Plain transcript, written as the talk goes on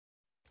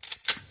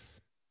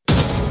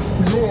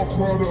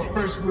product,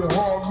 basement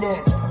hard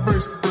luck.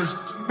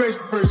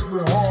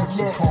 Basement hard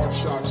luck. Card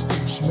shots,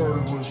 thieves,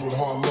 murderers with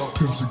hard luck.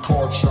 Pimps and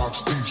card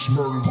shots, thieves,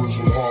 murderers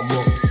with hard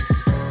luck.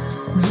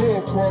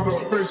 Your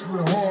product,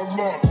 basement hard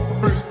luck.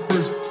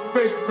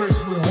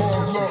 Basement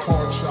hard luck.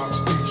 Card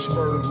shots, thieves,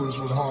 murderers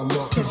with hard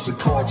luck. Pimps and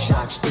card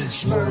shots,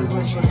 thieves,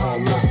 murderers with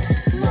hard luck.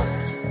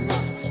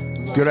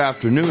 Good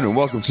afternoon and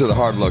welcome to the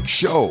Hard Luck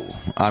Show.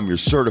 I'm your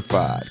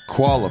certified,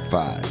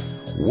 qualified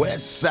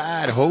West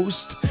Side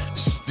host,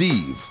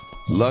 Steve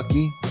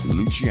Lucky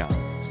Luciano.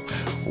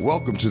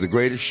 Welcome to the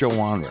greatest show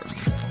on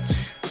earth.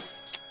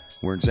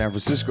 We're in San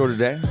Francisco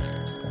today.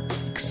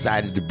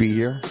 Excited to be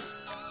here.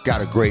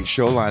 Got a great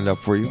show lined up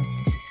for you.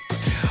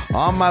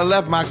 On my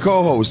left, my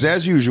co-host,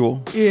 as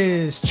usual,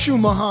 is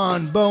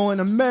Chumahan Bowen,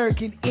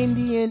 American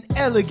Indian,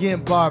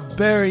 elegant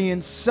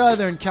barbarian,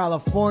 Southern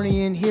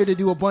Californian, here to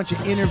do a bunch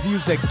of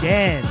interviews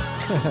again.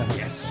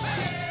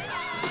 Yes.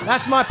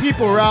 That's my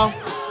people, Ralph.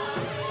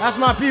 That's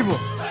my people.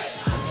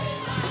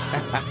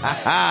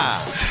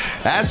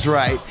 That's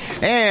right.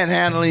 And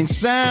handling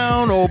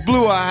sound, old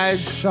Blue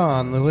Eyes,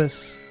 Sean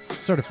Lewis,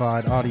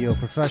 certified audio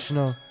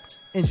professional,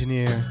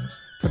 engineer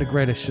for the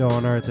greatest show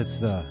on earth. It's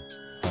the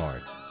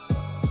Hard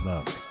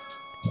Luck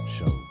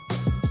Show.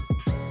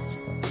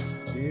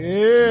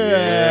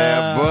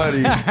 Yeah,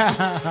 buddy.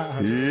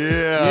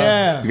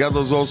 Yeah. You got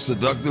those old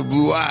seductive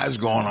blue eyes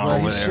going on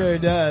over there. He sure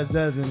does,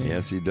 doesn't he?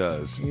 Yes, he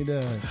does. He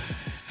does.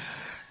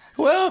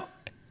 Well,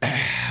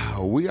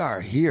 we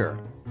are here.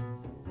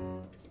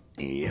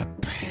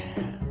 Yep.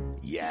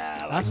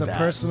 Yeah, that's like a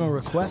personal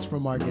request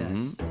from our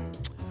guest.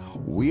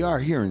 We are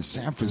here in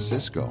San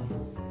Francisco,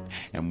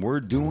 and we're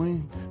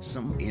doing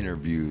some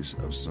interviews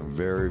of some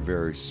very,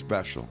 very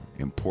special,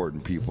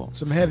 important people.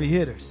 Some heavy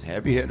hitters.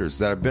 Heavy hitters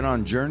that have been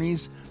on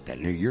journeys that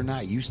you're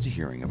not used to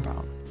hearing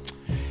about.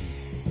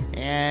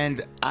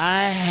 And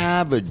I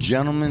have a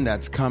gentleman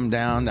that's come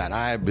down that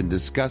I have been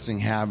discussing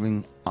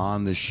having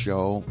on the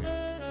show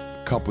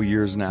a couple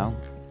years now.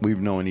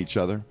 We've known each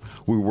other.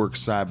 We work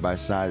side by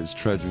side as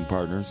trudging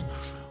partners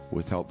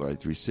with Health Right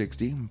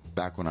 360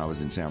 back when I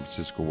was in San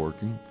Francisco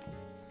working.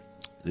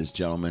 This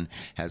gentleman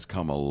has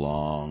come a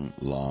long,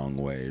 long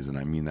ways, and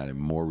I mean that in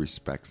more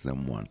respects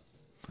than one.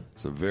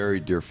 It's a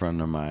very dear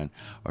friend of mine,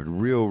 a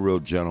real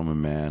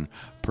gentleman, man,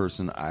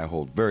 person I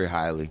hold very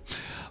highly.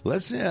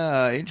 Let's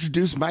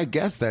introduce my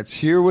guest that's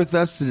here with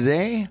us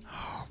today,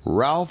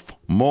 Ralph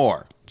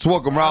Moore. Let's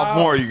welcome Ralph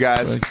Moore, you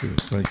guys.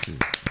 Thank you.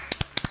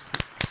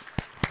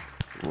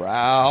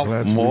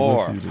 Ralph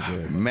Moore,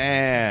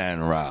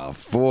 man,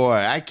 Ralph,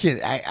 boy,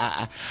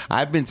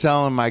 I've been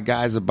telling my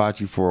guys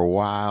about you for a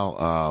while.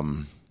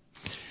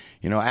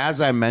 As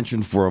I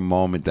mentioned for a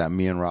moment that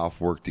me and Ralph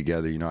worked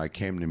together, I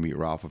came to meet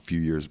Ralph a few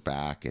years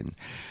back, and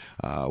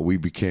we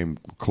became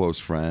close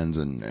friends,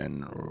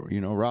 and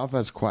Ralph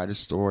has quite a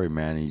story,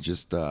 man. He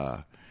just,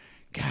 God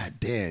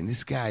damn,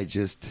 this guy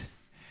just...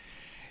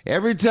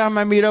 Every time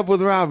I meet up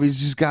with Ralph, he's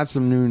just got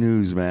some new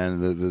news,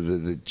 man.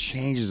 The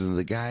changes in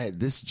the guy,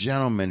 this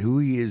gentleman, who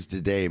he is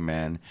today,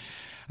 man.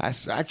 I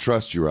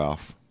trust you,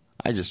 Ralph.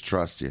 I just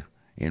trust you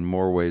in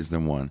more ways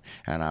than one.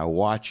 And I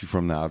watch you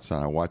from the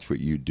outside. I watch what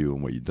you do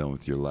and what you've done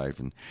with your life.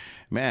 And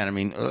man, I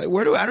mean, I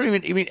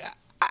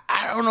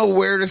don't know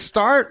where to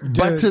start,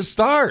 but to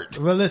start.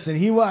 Well, listen,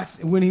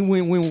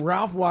 when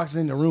Ralph walks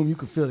in the room, you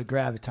can feel the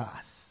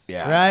gravitas.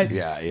 Yeah. Right?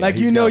 Yeah. Like,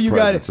 you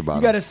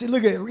gotta see,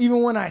 look at,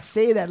 even when I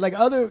say that, like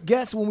other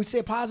guests, when we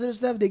say positive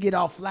stuff, they get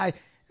all fly.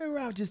 And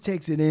Ralph just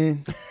takes it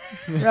in.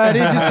 Right?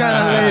 He's just kind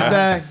of laid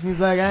back. He's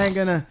like, I ain't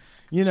gonna,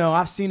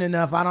 I've seen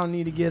enough. I don't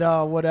need to get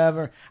all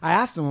whatever. I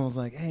asked him, I was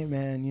like, hey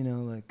man,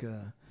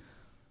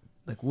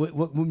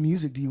 what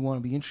music do you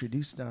want to be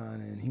introduced on?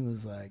 And he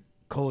was like,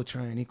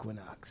 Coltrane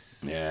Equinox.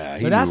 Yeah,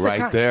 he knew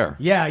right there.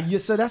 Yeah,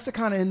 so that's the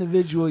kind of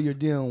individual you're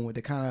dealing with,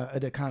 the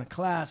kind of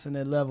class and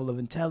the level of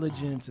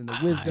intelligence and the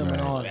wisdom and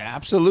all that.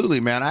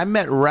 Absolutely, man. I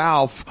met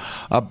Ralph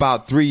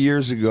about 3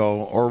 years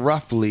ago, or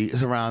roughly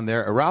around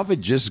there. Ralph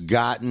had just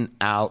gotten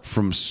out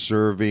from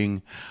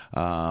serving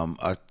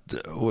a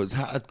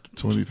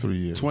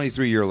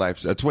 23-year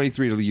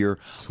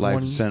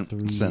life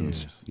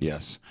sentence.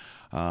 Yes.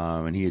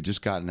 And he had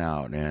just gotten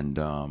out.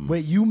 And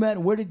wait, you met?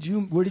 Where did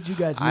you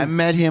guys meet? I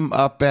met him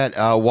up at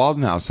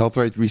Walden House, Health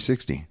Right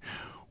 360,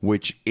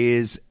 which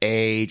is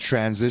a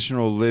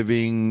transitional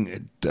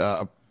living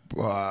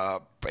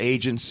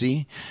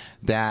agency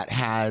that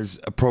has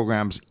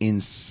programs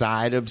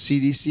inside of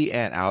CDC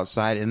and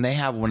outside, and they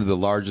have one of the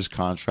largest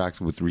contracts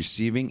with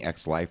receiving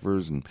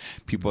ex-lifers and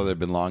people that have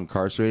been long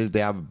incarcerated. They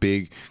have a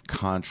big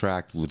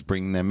contract with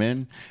bringing them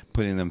in,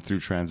 putting them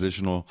through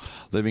transitional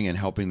living, and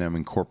helping them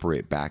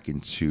incorporate back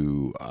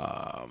into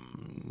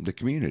the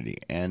community.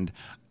 And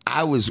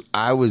I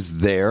was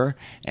there,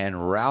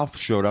 and Ralph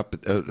showed up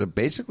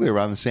basically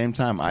around the same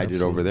time I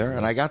did over there,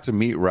 and I got to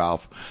meet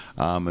Ralph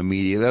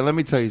immediately. Let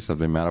me tell you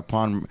something, man.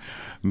 Upon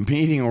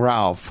meeting Ralph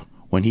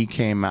when he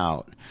came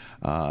out,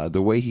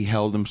 the way he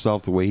held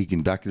himself, the way he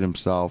conducted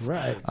himself.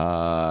 Right.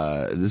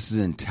 This is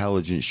an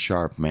intelligent,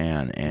 sharp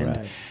man.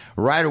 And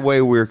right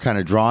away, we were kind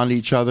of drawn to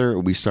each other.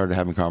 We started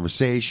having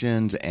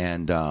conversations,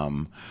 and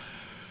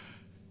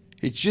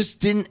it just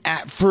didn't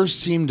at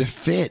first seem to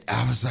fit.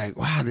 I was like,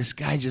 wow, this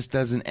guy just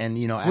doesn't. And,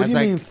 you know, what do you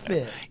mean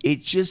fit?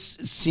 It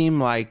just seemed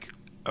like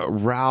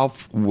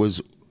Ralph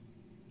was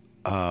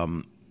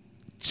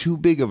too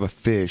big of a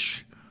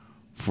fish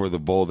for the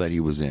bowl that he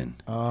was in.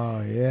 Oh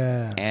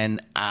yeah.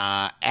 And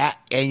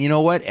you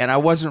know what? And I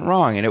wasn't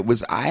wrong.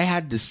 And I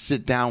had to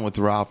sit down with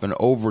Ralph, and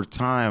over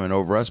time and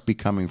over us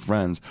becoming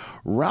friends,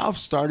 Ralph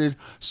started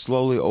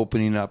slowly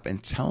opening up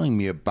and telling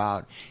me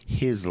about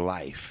his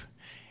life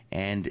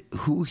and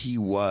who he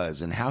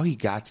was and how he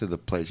got to the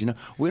place. You know,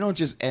 we don't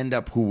just end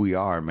up who we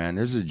are, man.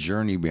 There's a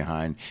journey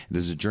behind.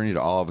 There's a journey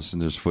to all of us,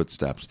 and there's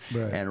footsteps.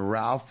 Right. And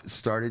Ralph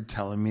started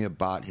telling me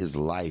about his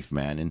life,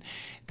 man. And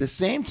the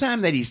same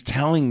time that he's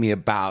telling me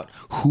about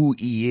who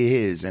he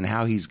is and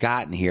how he's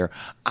gotten here,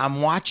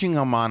 I'm watching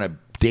him on a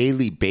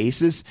daily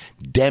basis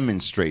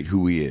demonstrate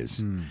who he is.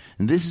 And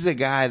this is a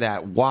guy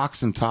that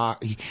walks and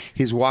talk.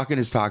 His walk and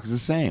his talk is the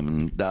same.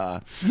 And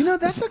you know,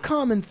 that's a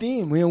common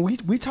theme.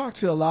 We talk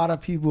to a lot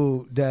of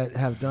people that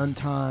have done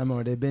time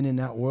or they've been in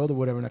that world or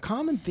whatever, and a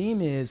common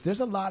theme is there's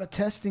a lot of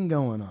testing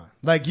going on.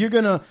 Like you're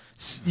gonna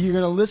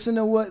listen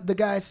to what the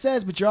guy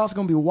says, but you're also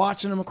gonna be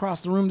watching him across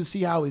the room to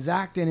see how he's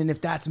acting and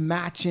if that's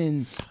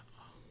matching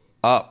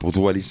up with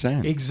what he's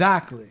saying.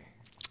 Exactly.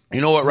 You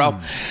know what,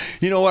 Ralph?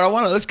 You know what?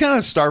 Let's kind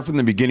of start from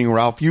the beginning,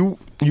 Ralph. You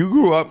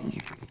grew up.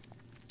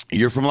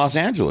 You're from Los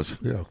Angeles.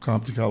 Yeah,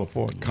 Compton,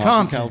 California.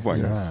 Compton,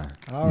 California.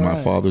 Yeah.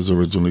 My father's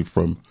originally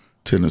from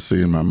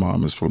Tennessee, and my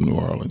mom is from New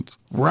Orleans.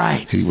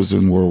 Right. He was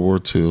in World War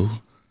II,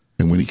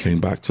 and when he came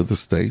back to the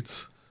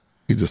States,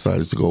 he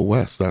decided to go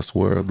west. That's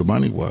where the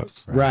money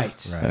was.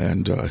 Right.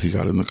 And he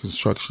got in the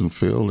construction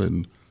field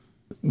and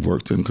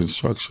worked in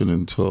construction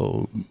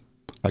until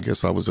I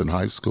guess I was in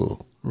high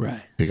school.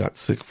 Right. He got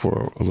sick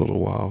for a little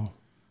while,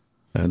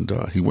 and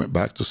he went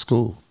back to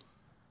school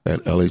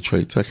at LA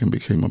Trade Tech and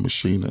became a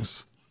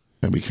machinist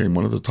and became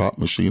one of the top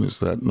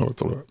machinists at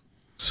Northrop.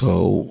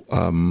 So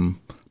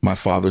my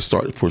father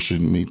started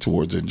pushing me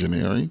towards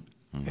engineering,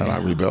 and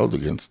I rebelled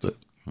against it.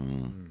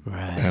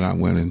 Right. And I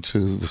went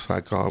into the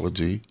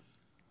psychology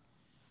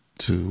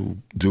to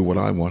do what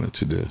I wanted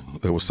to do.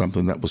 There was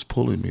something that was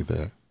pulling me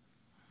there.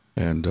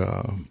 And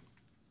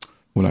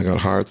when I got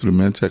hired through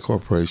Mentech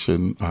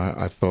Corporation,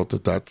 I felt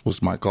that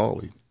was my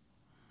calling,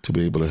 to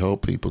be able to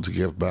help people, to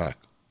give back.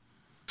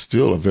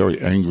 Still a very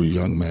angry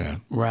young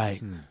man.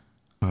 Right.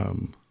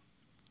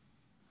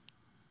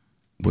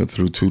 Went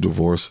through 2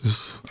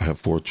 divorces. I have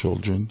 4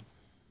 children.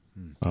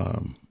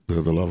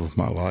 They're the love of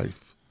my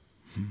life.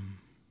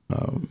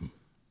 And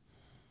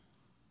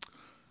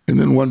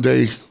then one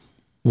day,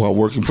 while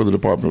working for the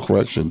Department of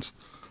Corrections,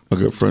 a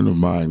good friend of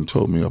mine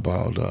told me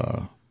about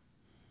a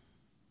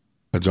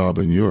job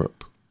in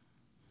Europe.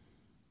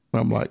 And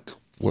I'm like,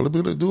 what are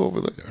we going to do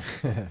over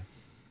there?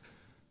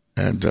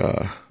 And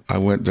I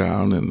went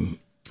down and,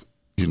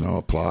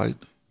 applied,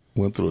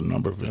 went through a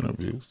number of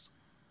interviews.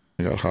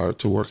 I got hired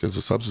to work as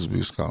a substance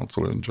abuse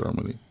counselor in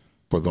Germany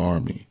for the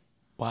Army.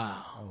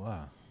 Wow. Oh,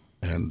 wow.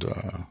 And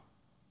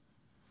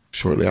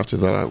shortly after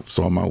that, I was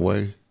on my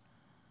way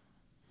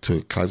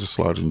to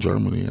Kaiserslautern in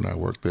Germany, and I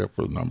worked there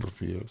for a number of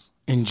years.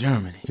 In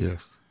Germany?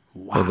 Yes.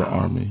 Wow. For the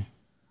Army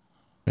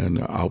and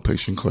an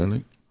outpatient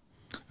clinic.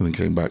 And then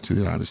came back to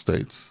the United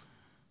States.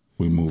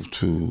 We moved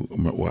to,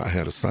 I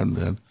had a son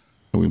then,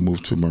 and we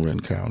moved to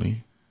Marin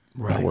County.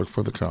 Right. I worked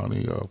for the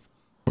county of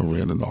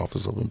Marin in the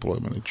Office of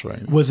Employment and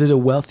Training. Was it a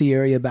wealthy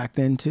area back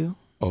then too?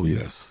 Oh,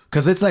 yes.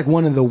 Because it's like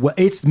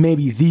it's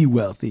maybe the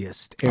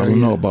wealthiest area. I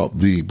don't know about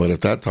but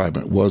at that time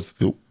it was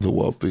the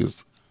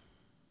wealthiest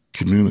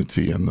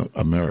community in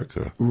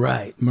America.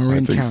 Right,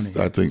 Marin County.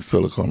 I think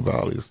Silicon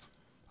Valley is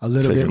a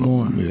little bit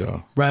more.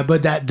 Yeah. Right,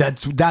 but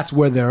that's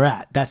where they're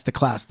at. That's the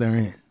class they're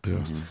in.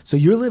 Yes. So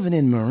you're living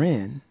in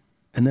Marin,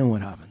 and then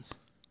what happens?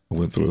 I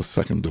went through a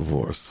second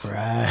divorce.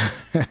 Right.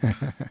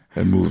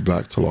 And moved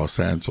back to Los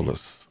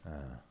Angeles.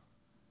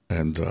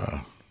 And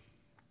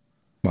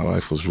my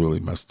life was really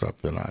messed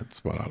up then. I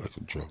spun out of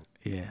control.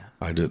 Yeah.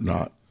 I did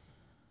not.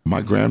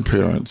 My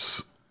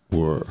grandparents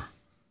were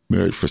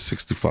married for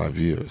 65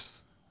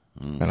 years.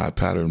 And I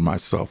patterned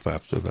myself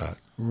after that.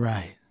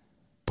 Right.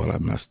 But I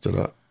messed it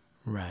up.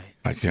 Right.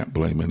 I can't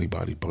blame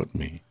anybody but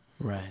me.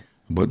 Right.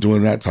 But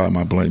during that time,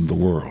 I blamed the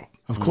world.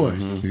 Of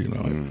course.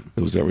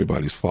 It was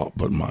everybody's fault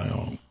but my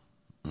own.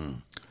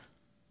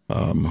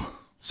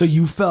 So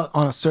you felt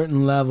on a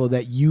certain level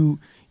that you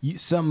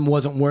something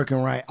wasn't working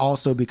right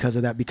also because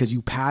of that, because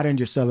you patterned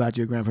yourself after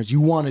your grandparents.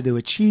 You wanted to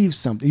achieve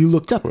something. You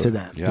looked up to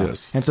them. Yeah.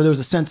 Yes. And so there was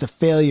a sense of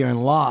failure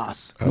and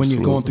loss when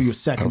you're going through your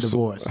second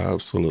divorce.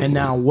 Absolutely. And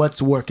now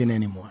what's working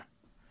anymore?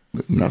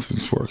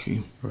 Nothing's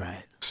working.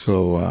 Right.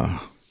 So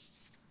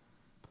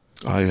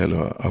I had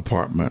an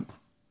apartment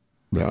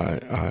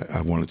that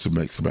I wanted to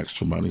make some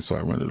extra money, so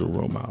I rented a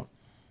room out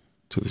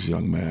to this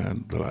young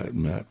man that I had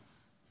met,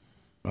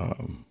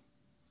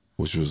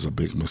 which was a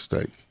big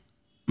mistake.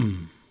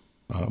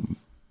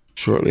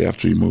 Shortly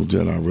after he moved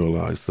in, I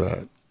realized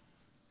that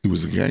he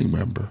was a gang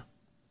member.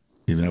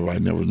 I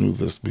never knew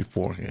this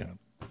beforehand.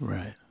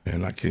 Right.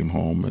 And I came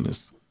home, and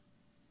it's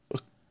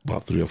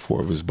about 3 or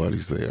 4 of his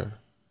buddies there.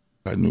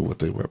 I knew what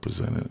they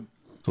represented.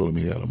 Told him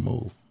he had to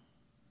move.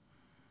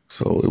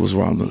 So it was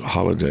around the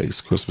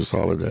holidays, Christmas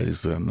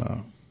holidays, and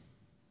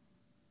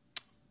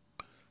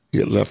he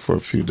had left for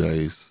a few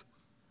days,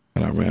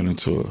 and I ran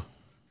into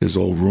his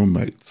old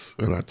roommates,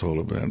 and I told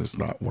him, man, it's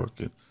not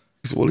working.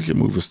 He said, well, he can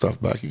move his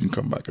stuff back. He can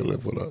come back and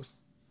live with us.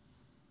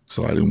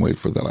 So I didn't wait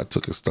for that. I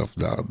took his stuff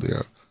down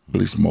there, at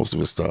least most of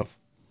his stuff.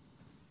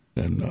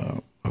 And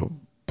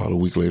about a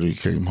week later, he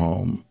came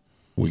home.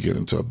 We get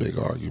into a big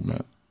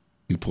argument.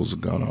 He pulls a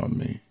gun on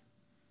me.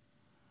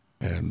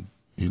 And,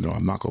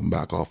 I'm not going to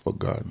back off a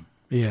gun.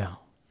 Yeah.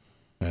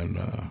 And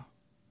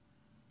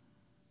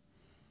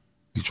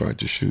he tried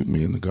to shoot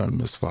me, and the gun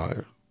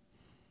misfired.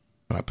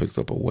 And I picked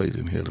up a weight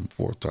and hit him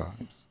 4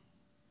 times.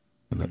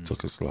 And that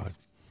took his life.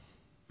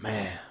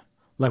 Man.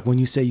 Like when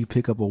you say you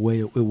pick up a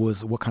weight, it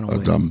was what kind of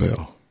weight? A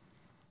dumbbell.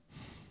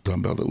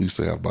 Dumbbell that we used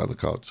to have by the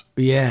couch.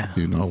 Yeah.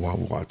 While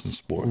we're watching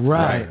sports.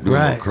 Right. Do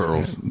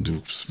curls.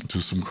 Do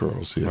some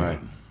curls, yeah. Right.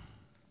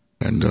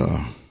 And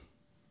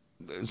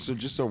so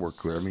just so we're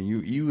clear, I mean,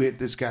 you hit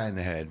this guy in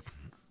the head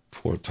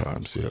 4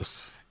 times,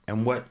 yes.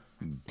 And what,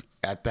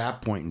 at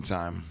that point in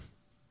time,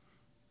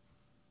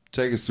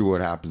 take us through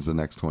what happens the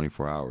next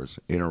 24 hours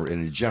in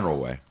a general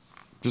way.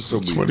 Just so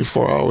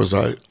 24 hours,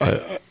 I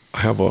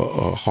have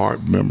a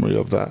hard memory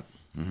of that.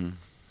 Mm-hmm.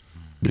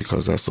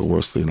 Because that's the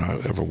worst thing I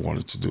ever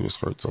wanted to do is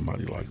hurt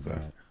somebody like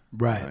that.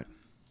 Right.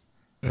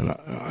 And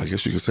I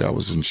guess you could say I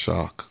was in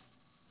shock.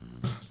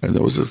 And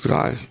there was this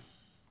guy,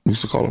 we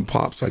used to call him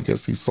Pops. I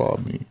guess he saw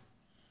me,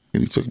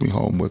 and he took me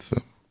home with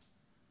him.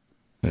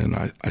 And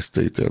I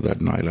stayed there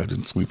that night. I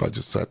didn't sleep. I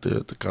just sat there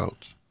at the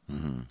couch.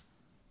 Mm-hmm.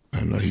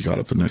 And he got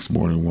up the next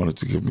morning and wanted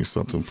to give me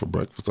something for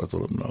breakfast. I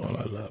told him no, and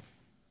I left.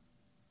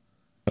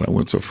 And I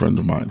went to a friend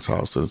of mine's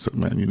house and said,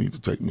 man, you need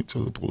to take me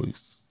to the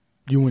police.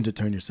 You went to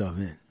turn yourself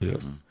in.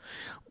 Yes.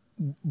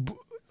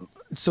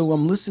 So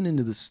I'm listening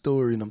to the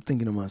story and I'm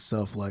thinking to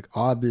myself, like,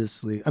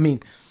 obviously, I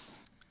mean,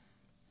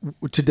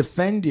 to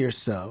defend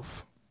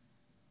yourself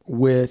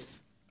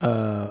with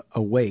a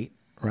weight,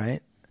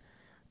 right,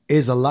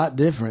 is a lot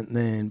different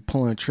than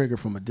pulling a trigger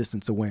from a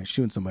distance away and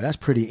shooting somebody. That's a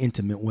pretty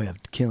intimate way of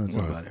killing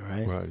somebody,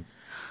 right? Right.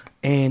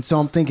 And so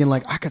I'm thinking,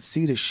 like, I could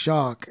see the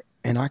shock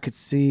and I could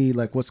see,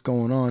 like, what's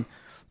going on.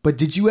 But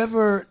did you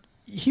ever,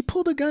 he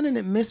pulled a gun and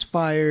it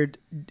misfired.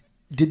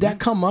 Did that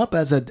come up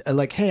as a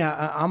like, hey,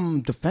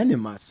 I'm defending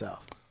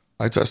myself?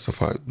 I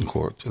testified in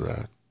court to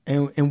that.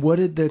 And what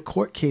did the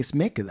court case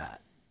make of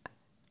that?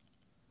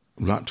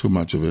 Not too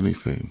much of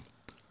anything.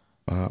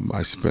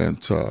 I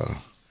spent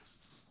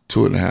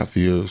 2.5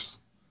 years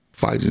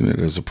fighting it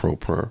as a pro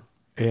per.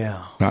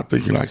 Yeah. Not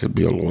thinking I could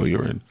be a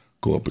lawyer and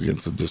go up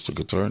against a district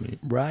attorney.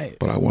 Right.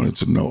 But I wanted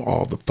to know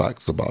all the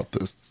facts about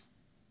this.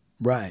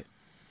 Right.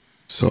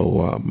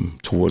 So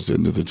towards the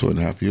end of the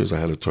 2.5 years, I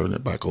had to turn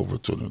it back over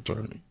to an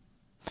attorney.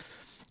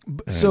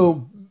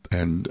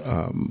 And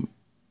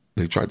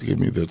they tried to give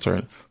me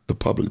the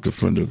public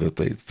defender that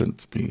they sent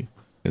to me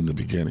in the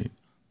beginning,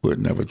 who had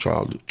never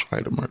tried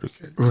a murder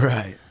case.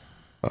 Right.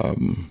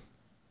 And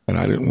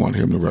I didn't want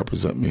him to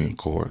represent me in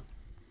court.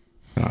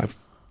 And I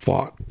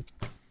fought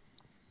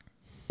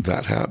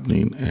that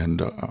happening and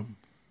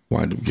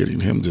wound up getting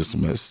him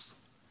dismissed.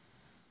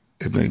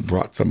 And they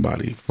brought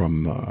somebody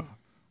from the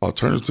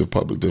alternative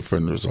public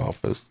defender's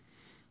office,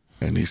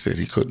 and he said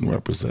he couldn't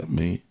represent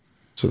me.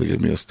 So they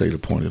gave me a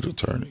state-appointed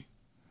attorney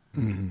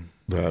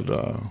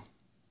that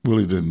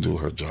really didn't do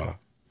her job.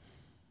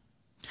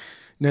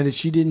 Now, that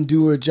she didn't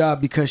do her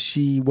job because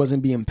she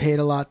wasn't being paid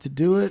a lot to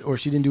do it, or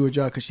she didn't do her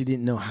job because she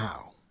didn't know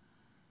how?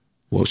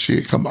 Well, she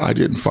had come. I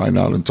didn't find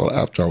out until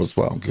after I was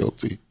found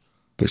guilty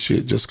that she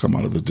had just come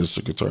out of the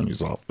district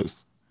attorney's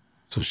office.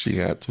 So she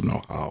had to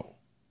know how.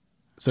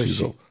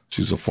 So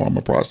she's a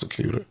former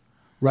prosecutor.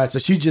 Right, so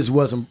she just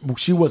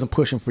wasn't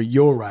pushing for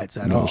your rights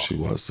at all. No, she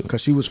wasn't.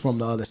 Because she was from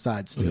the other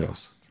side still.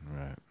 Yes.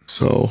 Right.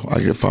 So I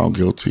get found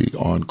guilty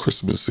on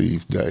Christmas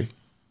Eve day.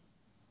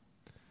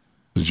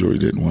 The jury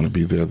didn't want to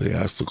be there. They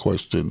asked the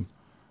question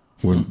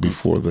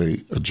before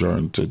they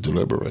adjourned to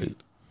deliberate,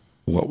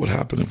 what would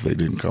happen if they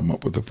didn't come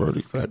up with a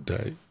verdict that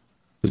day.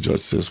 The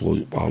judge says,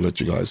 well, I'll let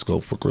you guys go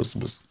for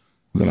Christmas.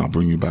 Then I'll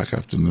bring you back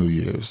after New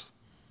Year's.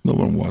 No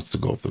one wants to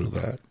go through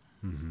that.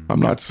 Mm-hmm. I'm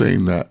not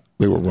saying that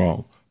they were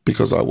wrong,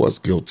 because I was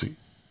guilty.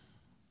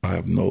 I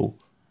have no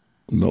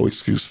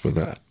excuse for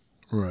that.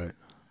 Right.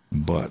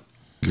 But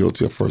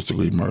guilty of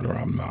first-degree murder,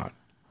 I'm not.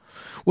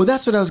 Well,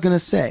 that's what I was going to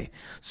say.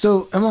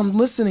 So I'm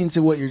listening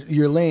to what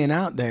you're laying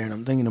out there, and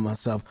I'm thinking to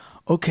myself,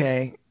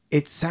 okay,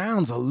 it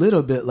sounds a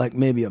little bit like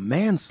maybe a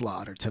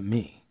manslaughter to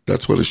me.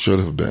 That's what it should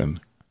have been.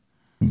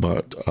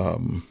 But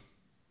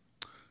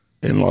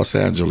in Los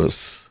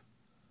Angeles,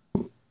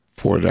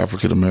 for an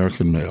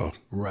African-American male,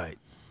 right,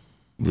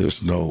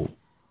 there's no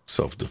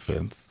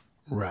self-defense.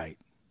 Right.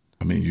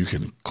 I mean, you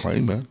can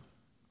claim it.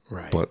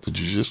 Right. But the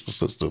judicial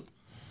system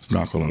is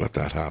not going to let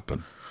that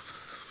happen.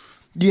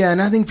 Yeah,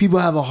 and I think people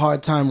have a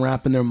hard time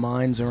wrapping their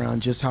minds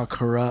around just how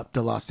corrupt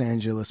the Los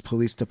Angeles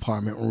Police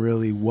Department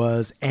really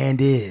was and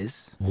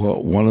is.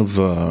 Well, one of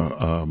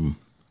the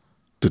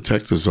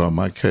detectives on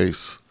my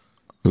case,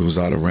 who was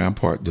out of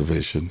Rampart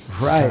Division.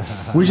 Right.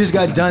 We just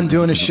got done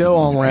doing a show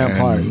on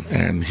Rampart.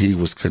 And he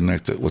was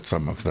connected with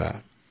some of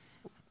that.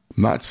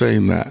 Not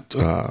saying that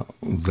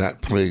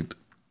that played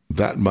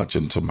that much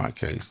into my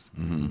case,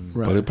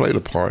 Right. but it played a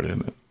part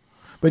in it.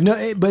 But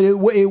no, but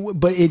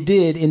it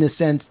did in the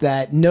sense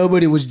that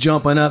nobody was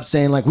jumping up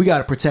saying like we got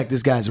to protect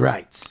this guy's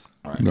rights.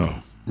 Right.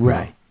 No,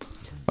 right.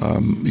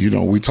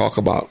 No. We talk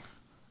about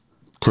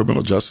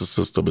criminal justice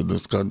system in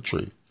this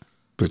country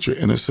that you're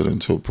innocent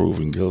until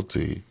proven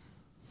guilty.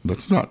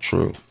 That's not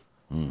true.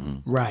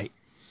 Mm-hmm. Right.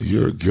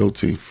 You're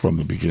guilty from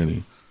the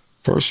beginning.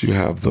 First, you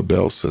have the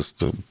bail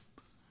system,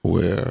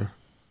 where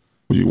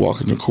when you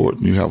walk into court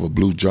and you have a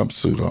blue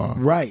jumpsuit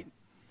on, right,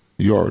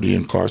 you're already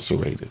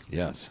incarcerated.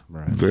 Yes.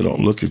 Right. They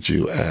don't look at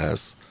you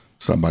as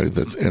somebody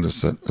that's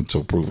innocent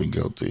until proven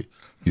guilty.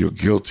 You're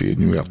guilty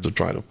and you have to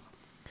try to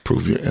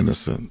prove you're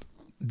innocent.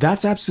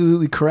 That's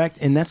absolutely correct.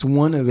 And that's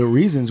one of the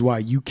reasons why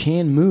you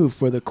can move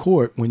for the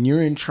court when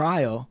you're in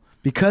trial,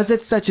 because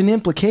it's such an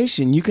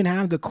implication. You can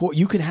have the court,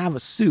 you can have a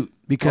suit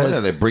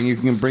because they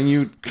can bring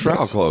you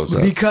trial clothes.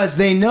 Because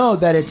they know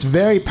that it's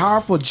very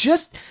powerful.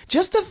 Just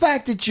the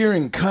fact that you're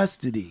in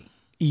custody,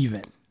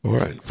 even.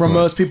 Right. For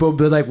most people,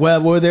 be like,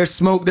 well, where there's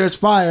smoke, there's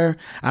fire.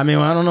 I mean,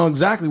 I don't know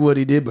exactly what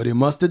he did, but he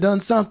must have done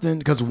something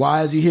because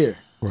why is he here?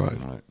 Right.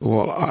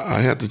 Well, I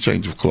had the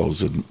change of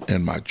clothes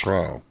in my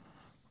trial,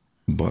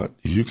 but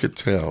you could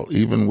tell,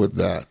 even with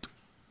that,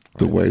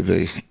 the way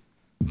they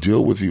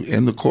deal with you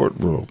in the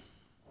courtroom,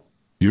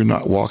 you're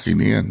not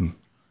walking in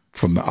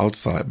from the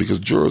outside because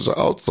jurors are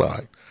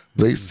outside.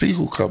 They see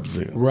who comes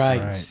in.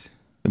 Right.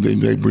 And then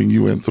they bring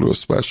you in through a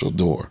special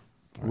door.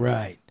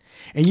 Right.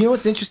 And you know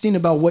what's interesting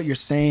about what you're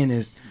saying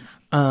is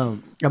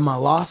at my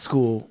law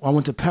school, I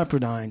went to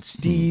Pepperdine.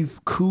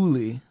 Steve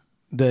Cooley,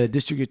 the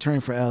district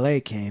attorney for LA,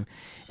 came,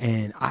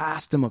 and I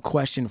asked him a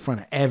question in front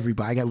of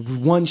everybody. I got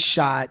one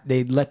shot.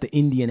 They let the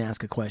Indian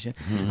ask a question.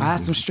 I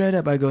asked him straight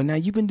up, I go, now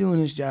you've been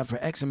doing this job for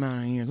X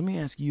amount of years. Let me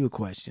ask you a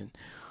question.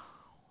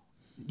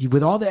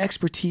 With all the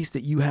expertise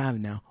that you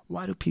have now,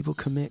 why do people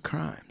commit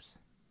crimes?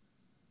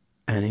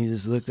 And he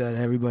just looked at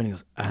everybody and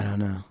goes, I don't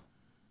know.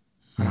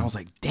 And I was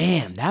like,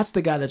 damn, that's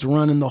the guy that's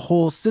running the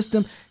whole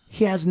system.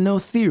 He has no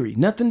theory,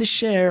 nothing to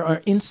share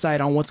or insight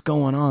on what's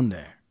going on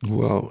there.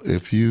 Well,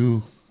 if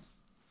you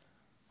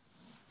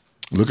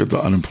look at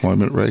the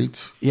unemployment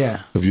rates,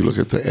 yeah. If you look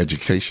at the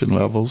education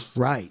levels,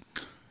 right.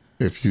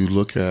 If you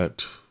look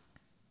at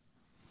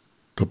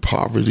the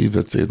poverty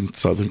that's in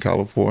Southern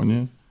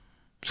California,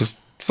 just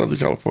Southern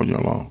California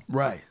alone,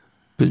 right,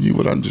 then you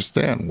would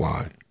understand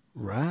why.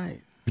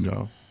 Right.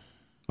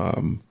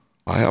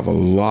 I have a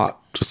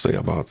lot to say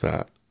about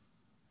that.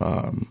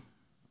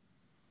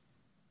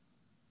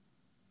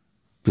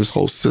 This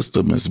whole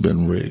system has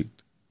been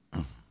rigged.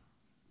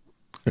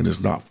 And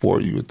it's not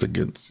for you, it's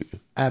against you.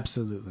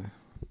 Absolutely.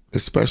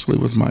 Especially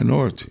with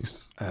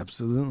minorities.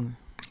 Absolutely.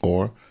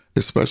 Or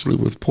especially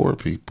with poor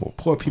people.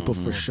 Poor people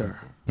for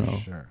sure.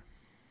 Sure.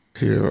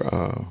 Here,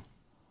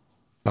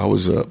 I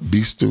was a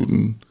B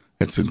student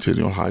at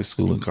Centennial High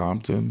School in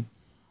Compton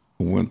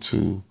who went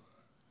to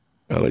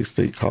LA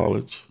State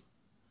College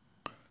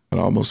and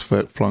almost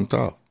flunked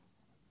out.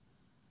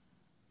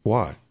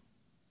 Why?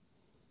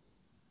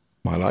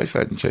 My life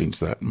hadn't changed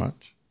that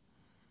much.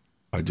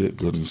 I did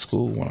good in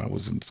school when I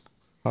was in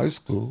high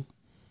school.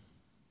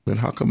 Then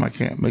how come I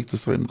can't make the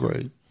same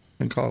grade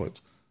in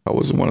college? I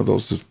wasn't one of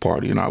those that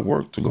party and I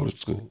worked to go to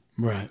school.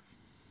 Right.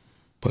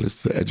 But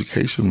it's the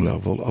education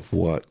level of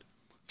what,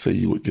 say,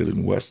 you would get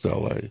in West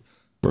LA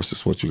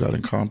versus what you got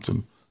in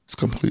Compton. It's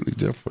completely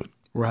different.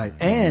 Right.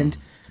 And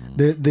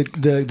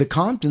the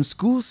Compton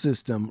school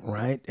system,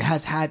 right,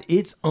 has had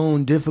its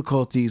own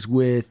difficulties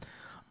with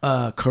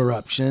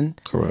corruption.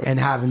 Correct. And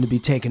having to be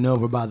taken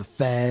over by the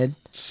Fed.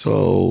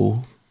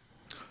 So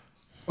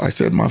I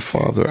said my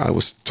father, I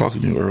was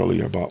talking to you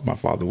earlier about my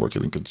father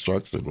working in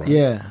construction, right?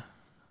 Yeah.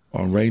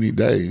 On rainy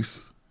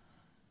days,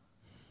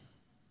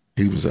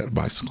 he was at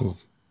my school.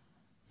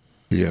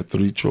 He had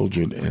 3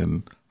 children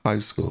in high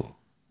school.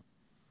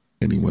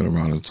 And he went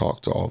around and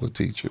talked to all the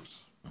teachers.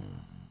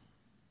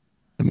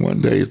 And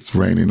one day it's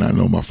raining. I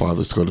know my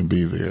father's going to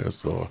be there,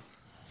 so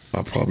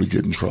I'll probably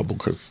get in trouble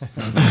because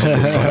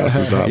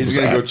he's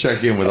going to go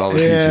check in with all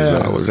the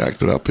teachers. I was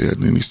acted up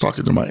in, and he's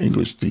talking to my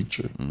English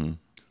teacher. Mm-hmm.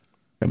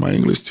 And my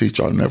English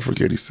teacher, I'll never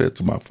forget, he said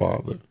to my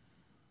father,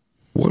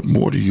 what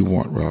more do you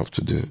want Ralph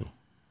to do?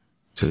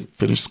 To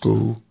finish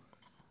school,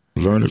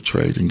 learn a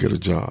trade, and get a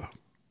job.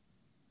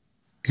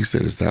 He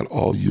said, is that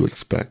all you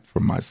expect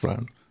from my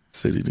son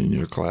sitting in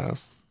your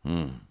class?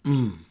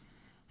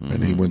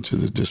 And he went to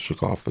the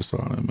district office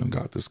on him and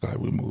got this guy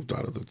removed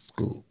out of the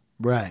school.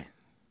 Right.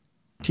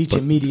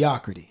 Teaching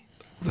mediocrity.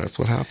 That's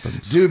what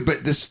happens. Dude,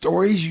 but the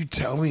stories you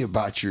tell me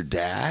about your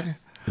dad,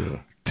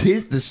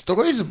 the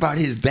stories about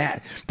his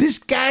dad. This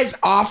guy's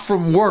off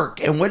from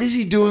work, and what is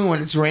he doing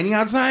when it's raining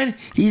outside?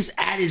 He's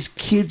at his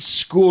kid's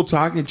school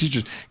talking to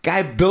teachers.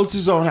 Guy built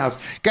his own house.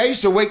 Guy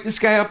used to wake this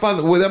guy up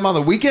with him on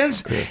the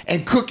weekends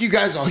and cook you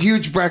guys a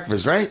huge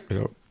breakfast, right?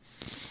 Yep.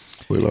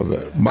 We love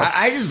that.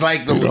 I just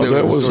like the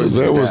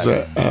there was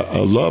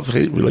a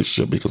love-hate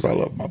relationship because I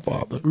love my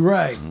father.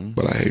 Right.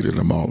 But I hated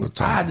him all the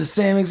time. I had the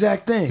same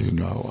exact thing. You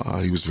know,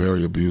 he was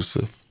very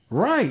abusive.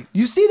 Right.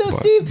 You see though,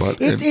 Steve?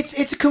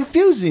 It's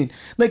confusing.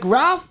 Like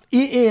Ralph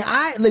and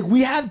I, like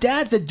we have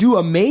dads that do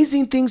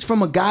amazing things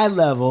from a guy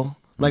level.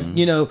 Like,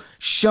 you know,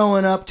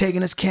 showing up,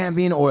 taking us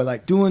camping, or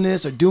like doing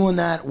this or doing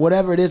that,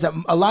 whatever it is.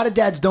 A lot of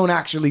dads don't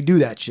actually do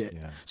that shit.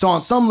 Yeah. So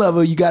on some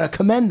level, you got to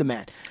commend the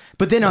man.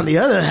 But then on the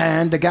other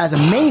hand, the guy's a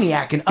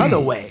maniac in other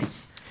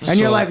ways. And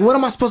you're like, what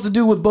am I supposed to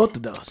do with both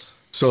of those?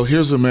 So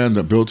here's a man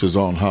that built his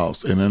own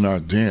house. And in our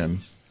den,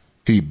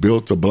 he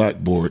built a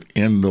blackboard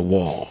in the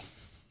wall.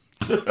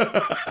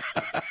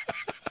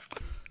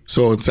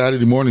 So on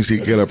Saturday mornings,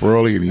 he'd get up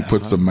early and he'd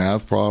put some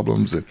math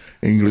problems and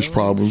English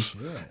problems.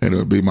 And it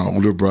would be my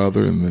older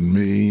brother and then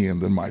me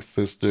and then my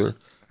sister.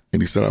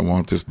 And he said, I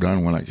want this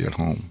done when I get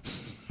home.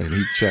 And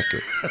he'd check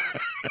it.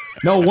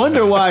 No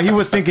wonder why he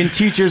was thinking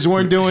teachers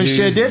weren't doing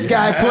shit. This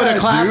guy put a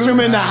classroom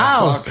in the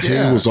house. He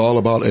was all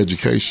about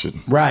education.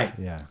 Right.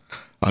 Yeah.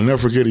 I'll never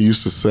forget, he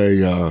used to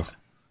say,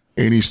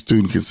 any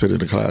student can sit in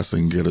the class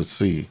and get a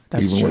C,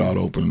 even without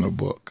opening a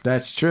book.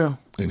 That's true.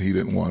 And he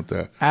didn't want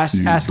that.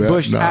 Ask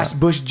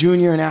Bush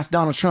Jr. and ask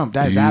Donald Trump.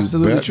 That is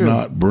absolutely true. You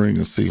bet not bring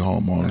a C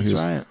home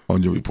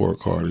on your report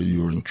card, or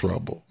you're in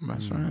trouble.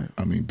 That's right.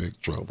 I mean, big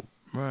trouble.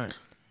 Right.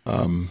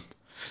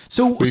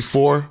 So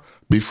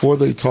before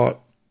they taught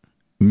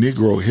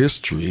Negro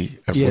history,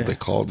 that's what they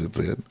called it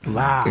then.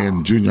 Wow.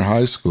 In junior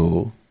high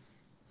school,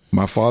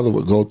 my father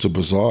would go to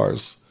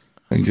bazaars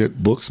and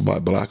get books by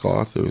black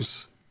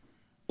authors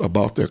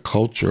about their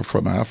culture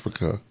from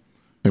Africa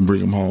and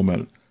bring them home.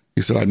 And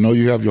he said, I know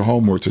you have your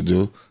homework to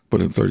do, but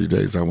in 30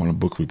 days, I want a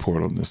book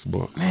report on this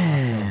book.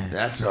 Man.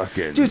 That's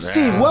fucking... Dude,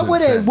 Steve,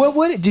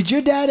 did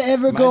your dad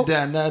ever go... My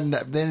dad,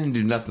 they didn't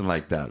do nothing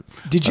like that.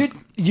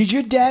 Did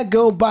your dad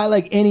go buy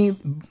like any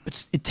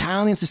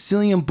Italian,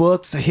 Sicilian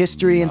books,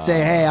 history, and say,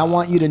 hey, I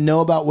want you to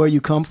know about where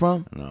you come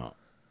from? No,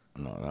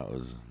 that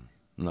was...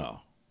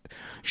 No.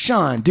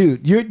 Sean,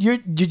 dude,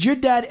 did your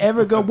dad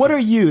ever go, what are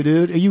you,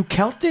 dude? Are you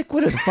Celtic?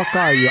 What the fuck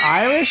are you?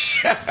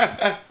 Irish?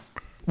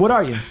 What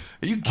are you?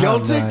 Are you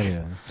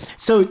Celtic?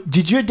 So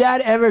did your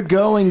dad ever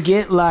go and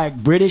get like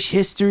British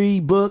history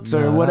books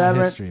or whatever?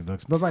 Not history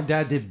books, but my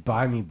dad did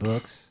buy me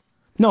books.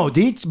 No,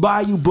 did he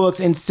buy you books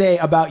and say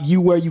about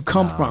you where you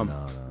come from?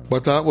 No.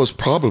 But that was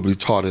probably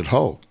taught at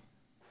home.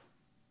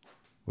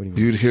 What do you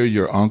mean? You'd hear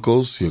your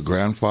uncles, your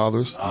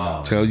grandfathers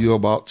tell you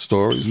about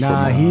stories.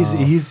 Nah, he's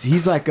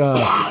like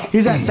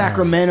he's that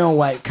Sacramento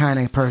white kind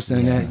of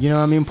person. That, you know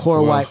what I mean?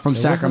 Poor white from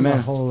Sacramento.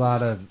 A whole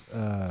lot of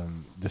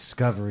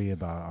discovery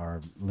about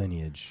our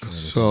lineage.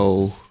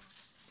 So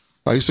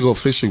I used to go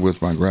fishing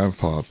with my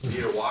grandfather.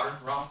 You need a water,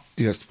 Rob?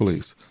 Yes,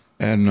 please.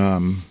 And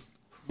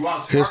you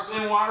want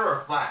sparkling water or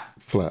flat?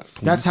 Flat.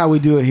 Please. That's how we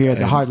do it here at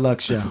the Hard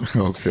Luck Show.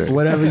 Okay.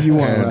 Whatever you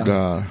want.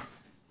 And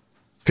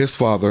his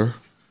father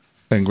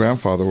and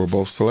grandfather were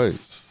both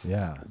slaves.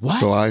 Yeah. What?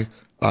 So I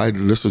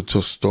listened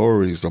to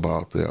stories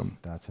about them.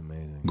 That's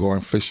amazing.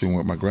 Going fishing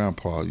with my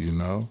grandpa, you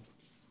know.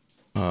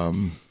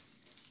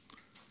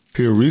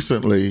 Here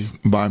recently,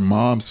 my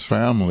mom's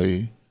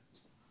family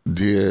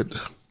did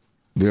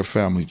their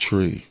family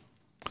tree.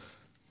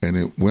 And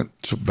it went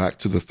back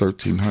to the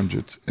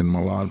 1300s in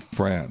Milan,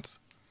 France.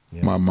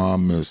 Yeah. My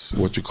mom is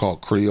what you call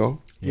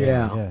Creole.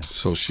 Yeah.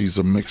 So she's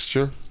a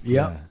mixture.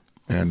 Yep.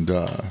 And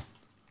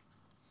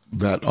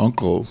that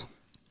uncle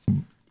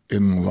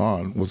in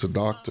Milan was a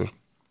doctor.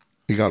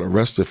 He got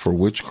arrested for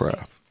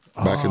witchcraft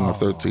back in the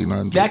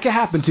 1300s. That could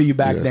happen to you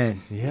back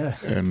then. Yeah.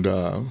 And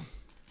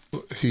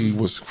he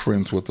was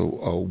friends with a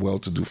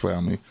well-to-do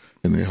family,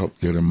 and they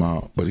helped get him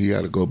out. But he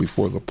had to go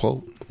before the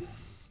Pope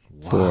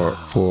for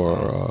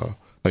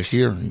a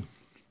hearing.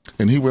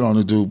 And he went on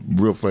to do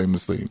real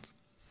famous things.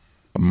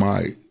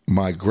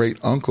 My great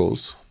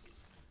uncles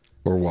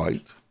were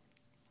white,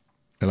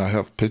 and I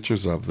have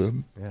pictures of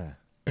them. Yeah.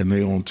 And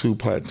they own 2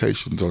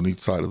 plantations on each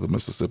side of the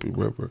Mississippi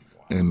River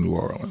in New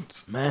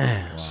Orleans.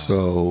 Man. Wow.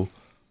 So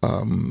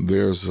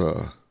there's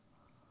a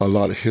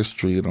lot of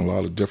history and a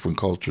lot of different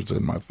cultures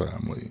in my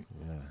family.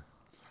 Yeah.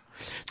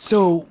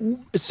 So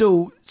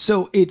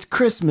it's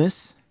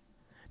Christmas.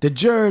 The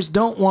jurors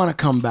don't want to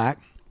come back,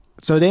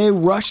 so they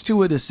rush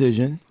to a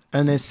decision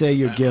and they say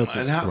you're guilty.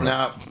 And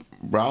now,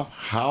 Ralph,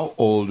 how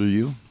old are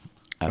you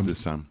at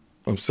this time?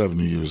 I'm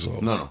 70 years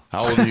old. No.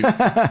 How old are you?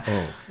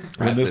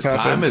 When this the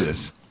happens, time of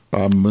this?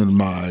 I'm in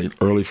my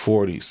early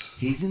 40s.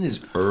 He's in his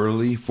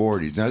early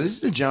 40s. Now, this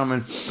is a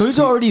gentleman. So he's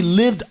already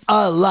lived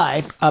a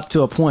life up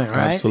to a point,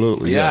 right?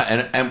 Absolutely. Yeah,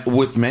 yes. and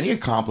with many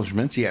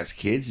accomplishments. He has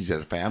kids. He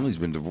has a family. He's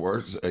been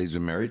divorced. He's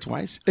been married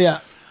twice. Yeah.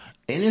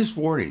 In his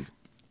 40s,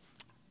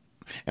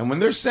 And when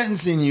they're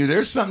sentencing you,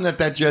 there's something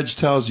that judge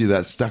tells you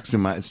that stick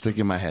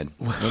in my head.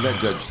 What did that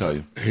judge tell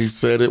you? He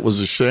said it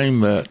was a shame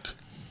that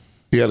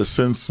he had to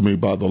sentence me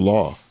by the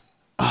law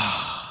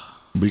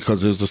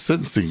because there's a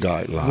sentencing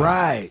guideline.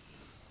 Right.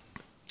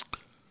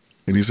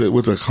 And he said,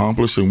 with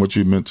accomplishing what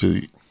you meant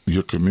to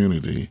your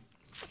community,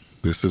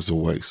 this is a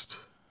waste.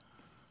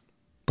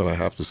 But I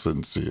have to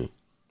sentence you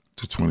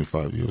to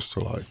 25 years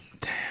to life.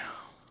 Damn.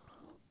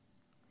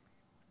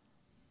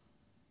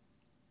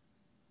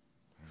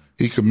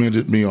 He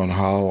commended me on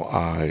how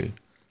I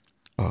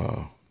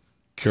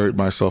carried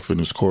myself in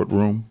his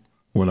courtroom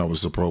when I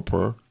was the pro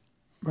per.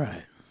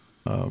 Right.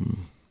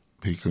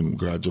 He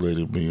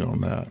congratulated me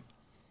on that.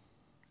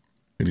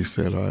 And he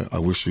said, I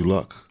wish you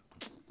luck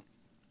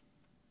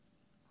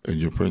in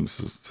your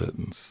Prince's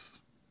sentence.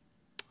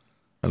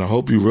 And I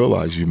hope you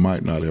realize you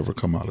might not ever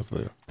come out of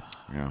there.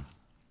 Yeah.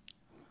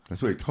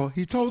 That's what he told.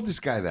 He told this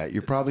guy that.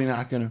 You're probably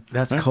not going to.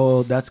 That's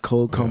cold. That's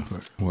cold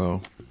comfort.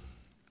 Well,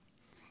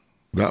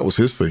 that was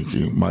his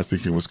thinking. My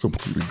thinking was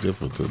completely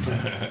different than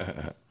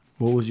that.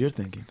 What was your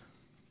thinking?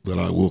 That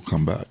I will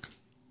come back.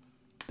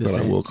 That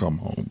I will come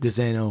home. This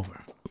ain't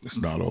over. It's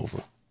not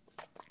over.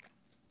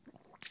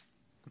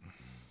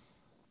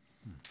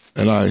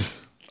 And I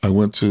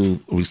went to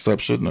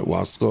reception at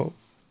Wasco.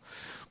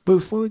 But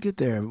before we get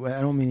there,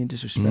 I don't mean in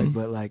disrespect,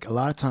 but like a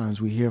lot of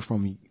times we hear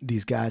from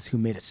these guys who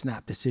made a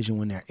snap decision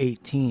when they're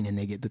 18 and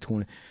they get the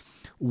 20.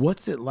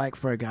 What's it like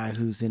for a guy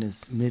who's in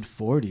his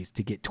mid-40s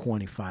to get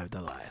 25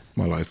 to life?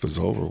 My life is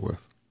over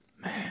with.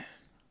 Man.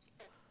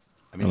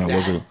 I mean, and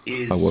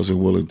I wasn't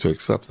willing to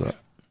accept that.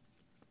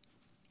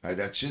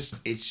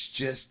 It's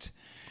just,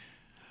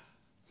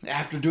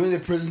 after doing the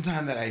prison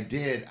time that I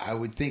did, I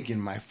would think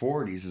in my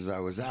 40s as I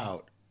was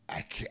out,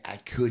 I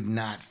could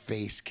not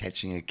face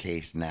catching a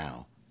case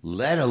now,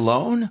 let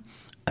alone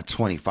a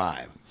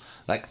 25.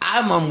 Like,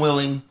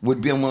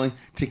 would be unwilling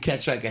to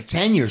catch like a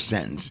 10-year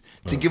sentence,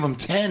 to give them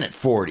 10 at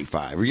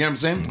 45. You know what I'm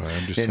saying? I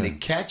understand.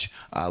 And to catch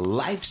a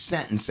life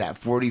sentence at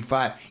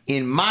 45,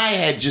 in my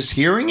head, just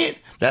hearing it,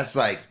 that's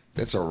a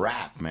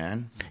wrap,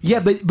 man. Yeah,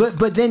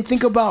 but then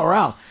think about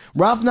Ralph.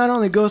 Ralph not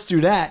only goes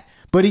through that,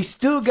 but he's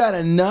still got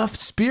enough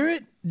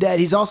spirit that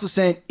he's also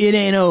saying it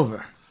ain't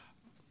over.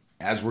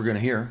 As we're going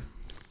to hear.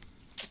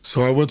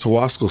 So I went to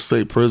Wasco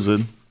State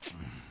Prison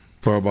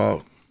for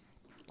about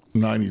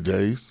 90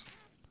 days.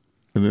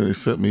 And then they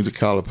sent me to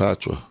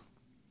Calipatra,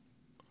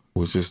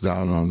 which is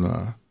down on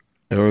the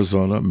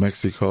Arizona,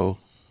 Mexico,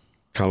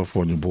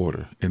 California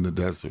border in the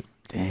desert.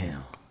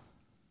 Damn.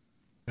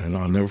 And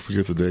I'll never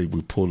forget the day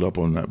we pulled up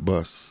on that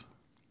bus.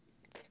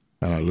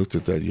 And I looked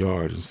at that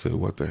yard and said,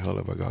 what the hell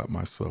have I got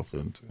myself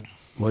into?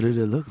 What did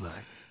it look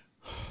like?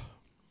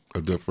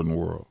 A different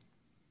world.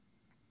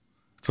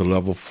 It's a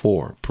level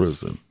 4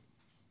 prison.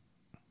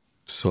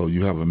 So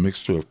you have a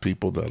mixture of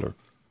people that are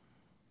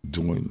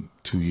doing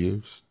 2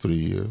 years, 3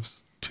 years,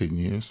 10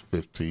 years,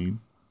 15,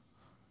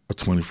 a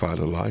 25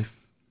 to life.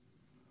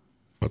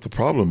 But the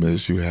problem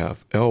is you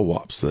have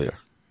LWOPs there.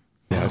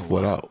 Life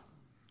without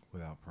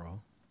parole.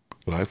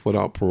 Life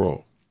without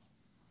parole.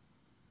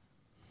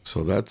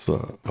 So that's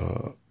the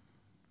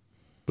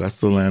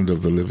land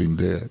of the living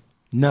dead.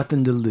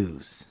 Nothing to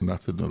lose.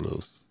 Nothing to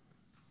lose.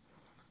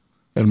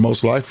 And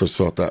most lifers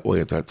felt that way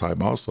at that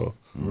time also.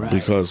 Right.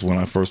 Because when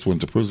I first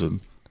went to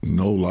prison,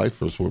 no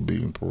lifers were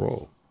being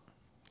paroled.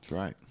 That's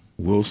right.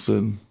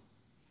 Wilson,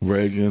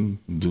 Reagan,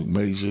 Duke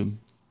Majan,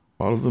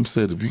 all of them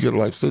said, if you get a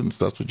life sentence,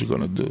 that's what you're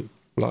going to do.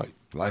 Life.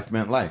 Life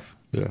meant life.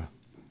 Yeah.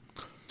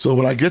 So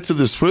when I get to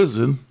this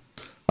prison,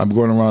 I'm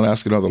going around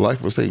asking other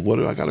lifers, hey, what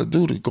do I got to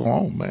do to go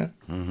home, man?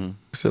 Mm-hmm.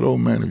 He said, oh,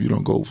 man, if you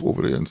don't go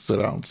over there and sit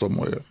down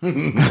somewhere.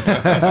 He said,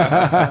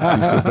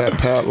 that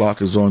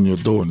padlock is on your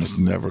door and it's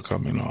never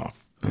coming off.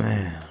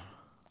 Man.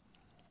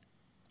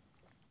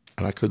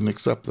 And I couldn't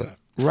accept that.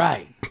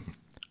 Right.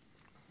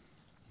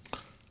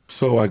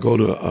 So I go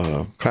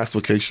to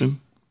classification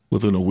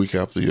within a week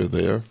after you're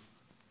there.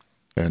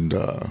 And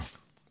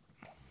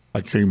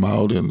I came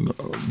out and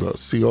the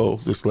CO,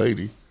 this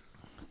lady,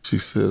 she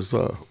says,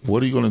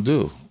 what are you going to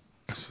do?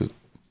 I said,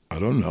 I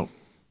don't know.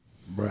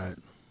 Right.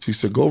 She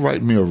said, go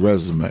write me a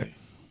resume.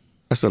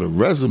 I said, a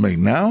resume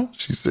now?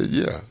 She said,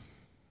 yeah.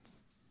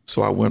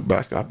 So I went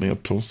back, got me a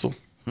pencil,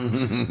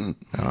 and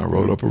I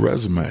wrote up a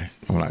resume.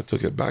 And when I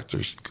took it back to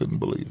her, she couldn't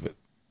believe it.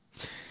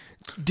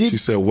 She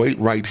said, wait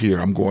right here.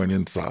 I'm going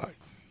inside.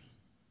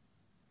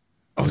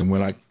 And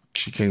when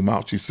she came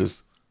out, she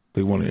says,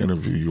 they want to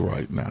interview you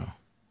right now.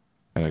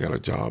 And I got a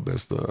job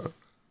as the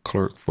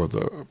clerk for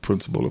the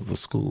principal of the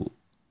school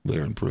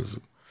there in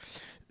prison.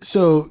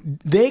 So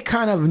they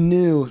kind of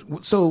knew.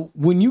 So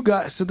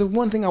the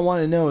one thing I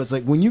want to know is,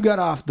 like, when you got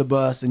off the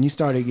bus and you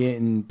started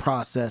getting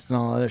processed and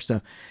all that other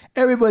stuff,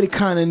 everybody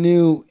kind of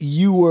knew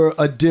you were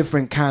a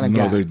different kind of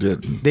guy. No, they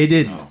didn't. They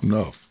didn't.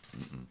 No.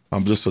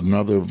 I'm just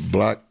another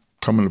black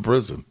coming to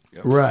prison.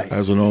 Right.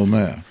 As an old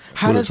man.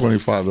 With a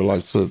 25 to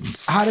life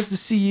sentence. How does the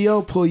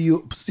CEO pull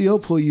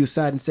you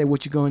aside and say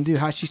what you're going to do?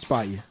 How'd she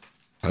spot you?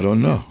 I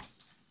don't know.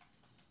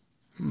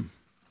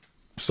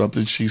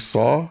 Something she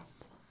saw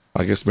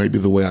I guess maybe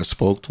the way I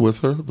spoke with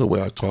her, the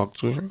way I talked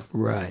to her.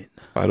 Right.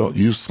 I don't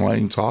use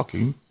slang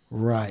talking.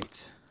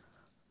 Right.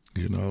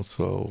 You know,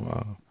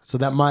 so. So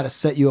that might have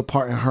set you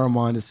apart in her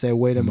mind to say,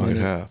 wait a minute.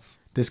 Might have.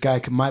 This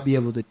guy might be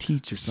able to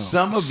teach you something.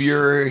 Some of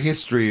your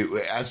history,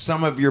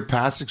 some of your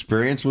past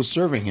experience was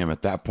serving him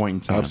at that point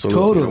in time.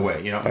 Absolutely. Totally. In a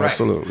way, you know,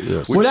 Absolutely, right.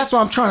 yes. Well, that's what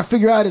I'm trying to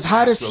figure out is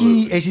how does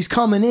he, as he's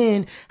coming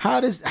in,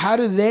 how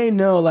do they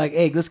know, like,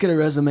 hey, let's get a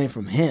resume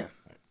from him?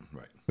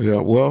 Right.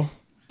 Yeah, well,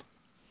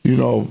 you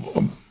know,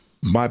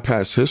 my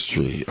past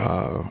history,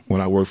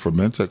 when I worked for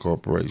Mentec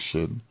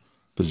Corporation,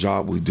 the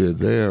job we did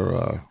there,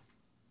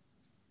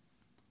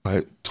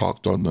 I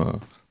talked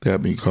they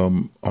had me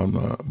come on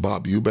the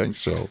Bob Eubanks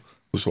show,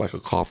 which was like a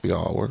coffee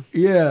hour.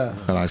 Yeah.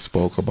 And I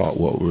spoke about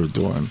what we were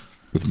doing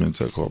with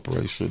Mentec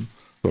Corporation.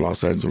 The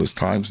Los Angeles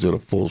Times did a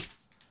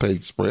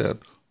full-page spread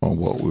on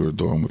what we were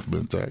doing with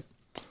Mentec.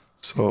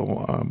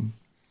 So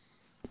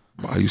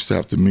I used to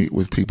have to meet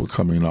with people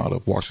coming out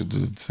of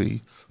Washington,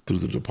 D.C. through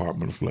the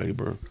Department of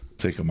Labor,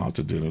 take them out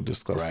to dinner,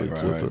 discuss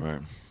things with them.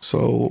 Right.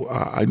 So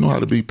I know how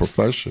to be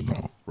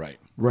professional. Right.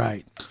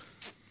 Right.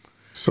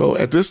 So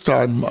at this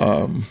time,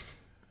 I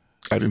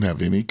didn't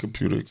have any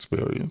computer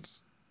experience.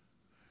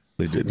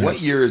 They didn't. What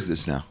year is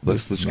this now?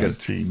 Let's get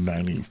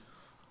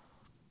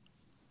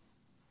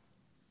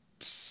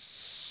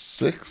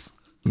 1996,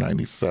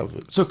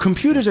 97. So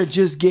computers are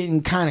just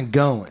getting kind of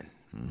going.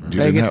 You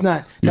Like didn't it's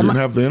not.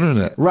 have the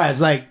internet. Right. It's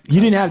like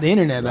you didn't have the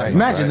internet back.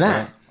 Imagine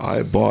that.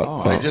 I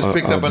bought. I just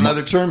picked up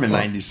another term in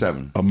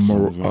 '97. A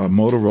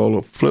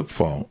Motorola flip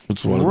phone,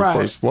 which was one of the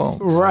first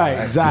phones. Right.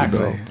 Exactly.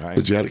 You know,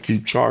 that you had to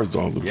keep charged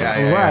all the time.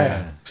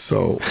 Yeah.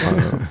 So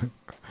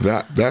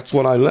that's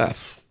what I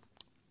left,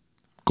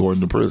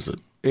 going to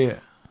prison. Yeah.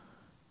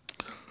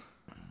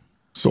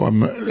 So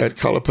I'm at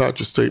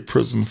Calipatria State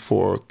Prison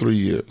for 3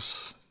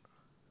 years.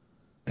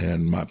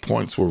 And my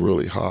points were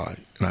really high,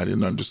 and I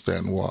didn't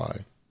understand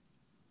why.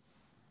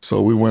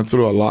 So we went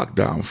through a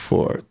lockdown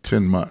for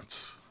 10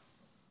 months,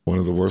 one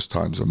of the worst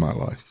times of my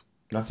life.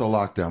 That's a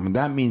lockdown. And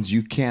that means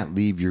you can't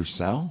leave your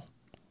cell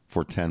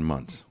for 10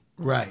 months.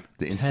 Right.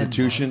 The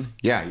institution.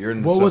 Yeah, you're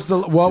in the What was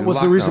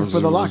the reason for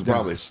the lockdown?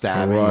 Probably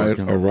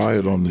stabbing. A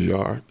riot on the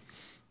yard.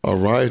 A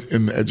riot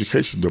in the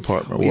education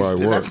department where I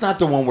worked. That's not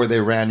the one where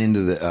they ran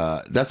into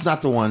the... that's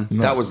not the one.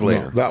 No, that was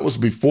later. No, that was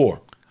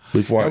before.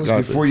 Before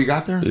you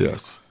got there?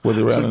 Yes. Where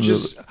they ran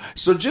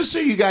so just so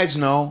you guys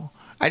know,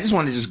 I just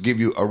want to just give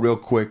you a real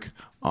quick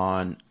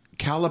on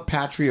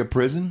Calipatria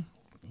Prison.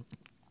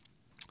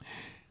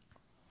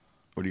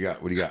 What do you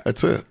got?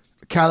 That's it.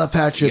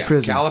 Calipatria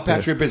Prison.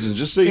 Calipatria Prison.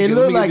 Just so you it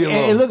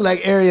looked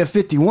like Area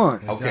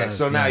 51. Okay,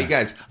 so now you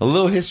guys, a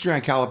little history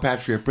on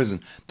Calipatria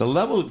Prison. The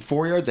level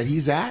 4 yard that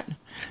he's at,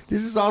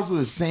 this is also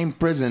the same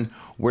prison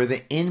where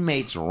the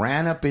inmates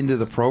ran up into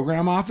the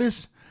program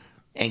office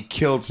and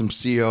killed some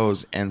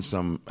COs and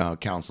some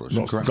counselors.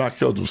 No, not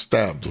killed them,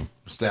 stabbed them.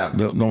 Stabbed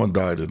them. No one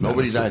died in that.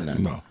 Nobody died in that.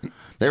 No.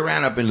 They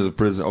ran up into the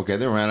prison. Okay,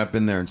 they ran up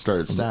in there and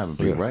started stabbing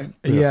people, right?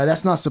 Yeah,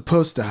 that's not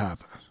supposed to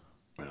happen.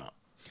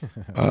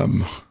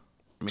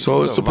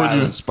 So it's a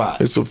violent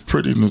spot. It's a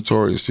pretty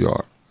notorious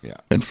yard. Yeah.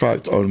 In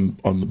fact, on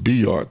the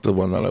B yard, the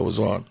one that I was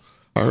on,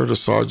 I heard a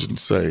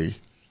sergeant say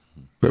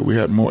that we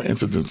had more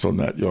incidents on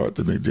that yard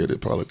than they did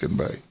at Pelican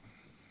Bay.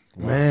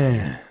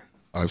 Man.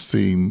 I've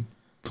seen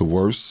the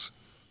worst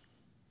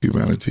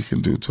humanity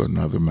can do to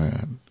another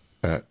man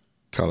at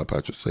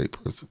Calipatria State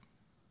Prison.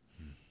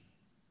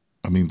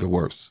 I mean, the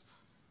worst.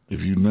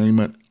 If you name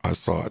it, I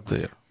saw it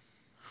there.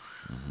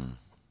 Mm-hmm.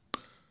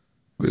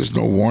 There's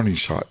no warning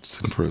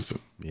shots in prison.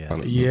 Yeah.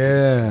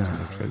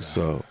 Okay,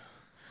 so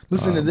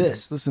listen to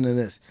this.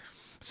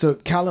 So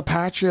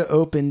Calipatria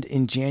opened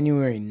in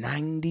January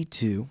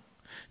 '92.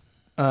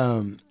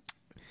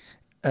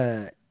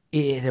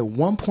 It had a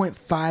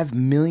 $1.5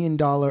 million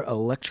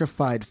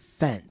electrified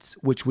fence,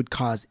 which would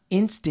cause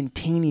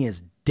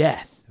instantaneous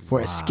death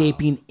for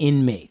escaping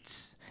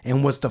inmates,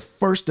 and was the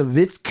first of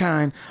its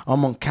kind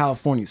among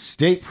California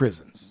state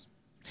prisons.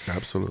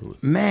 absolutely.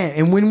 Man,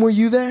 and when were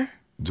you there?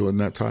 During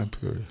that time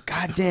period.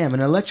 God damn, an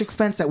electric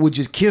fence that would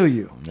just kill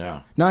you.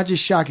 Yeah. Not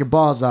just shock your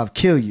balls off,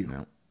 kill you.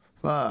 Yeah.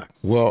 Fuck.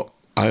 Well,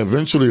 I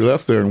eventually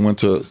left there and went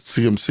to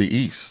CMC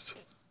East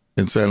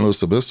in San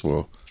Luis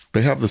Obispo.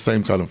 They have the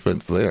same kind of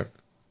fence there.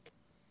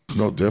 It's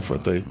no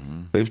different.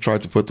 They've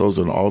tried to put those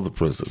in all the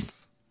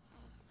prisons.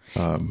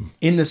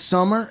 In the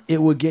summer,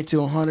 it would get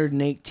to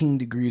 118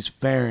 degrees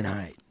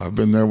Fahrenheit. I've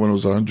been there when it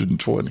was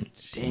 120.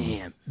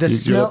 Damn. You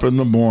get up in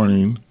the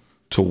morning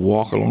to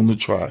walk along the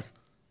track,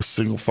 a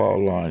single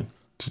file line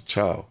to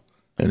chow,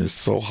 and it's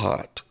so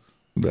hot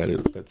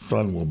that that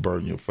sun will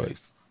burn your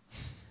face.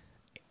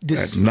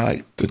 At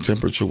night, the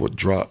temperature would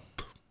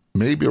drop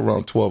maybe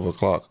around 12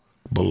 o'clock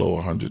below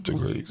 100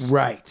 degrees.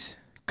 Right,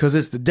 because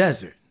it's the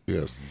desert.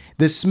 Yes.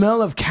 The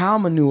smell of cow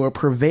manure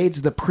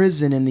pervades the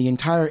prison and the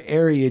entire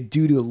area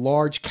due to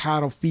large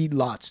cattle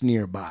feedlots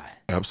nearby.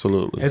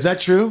 Absolutely. Is that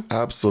true?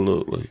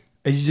 Absolutely.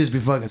 And you just be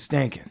fucking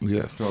stinking.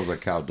 Yeah. Smells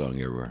like cow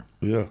dung everywhere.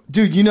 Yeah.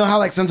 Dude, you know how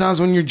like sometimes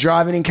when you're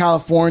driving in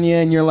California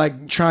and you're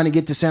like trying to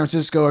get to San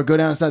Francisco or go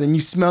down south and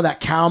you smell that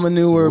cow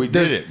manure? We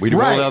did it. We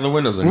rolled down the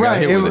windows and got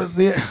hit with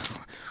it.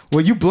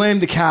 Well, you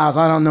blamed the cows.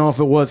 I don't know if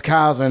it was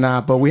cows or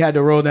not, but we had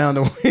to roll down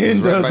the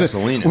windows. Right by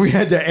Salinas. We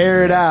had to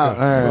air it out.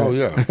 Oh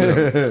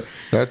yeah.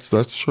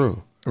 That's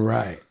true.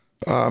 Right.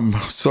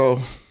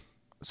 So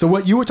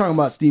what you were talking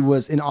about, Steve,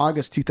 was in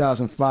August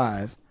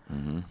 2005,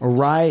 a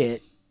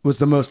riot was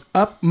the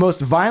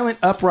most violent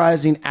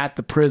uprising at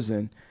the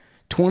prison.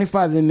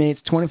 25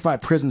 inmates,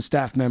 25 prison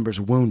staff members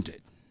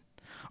wounded.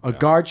 A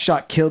guard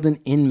shot killed an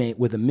inmate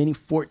with a Mini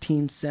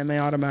 14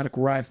 semi-automatic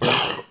rifle,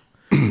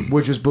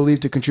 which was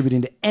believed to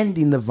contributing to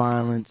ending the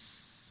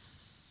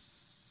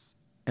violence,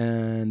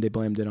 and they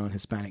blamed it on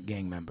Hispanic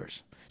gang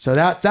members. So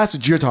that's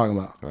what you're talking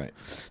about. Right.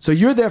 So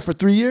you're there for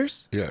 3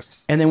 years?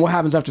 yes, And then what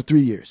happens after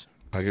 3 years?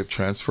 I get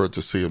transferred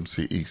to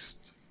CMC East,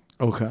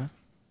 Okay.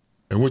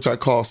 in which I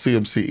call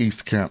CMC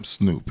East Camp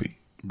Snoopy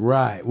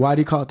Right. Why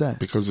do you call it that?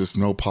 because there's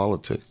no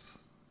politics.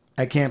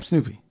 At Camp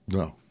Snoopy.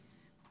 No.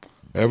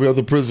 Every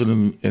other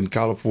prison in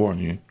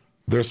California,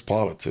 there's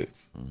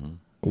politics.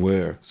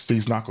 Where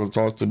Steve's not going to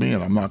talk to me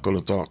and I'm not going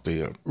to talk to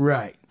him.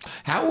 Right.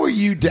 How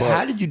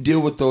did you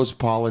deal with those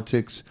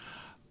politics,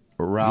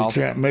 Ralph?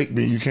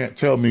 You can't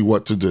tell me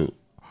what to do.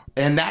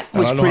 And that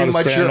And was I know how pretty to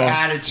much stand your on-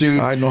 attitude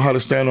I know how to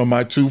stand on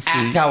my 2 at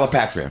feet.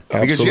 Calipatria.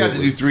 Because you had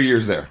to Absolutely. do 3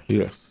 years there.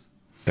 Yes.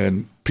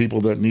 And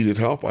people that needed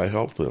help, I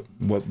helped them,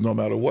 no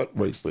matter what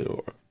race they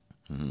were.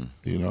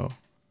 You know?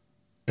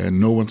 And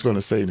no one's going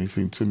to say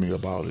anything to me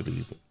about it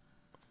either.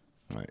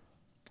 Right.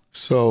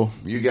 So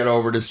You get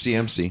over to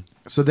CMC.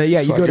 So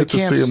you So I go to get to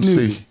Camp CMC.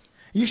 Snoopy.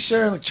 You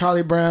sure like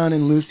Charlie Brown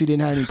and Lucy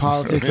didn't have any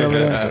politics over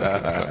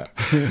there?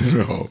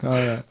 no.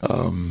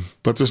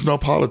 But there's no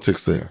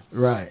politics there.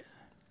 Right.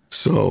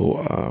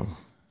 So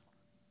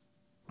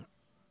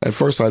at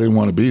first I didn't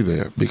want to be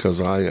there because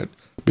I had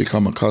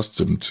become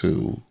accustomed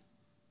to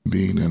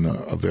being in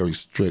a very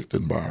strict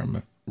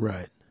environment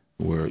Right.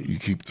 where you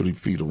keep 3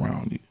 feet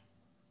around you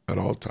at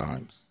all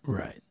times.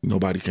 Right.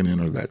 Nobody can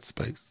enter that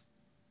space.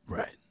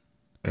 Right.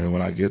 And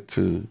when I get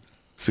to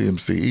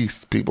CMC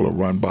East, people will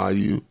run by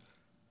you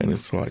and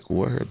it's like,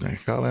 where the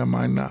hell am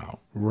I now?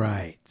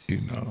 Right.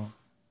 You know?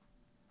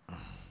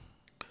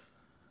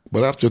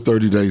 But after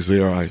 30 days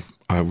there,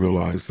 I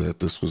realized that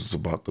this was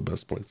about the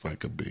best place I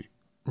could be.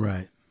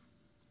 Right.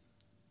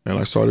 And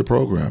I started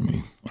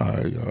programming.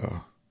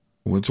 I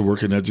went to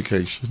work in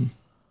education.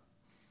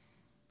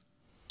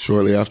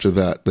 Shortly after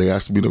that, they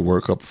asked me to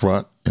work up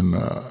front in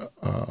the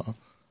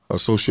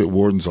associate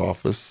warden's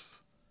office.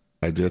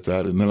 I did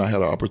that, and then I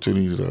had an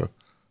opportunity to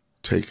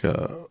take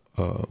a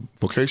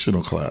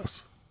vocational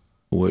class,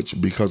 which,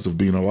 because of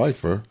being a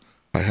lifer,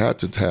 I had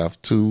to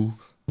have 2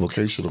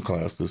 vocational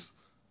classes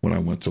when I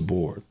went to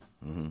board.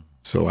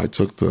 So I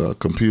took the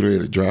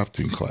computer-aided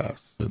drafting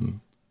class, and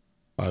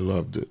I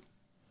loved it.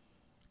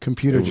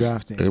 Computer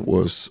drafting. It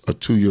was a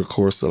 2-year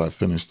course that I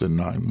finished in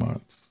 9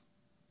 months.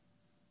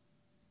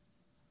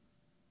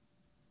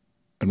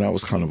 And that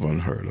was kind of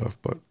unheard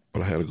of, but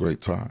I had a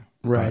great time.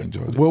 Right. I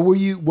enjoyed it. What were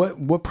you?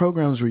 What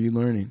programs were you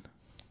learning?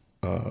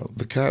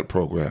 The CAD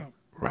program.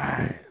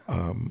 Right.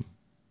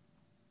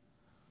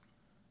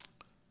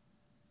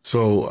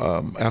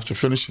 So after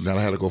finishing that,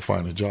 I had to go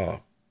find a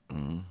job.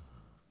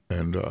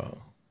 And,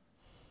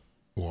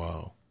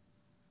 wow.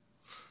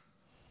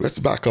 Let's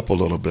back up a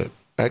little bit.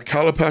 At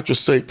Calipatria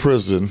State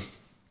Prison,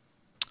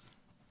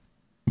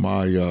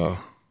 my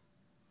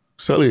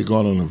Sally had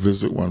gone on a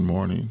visit one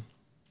morning,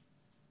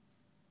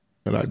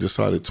 and I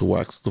decided to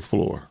wax the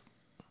floor.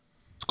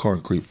 It's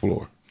concrete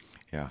floor.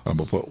 Yeah. I'm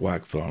going to put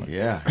wax on it.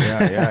 Yeah.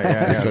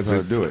 That's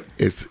how to do it.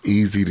 It's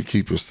easy to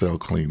keep your cell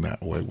clean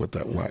that way with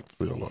that wax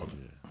seal on it.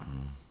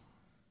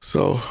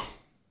 So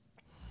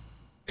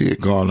he had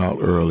gone out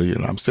early,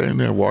 and I'm sitting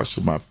there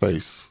washing my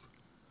face.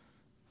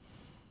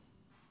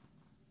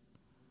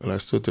 And I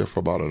stood there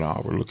for about an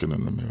hour looking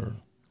in the mirror.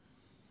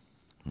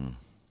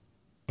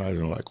 I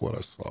didn't like what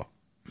I saw.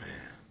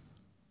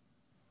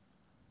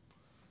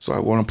 So I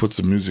want to put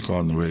some music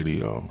on the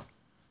radio.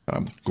 And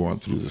I'm going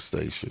through the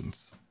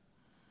stations.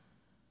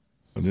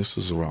 And this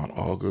was around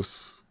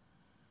August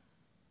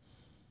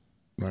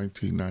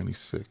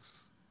 1996.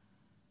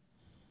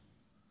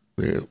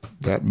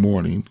 That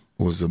morning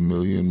was a 1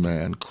 million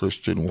man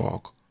Christian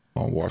walk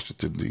on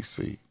Washington,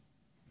 D.C.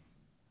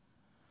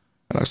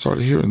 And I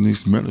started hearing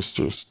these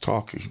ministers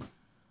talking.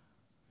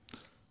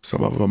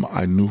 Some of them,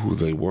 I knew who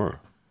they were.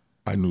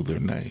 I knew their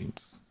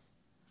names.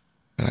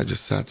 And I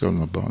just sat there on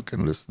the bunk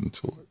and listened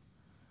to it.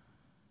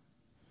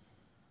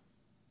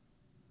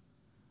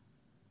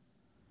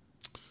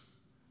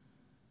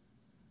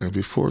 And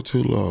before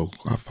too long,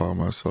 I found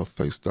myself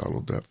face down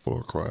on that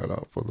floor crying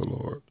out for the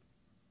Lord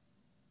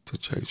to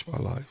change my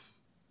life.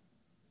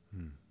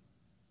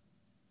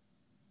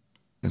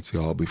 And see,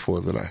 all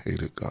before that, I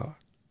hated God.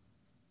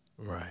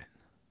 Right.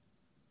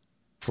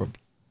 From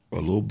a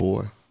little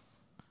boy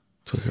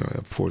to here I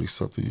am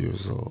 40-something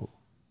years old.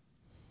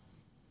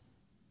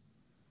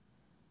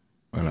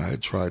 And I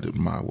had tried it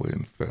my way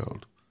and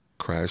failed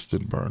crashed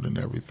and burned in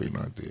everything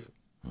I did.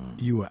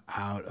 You were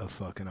out of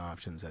fucking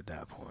options at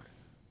that point.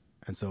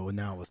 And so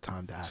now it was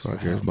time to ask So for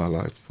I gave help. my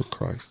life for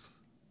Christ,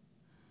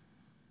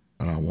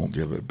 and I won't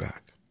give it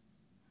back.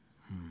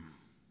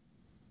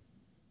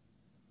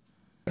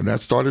 And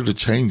that started a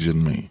change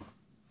in me.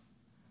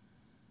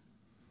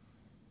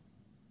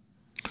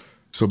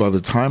 So by the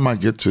time I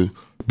get to,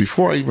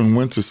 before I even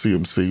went to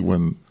CMC,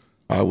 when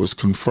I was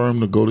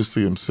confirmed to go to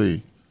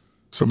CMC,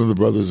 some of the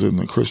brothers in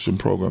the Christian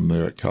program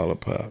there at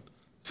Calipat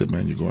said,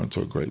 man, you're going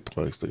to a great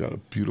place. They got a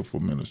beautiful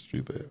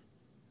ministry there.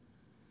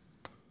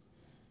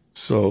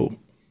 So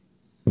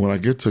when I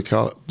get to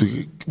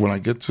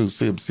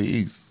CMC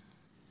East,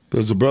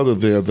 there's a brother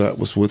there that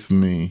was with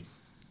me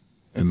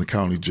in the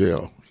county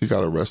jail. He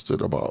got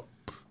arrested about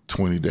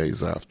 20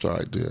 days after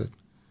I did.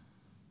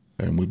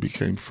 And we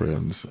became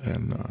friends.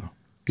 And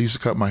he used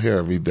to cut my hair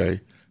every day,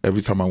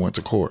 every time I went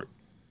to court.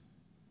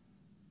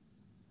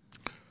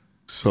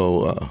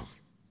 So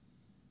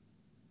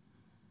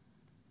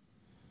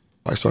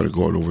I started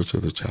going over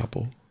to the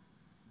chapel,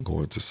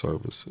 going to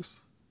services.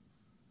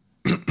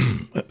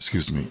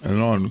 Excuse me.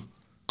 And on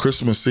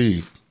Christmas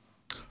Eve,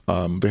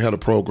 they had a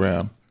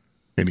program,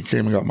 and he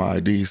came and got my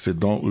ID. He said,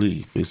 don't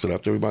leave. He said,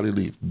 after everybody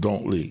leave,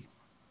 don't leave.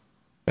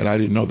 And I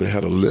didn't know they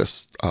had a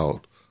list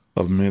out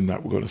of men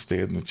that were going to stay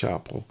in the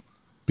chapel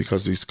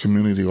because these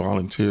community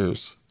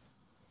volunteers,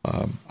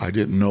 I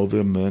didn't know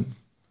them then,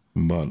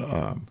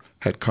 but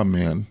had come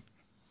in,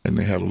 and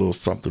they had a little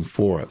something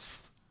for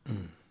us.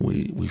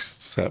 We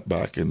sat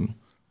back and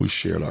we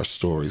shared our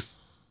stories,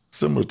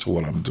 similar to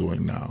what I'm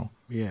doing now,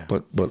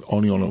 but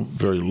only on a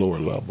very lower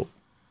level.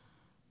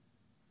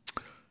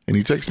 And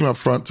he takes me up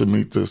front to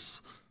meet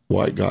this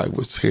white guy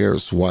with hair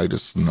as white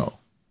as snow.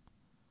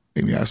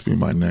 And he asked me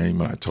my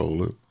name, and I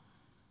told him.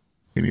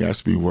 And he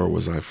asked me where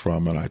was I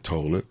from, and I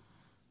told it.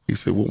 He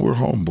said, well, we're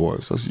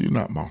homeboys. I said, you're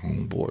not my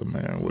homeboy,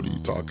 man. What are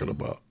you talking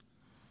about?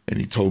 And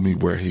he told me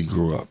where he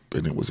grew up,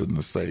 and it was in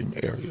the same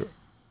area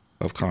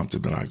of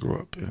Compton that I grew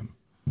up in.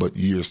 But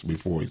years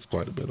before, he's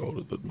quite a bit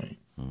older than me.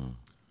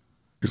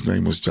 His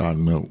name was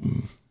John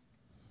Milton.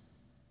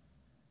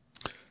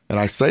 And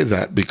I say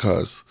that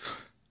because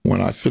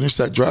when I finished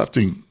that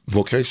drafting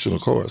vocational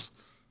course,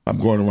 I'm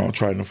going around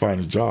trying to find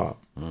a job.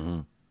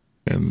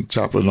 And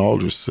Chaplain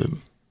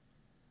Alderson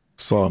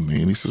saw me,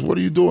 and he says, what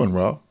are you doing,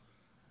 Ralph?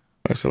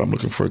 I said, I'm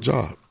looking for a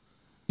job.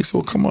 He said,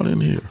 well, come on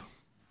in here.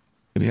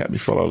 And he had me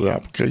fill out an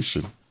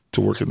application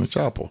to work in the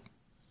chapel.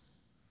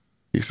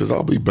 He says,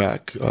 I'll be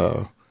back.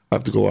 I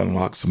have to go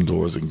unlock some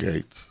doors and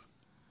gates.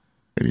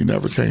 And he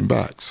never came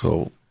back.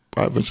 So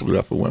I eventually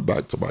left and went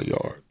back to my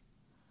yard.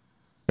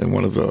 And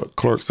one of the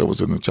clerks that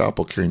was in the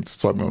chapel came to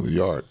saw me on the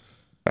yard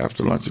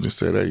after lunch, and he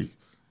said, hey,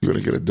 you're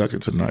going to get a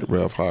ducat tonight.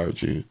 Rev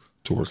hired you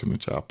to work in the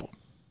chapel.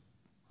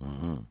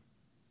 I'm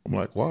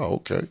like, wow,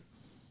 okay.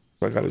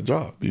 So I got a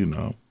job, you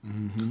know.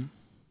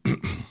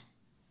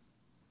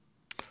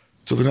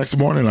 So the next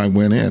morning I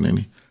went in, and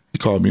he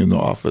called me in the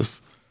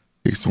office.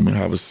 He told me to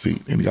have a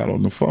seat, and he got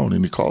on the phone,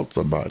 and he called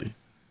somebody.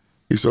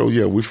 He said, oh,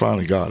 yeah, we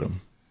finally got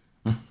him.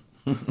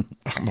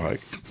 I'm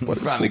like, what?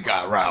 Finally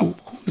got Ralph.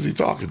 Who is he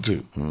talking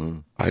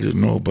to? I didn't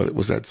know, but it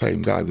was that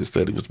same guy that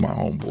said he was my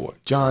homeboy.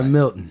 John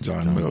Milton.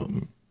 John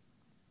Milton.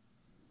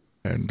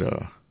 And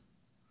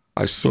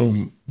I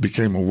soon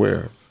became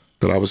aware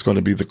that I was going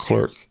to be the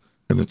clerk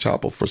in the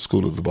chapel for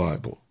School of the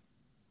Bible.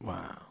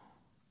 Wow.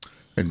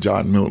 And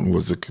John Milton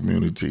was a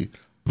community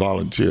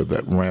volunteer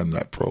that ran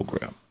that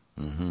program.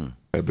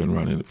 Had been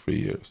running it for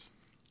years.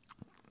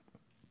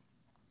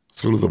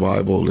 School of the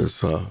Bible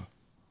is a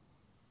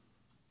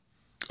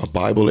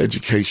Bible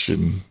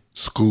education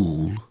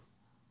school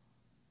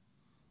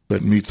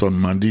that meets on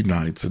Monday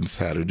nights and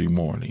Saturday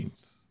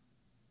mornings.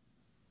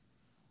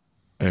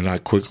 And I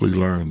quickly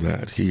learned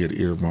that he had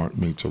earmarked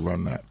me to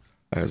run that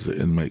as the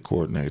inmate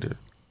coordinator.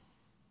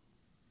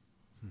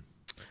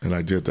 And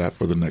I did that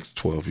for the next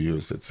 12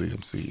 years at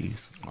CMC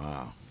East.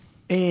 Wow.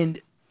 And,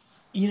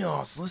 you know, I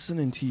was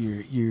listening to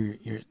your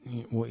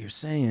what you're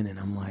saying, and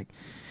I'm like,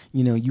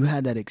 you know, you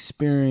had that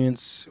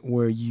experience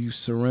where you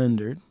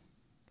surrendered,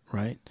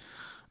 right?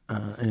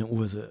 And it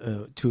was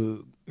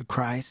to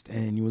Christ,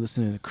 and you were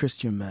listening to a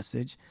Christian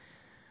message.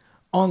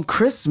 On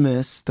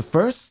Christmas, the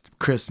first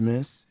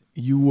Christmas,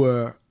 you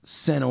were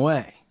sent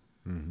away.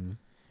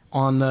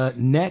 On the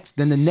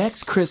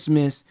next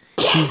Christmas,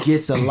 he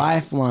gets a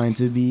lifeline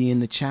to be in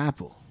the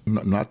chapel.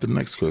 Not the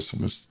next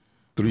Christmas,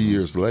 3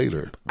 years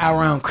later.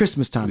 Around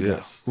Christmas time.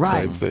 Yes. Though.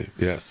 Right. Same thing.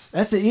 Yes.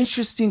 That's an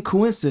interesting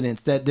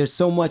coincidence that there's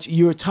so much,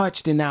 you're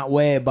touched in that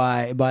way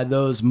by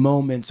those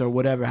moments or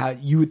whatever, how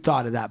you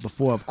thought of that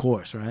before, of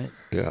course, right?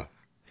 Yeah.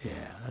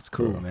 Yeah, that's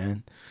cool,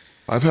 man.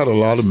 I've had a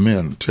lot of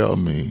men tell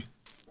me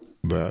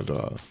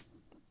that,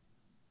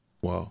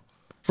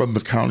 from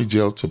the county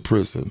jail to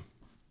prison,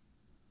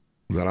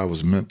 that I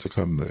was meant to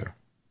come there.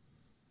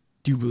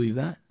 Do you believe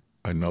that?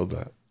 I know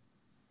that.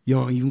 You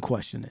don't even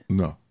question it?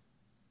 No.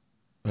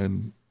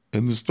 And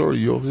in the story,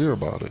 you'll hear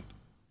about it.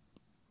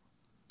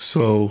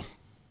 So,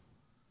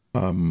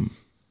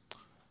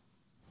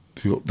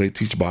 they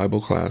teach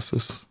Bible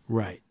classes.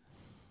 Right.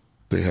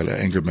 They had an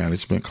anger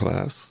management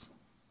class.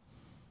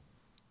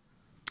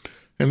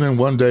 And then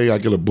one day I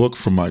get a book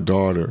from my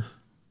daughter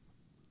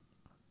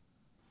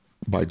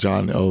by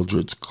John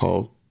Eldredge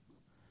called,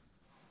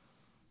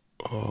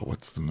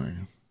 what's the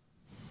name?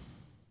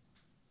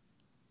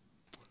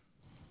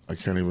 I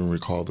can't even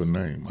recall the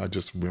name. I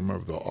just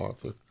remember the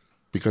author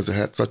because it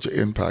had such an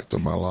impact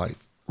on my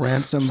life.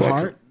 Ransomed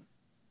Heart?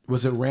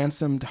 Was it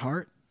Ransomed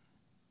Heart?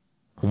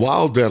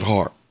 Wild at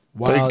Heart.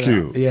 Thank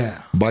you.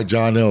 Yeah. By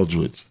John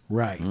Eldredge.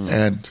 Right.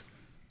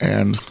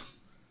 And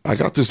I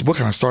got this book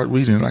and I started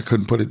reading it and I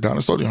couldn't put it down.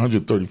 It's only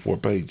 134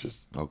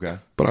 pages. Okay.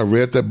 But I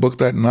read that book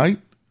that night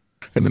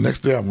and the next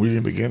day I'm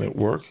reading it again at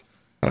work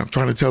and I'm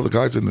trying to tell the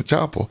guys in the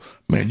chapel,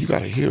 man, you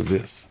got to hear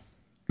this.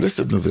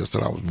 Listen to this.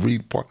 And I was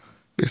reading part.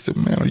 They said,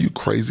 man, are you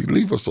crazy?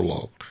 Leave us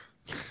alone.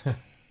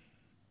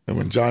 And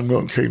when John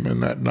Milton came in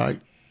that night,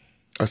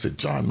 I said,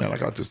 John, man, I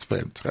got this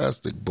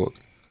fantastic book.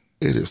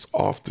 It is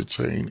off the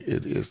chain.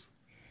 It is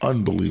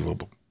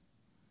unbelievable.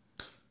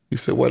 He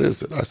said, what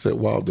is it? I said,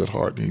 Wild at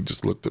Heart. And he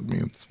just looked at me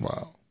and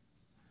smiled.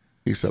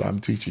 He said, I'm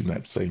teaching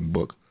that same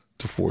book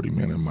to 40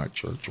 men in my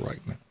church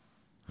right now.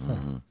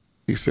 Mm-hmm.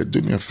 He said,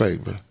 do me a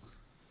favor.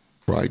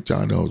 Write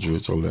John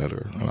Eldredge a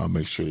letter, and I'll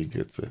make sure he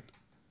gets it.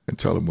 And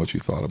tell him what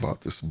you thought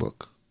about this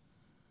book.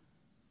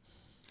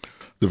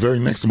 The very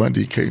next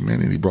Monday he came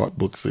in and he brought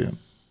books in.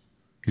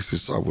 He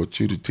says, I want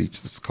you to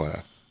teach this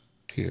class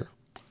here.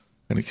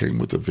 And he came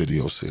with a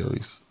video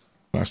series.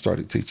 And I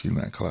started teaching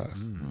that class.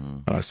 Mm-hmm.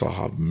 And I saw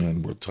how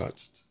men were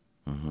touched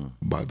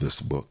by this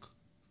book.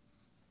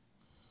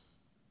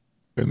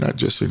 And that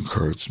just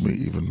encouraged me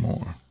even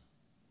more.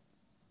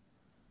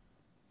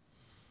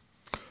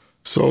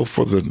 So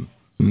for the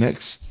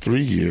next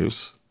 3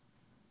 years,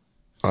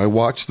 I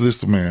watched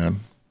this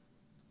man,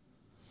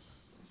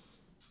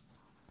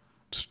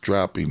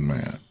 strapping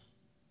man,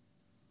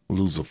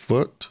 lose a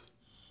foot,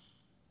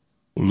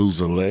 lose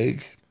a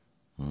leg,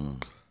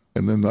 and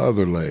then the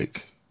other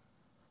leg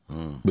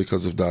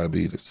because of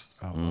diabetes.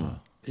 Oh, wow.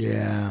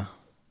 Yeah.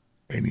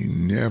 And he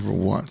never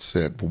once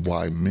said,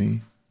 why me?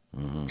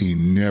 He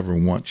never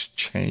once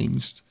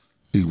changed.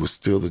 He was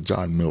still the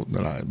John Milton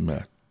that I had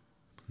met.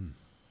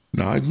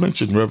 Now, I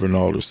mentioned Reverend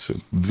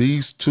Alderson.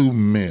 These two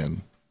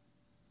men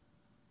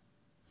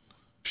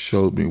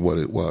showed me what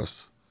it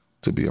was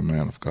to be a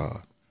man of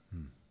God.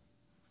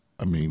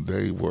 I mean,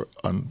 they were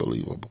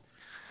unbelievable.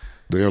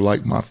 They're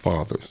like my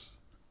fathers.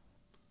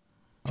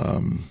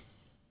 And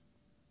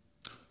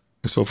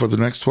so for the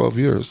next 12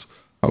 years,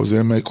 I was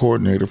the MA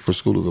coordinator for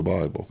School of the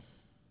Bible.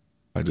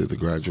 I did the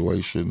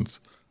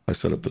graduations. I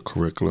set up the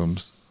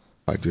curriculums.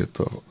 I did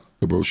the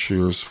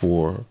brochures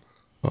for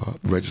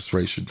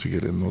registration to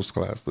get in those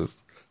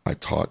classes. I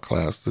taught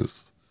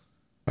classes.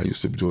 I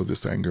used to do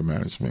this anger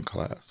management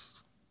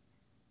class.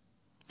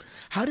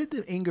 How did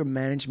the anger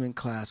management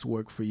class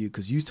work for you?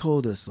 Because you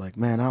told us, like,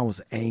 man, I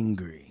was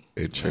angry.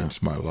 It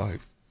changed my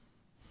life.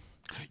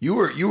 You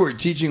were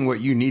teaching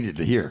what you needed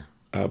to hear.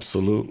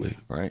 Absolutely.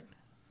 Right.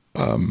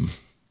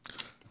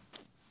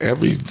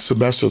 Every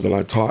semester that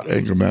I taught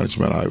anger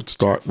management, I would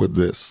start with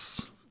this.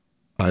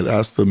 I'd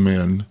ask the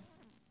men,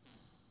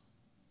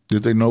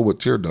 did they know what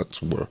tear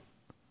ducts were?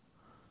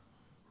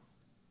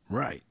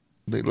 Right.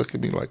 They look at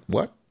me like,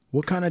 what?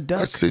 What kind of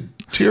ducts? I said,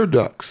 tear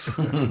ducts.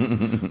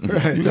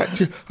 Right. You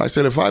got I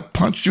said, if I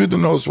punched you in the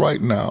nose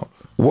right now,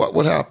 what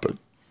would happen?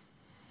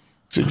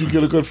 Said, you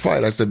get a good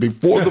fight. I said,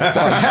 before the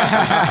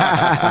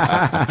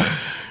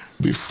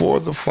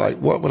fight,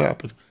 what would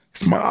happen?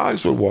 My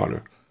eyes would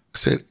water. I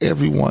said,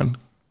 everyone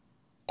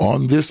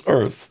on this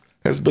earth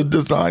has been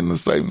designed the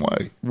same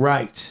way.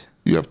 Right.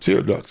 You have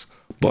tear ducts.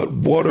 But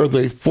what are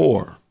they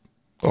for?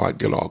 Oh, I'd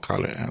get all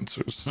kind of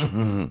answers.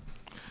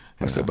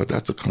 I said, but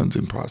that's a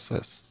cleansing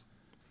process.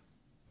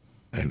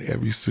 And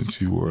ever since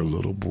you were a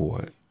little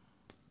boy,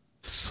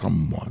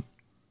 some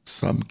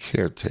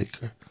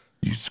caretaker,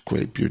 you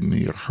scrape your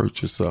knee or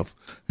hurt yourself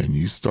and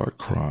you start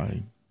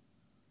crying.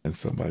 And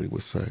somebody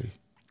would say,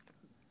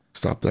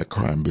 stop that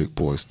crying, big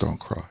boys, don't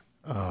cry.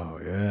 Oh,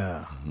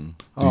 yeah.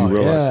 Do you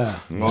realize?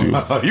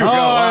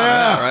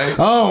 Right?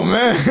 Oh,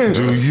 man.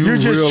 You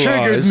just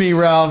triggered me,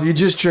 Ralph. You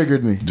just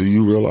triggered me. Do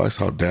you realize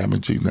how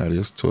damaging that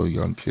is to a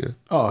young kid?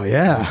 Oh,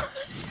 yeah.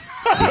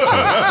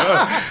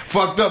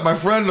 Fucked up my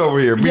friend over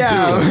here. Me too.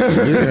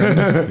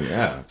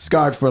 Yeah.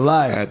 Scarred for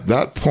life. At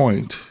that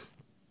point,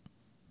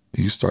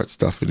 you start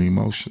stuffing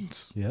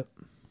emotions. Yep.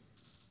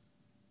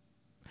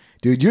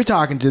 Dude, you're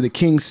talking to the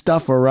king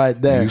stuffer right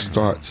there. You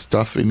start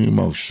stuffing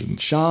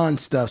emotions. Sean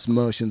stuffs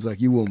emotions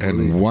like you won't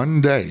believe. And one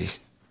day,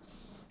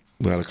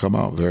 that'll come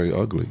out very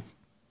ugly.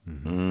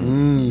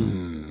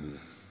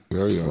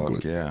 Very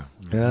ugly. Yeah.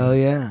 Hell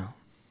yeah.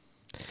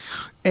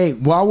 Hey,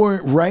 while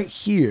we're right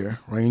here,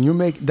 right, and you're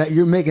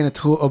making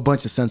a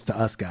bunch of sense to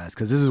us guys,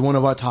 because this is one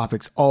of our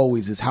topics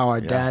always, is how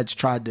our dads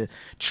tried to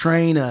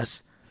train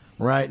us,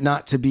 right,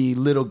 not to be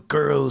little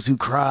girls who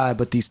cry,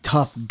 but these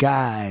tough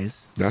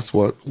guys. That's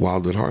what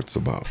Wild at Heart's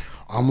about.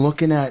 I'm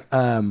looking at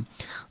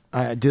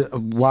I did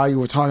while you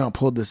were talking. I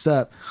pulled this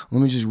up.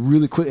 Let me just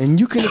really quick, and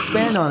you can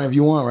expand on it if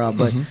you want, Ralph.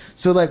 But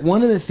so, like,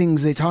 one of the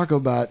things they talk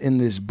about in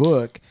this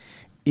book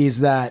is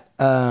that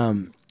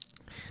and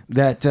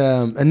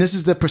this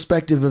is the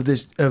perspective of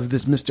this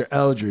Mr.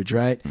 Eldridge,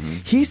 right?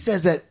 He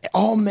says that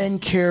all men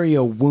carry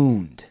a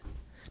wound.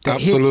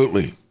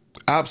 Absolutely.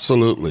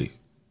 Absolutely.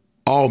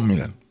 All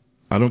men.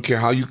 I don't care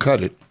how you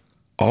cut it.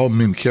 All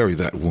men carry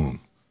that wound.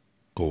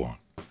 Go on.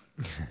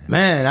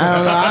 Man, I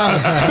don't know.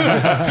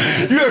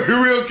 You gotta be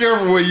real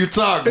careful when you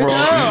talk, bro. No,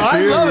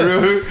 I love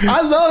it.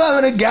 I love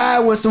having a guy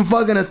with some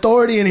fucking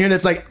authority in here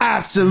that's like,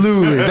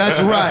 absolutely, that's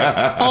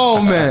right.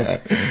 Oh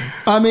man,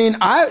 I mean,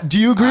 do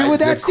you agree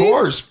with that, Steve?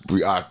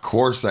 Of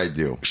course I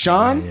do.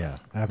 Sean? Yeah,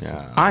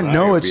 absolutely. I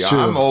know it's true.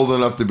 I'm old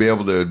enough to be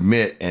able to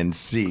admit and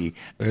see.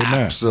 Amen.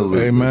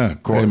 Absolutely. Amen.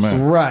 Of course.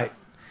 Amen. Right.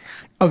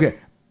 Okay.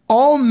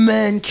 All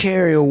men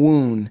carry a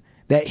wound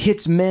that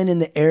hits men in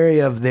the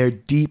area of their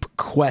deep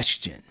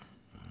question.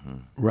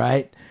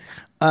 Right?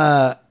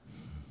 What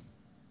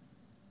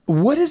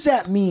does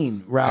that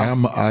mean, Ralph?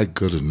 Am I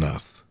good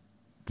enough?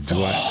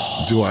 Do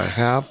I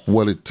have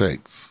what it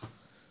takes?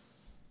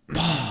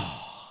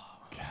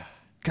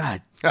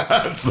 God.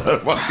 That's the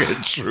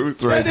fucking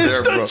truth right That is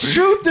there, the bro.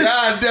 truth.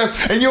 God damn.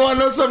 And you want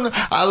to know something?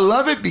 I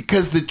love it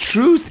because the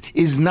truth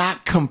is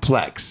not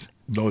complex.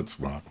 No, it's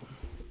not.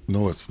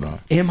 No, it's not.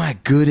 Am I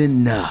good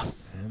enough?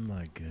 Am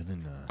I good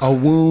enough? A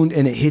wound,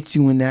 and it hits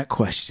you in that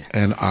question.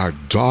 And our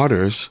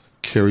daughters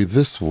carry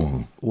this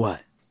wound.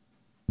 What?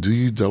 Do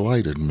you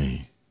delight in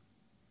me?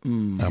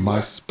 Am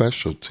I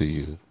special to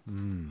you?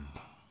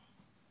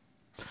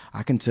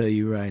 I can tell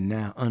you right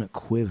now,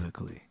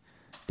 unequivocally,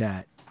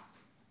 that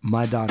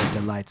my daughter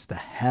delights the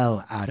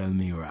hell out of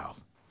me, Ralph.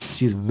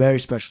 She's very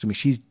special to me.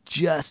 She's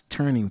just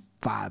turning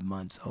 5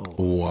 months old.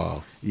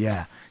 Wow.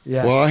 Yeah.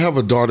 Yeah. Well, I have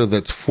a daughter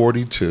that's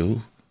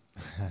 42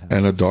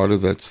 and a daughter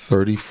that's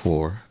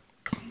 34.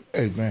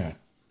 Amen.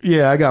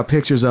 Yeah, I got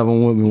pictures of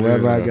them with me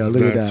wherever I go.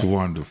 Look at that. That's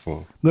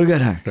wonderful. Look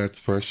at her. That's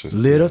precious.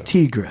 Little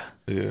Tigra.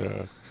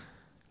 Yeah.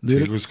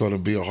 Little- Tigra's going to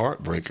be a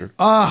heartbreaker.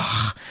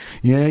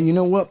 Yeah, you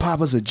know what?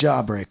 Papa's a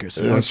jawbreaker,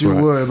 so That's don't you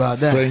right. worry about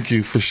that. Thank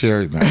you for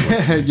sharing that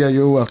with me. Yeah,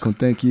 you're welcome.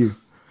 Thank you.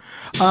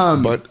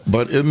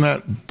 But in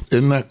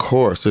that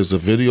course, there's a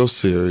video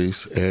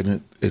series,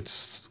 and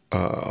it's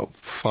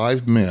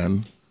 5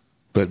 men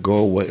that go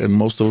away, and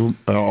most of them,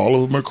 all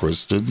of them are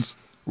Christians,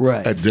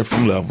 Right. at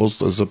different levels.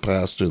 There's a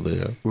pastor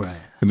there, Right.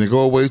 and they go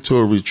away to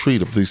a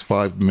retreat of these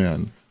 5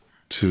 men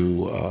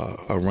to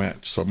a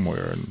ranch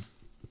somewhere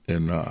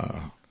in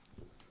the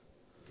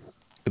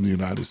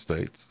United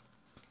States,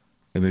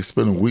 and they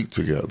spend a week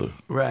together,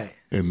 Right.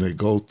 and they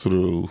go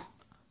through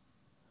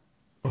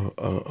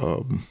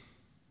a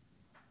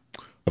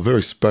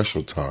very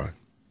special time,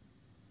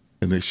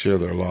 and they share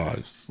their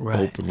lives Right.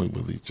 openly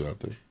with each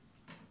other,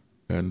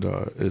 and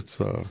it's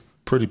a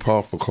pretty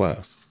powerful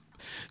class.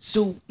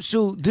 So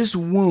this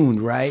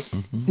wound, right?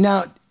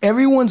 Now,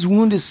 everyone's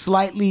wound is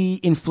slightly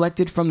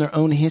inflected from their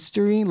own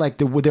history, like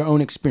with their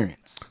own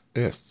experience.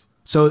 Yes,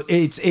 So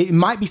it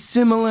might be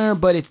similar,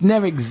 but it's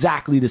never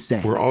exactly the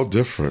same. we're all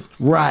different.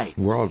 Right.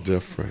 We're all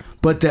different.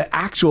 But the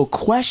actual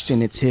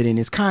question it's hitting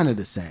is kind of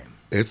the same.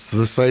 It's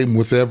the same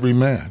with every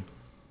man.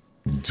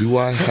 Do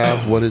I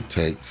have what it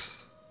takes,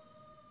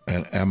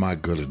 and am I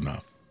good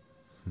enough?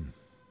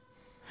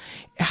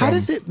 How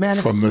does it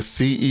manifest? From the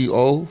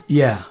CEO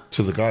Yeah.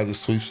 to the guy that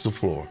sweeps the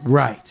floor.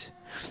 Right.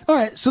 All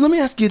right. So let me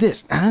ask you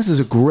this. Now, this is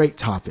a great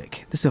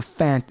topic. This is a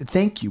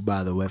thank you,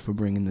 by the way, for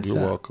bringing this up.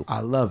 You're welcome. I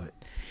love it.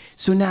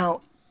 So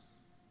now,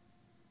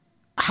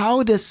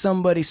 how does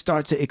somebody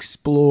start to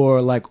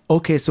explore, like,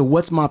 okay, so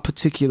what's my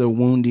particular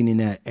wounding in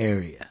that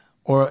area?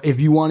 Or if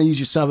you want to use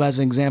yourself as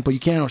an example, you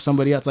can, or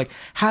somebody else. Like,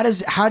 how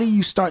do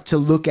you start to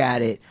look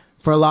at it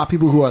for a lot of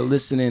people who are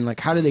listening? Like,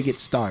 how do they get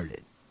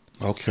started?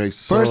 Okay,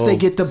 so First, they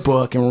get the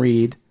book and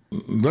read.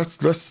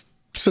 let's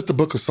set the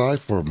book aside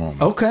for a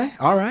moment. Okay.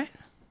 All right.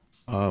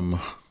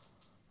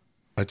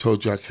 I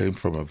told you I came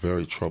from a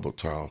very troubled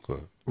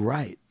childhood,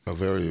 Right. a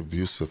very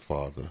abusive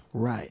father.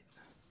 Right.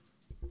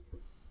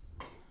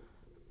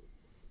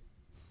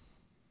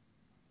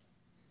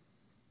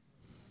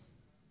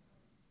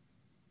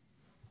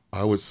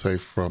 I would say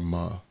from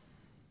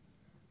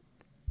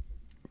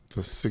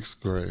the 6th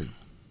grade.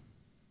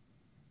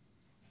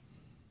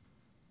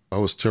 I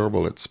was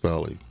terrible at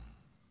spelling.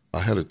 I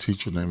had a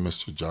teacher named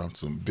Mr.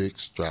 Johnson, big,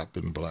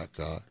 strapping black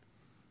guy.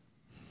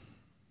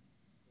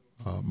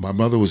 My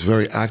mother was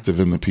very active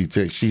in the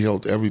PTA. She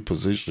held every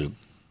position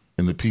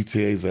in the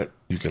PTA that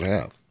you could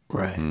have.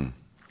 Right.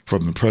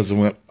 From the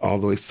president all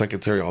the way,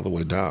 secretary, all the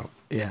way down.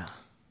 Yeah.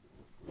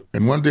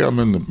 And one day I'm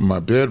in my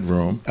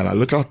bedroom, and I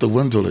look out the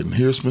window, and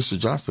here's Mr.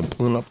 Johnson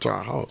pulling up to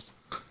our house.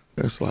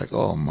 And it's like,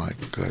 oh, my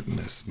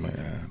goodness,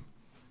 man.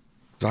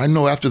 So I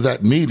know after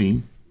that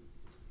meeting,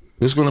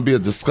 there's going to be a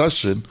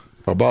discussion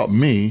about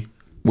me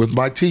with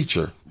my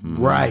teacher.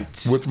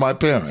 Right. With my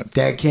parents.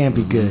 That can't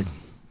be good.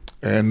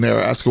 And they're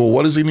asking, well,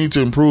 what does he need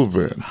to improve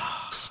in?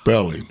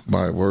 Spelling,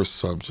 my worst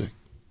subject.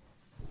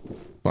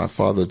 My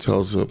father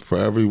tells him for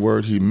every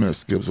word he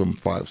missed, gives him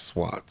 5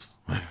 swats.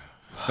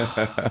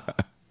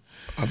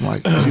 I'm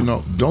like,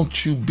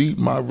 don't you beat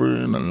my rear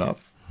end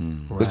enough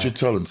that you're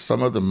telling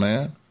some other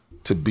man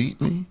to beat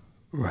me?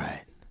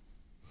 Right.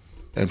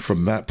 And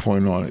from that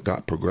point on, it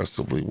got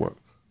progressively worse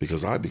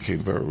because I became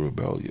very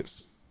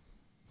rebellious.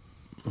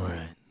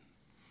 Right.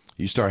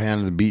 You start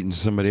handing the beating to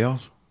somebody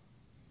else?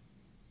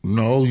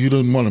 No, you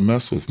didn't want to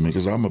mess with me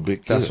because I'm a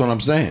big kid. That's what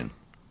I'm saying.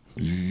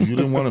 You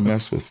didn't want to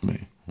mess with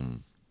me.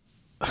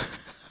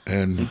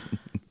 And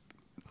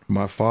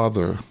my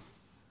father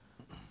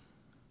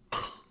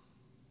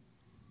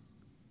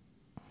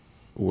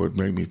would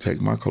make me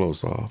take my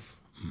clothes off,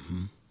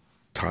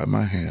 tie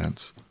my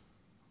hands,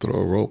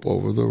 throw a rope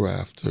over the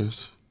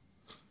rafters.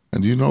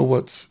 And you know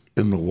what's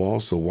in the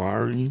walls, the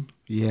wiring?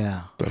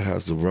 Yeah. That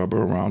has the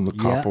rubber around the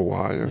copper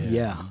wire?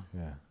 Yeah.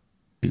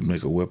 He'd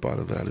make a whip out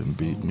of that and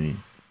beat me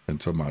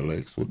until my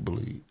legs would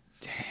bleed.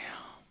 Damn.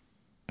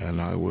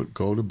 And I would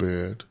go to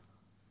bed,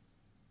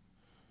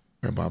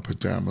 and my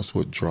pajamas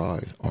would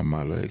dry on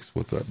my legs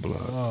with that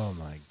blood. Oh,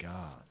 my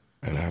God.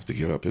 And I have to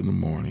get up in the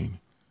morning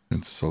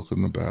and soak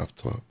in the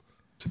bathtub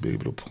to be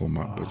able to pull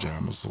my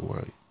pajamas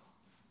away.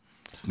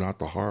 It's not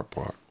the hard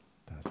part.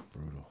 That's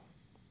brutal.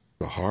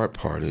 The hard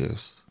part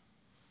is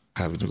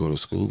having to go to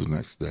school the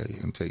next day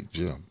and take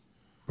gym.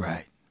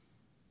 Right.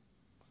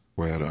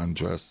 Where I had to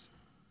undress,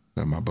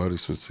 and my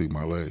buddies would see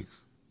my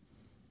legs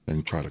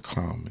and try to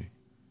clown me.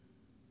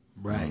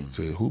 Right.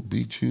 Say, who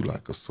beat you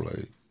like a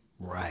slave?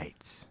 Right.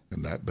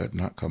 And that better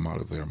not come out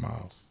of their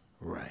mouths.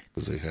 Right.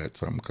 Because they had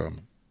something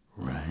coming.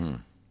 Right.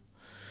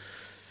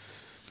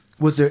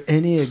 Was there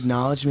any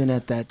acknowledgement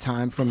at that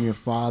time from your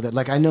father?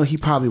 Like, I know he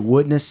probably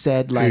wouldn't have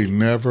said, like... He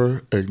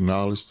never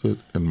acknowledged it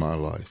in my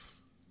life.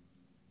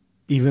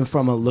 Even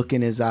from a look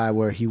in his eye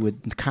where he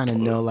would kind of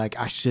know, like,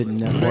 I shouldn't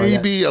know.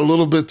 Maybe a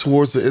little bit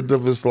towards the end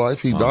of his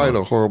life. He died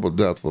a horrible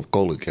death of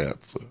colon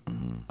cancer.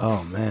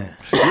 Oh, man.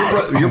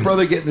 Your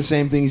brother getting the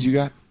same thing as you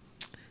got?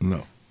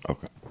 No.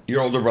 Okay.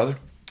 Your older brother?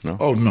 No.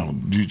 Oh, no.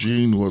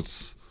 Eugene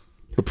was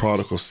the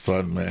prodigal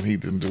son, man. He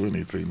didn't do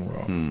anything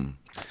wrong.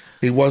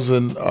 He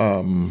wasn't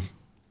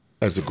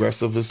as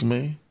aggressive as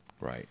me.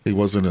 Right. He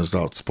wasn't as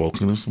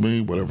outspoken as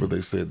me. Whatever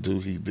they said do,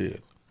 he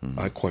did.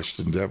 I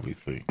questioned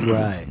everything.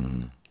 Right.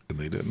 And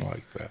they didn't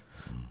like that.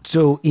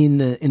 So in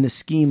the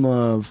scheme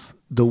of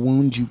the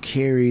wound you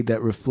carry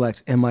that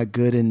reflects, am I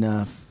good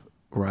enough,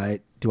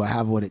 right? Do I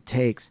have what it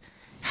takes?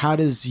 How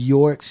does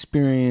your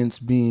experience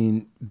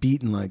being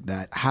beaten like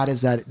that, how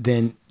does that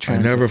then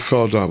translate? I never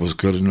felt I was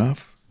good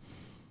enough.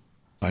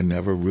 I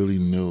never really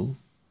knew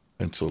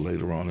until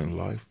later on in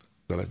life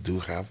that I do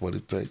have what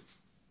it takes.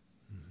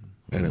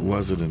 And it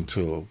wasn't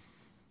until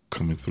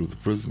coming through the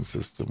prison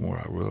system where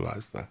I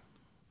realized that.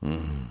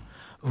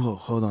 Oh,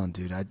 hold on,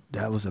 dude.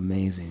 That was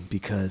amazing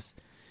because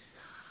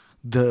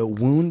the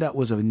wound that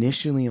was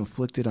initially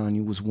inflicted on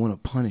you was one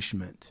of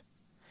punishment.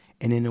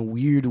 And in a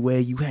weird way,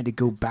 you had to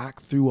go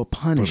back through a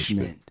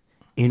punishment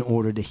in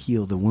order to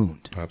heal the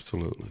wound.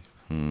 Absolutely.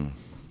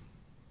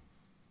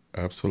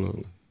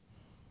 Absolutely.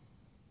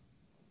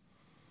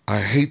 I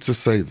hate to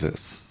say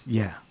this.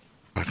 Yeah.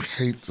 I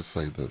hate to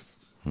say this.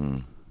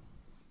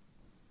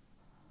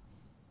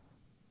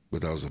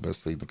 But that was the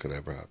best thing that could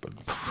ever happen.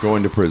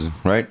 Going to prison,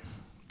 right?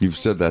 You've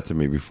said that to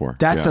me before.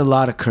 That's a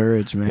lot of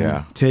courage, man.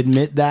 Yeah. To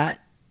admit that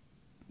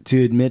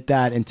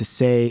and to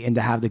say and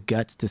to have the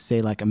guts to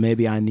say like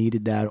maybe I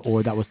needed that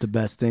or that was the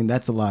best thing.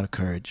 That's a lot of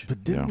courage.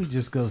 But didn't we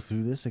just go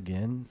through this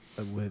again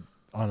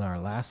on our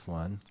last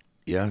one?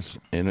 Yes.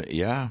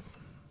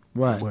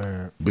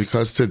 What?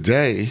 Because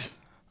today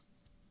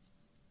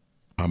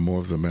I'm more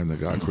of the man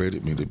that God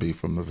created me to be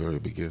from the very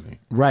beginning.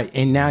 Right.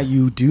 And now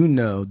you do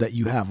know that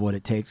you have what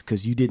it takes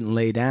because you didn't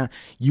lay down.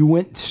 You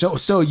went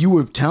so you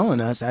were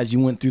telling us as you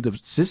went through the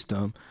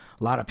system,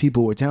 a lot of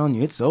people were telling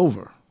you it's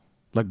over.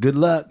 Like, good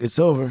luck, it's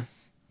over.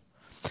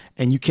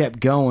 And you kept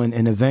going,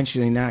 and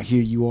eventually now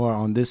here you are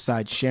on this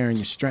side sharing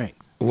your strength.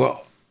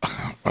 Well,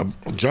 I'm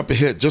jumping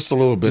ahead just a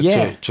little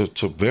bit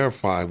to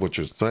verify what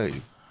you're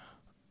saying.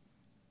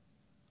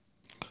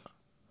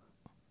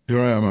 Here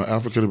I am, an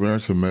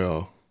African-American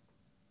male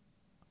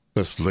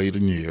that's late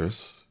in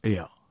years.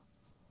 Yeah.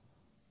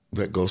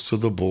 That goes to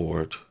the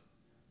board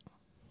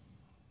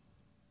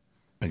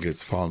and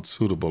gets found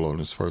suitable on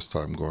his first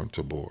time going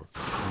to board.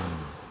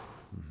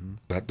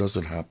 That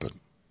doesn't happen.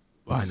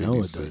 I know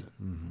it doesn't.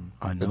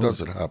 I know it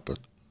doesn't happen.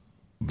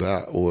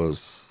 That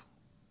was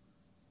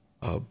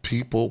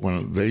people,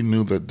 when they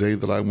knew the day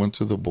that I went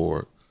to the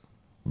board,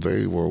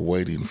 they were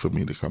waiting for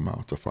me to come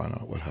out to find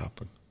out what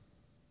happened.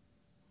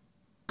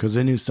 Because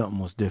they knew something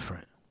was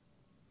different.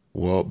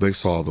 Well, they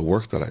saw the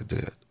work that I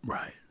did.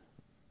 Right.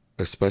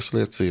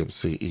 Especially at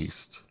CMC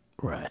East.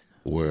 Right.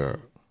 Where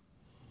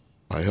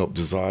I helped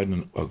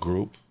design a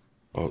group,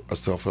 a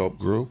self-help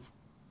group,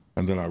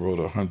 and then I wrote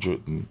a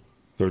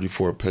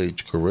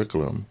 134-page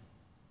curriculum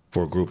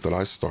for a group that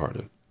I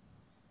started.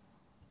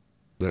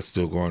 That's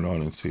still going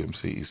on in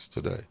CMC East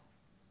today.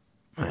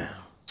 Man.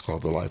 It's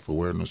called the Life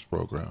Awareness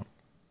Program.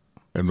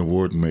 And the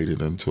warden made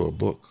it into a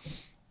book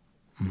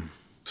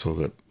so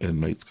that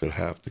inmates could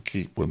have to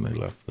keep when they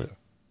left there.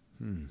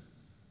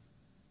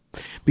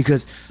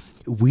 Because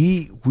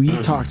we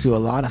talk to a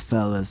lot of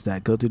fellas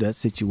that go through that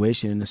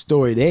situation, and the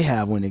story they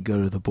have when they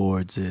go to the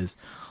boards is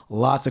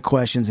lots of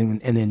questions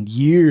and then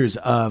years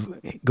of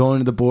going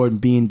to the board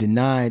and being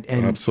denied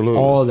and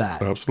all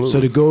that. Absolutely. So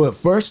to go at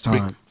first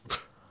time.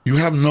 You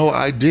have no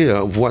idea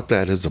of what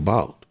that is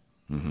about.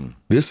 Mm-hmm.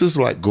 This is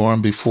like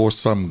going before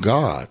some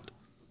God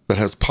that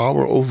has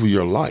power over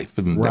your life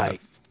and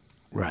death.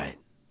 Right.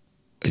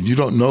 And you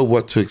don't know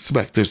what to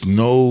expect. There's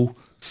no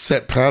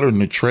set pattern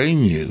to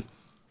train you.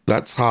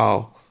 That's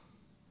how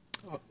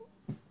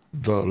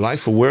the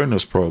life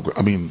awareness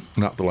program,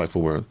 not the life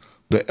awareness,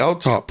 the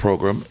LTOP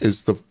program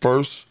is the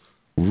first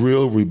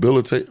real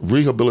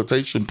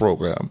rehabilitation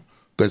program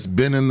that's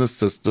been in the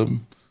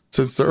system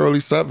since the early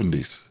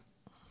 70s.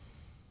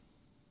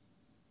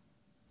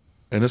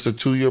 And it's a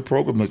 2-year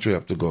program that you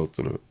have to go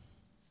through.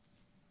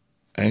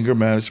 Anger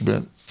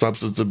management,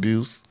 substance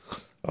abuse,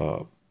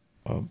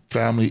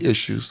 family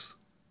issues.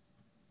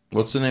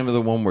 What's the name of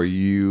the one where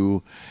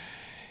you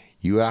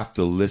have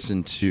to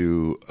listen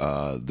to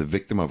the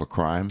victim of a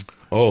crime?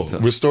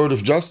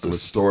 Restorative justice.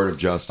 Restorative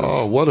justice.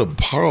 Oh, what a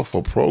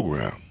powerful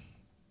program.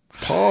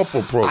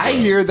 Powerful program. I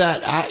hear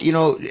that,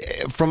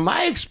 from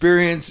my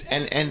experience,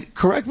 and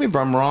correct me if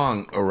I'm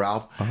wrong,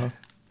 Ralph,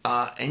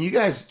 and you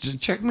guys, just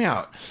check me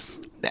out.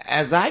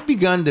 As I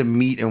begun to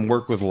meet and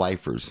work with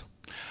lifers,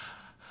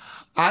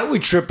 I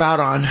would trip out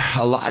on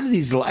a lot of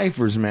these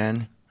lifers,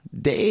 man.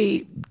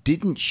 They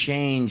didn't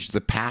change the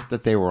path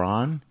that they were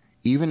on,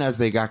 even as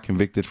they got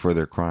convicted for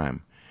their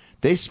crime.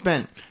 They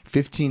spent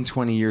 15,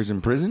 20 years in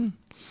prison,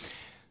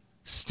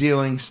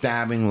 stealing,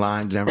 stabbing,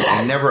 lying,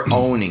 and never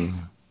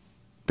owning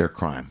their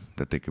crime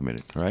that they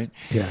committed, right?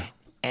 Yeah.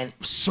 And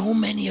so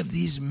many of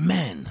these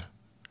men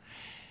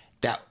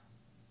that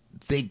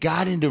they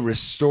got into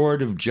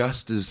restorative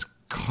justice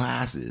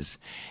classes,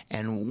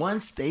 and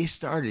once they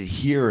started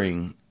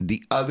hearing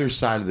the other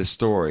side of the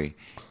story,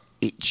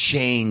 it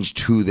changed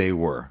who they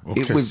were.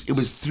 Okay. It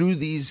was through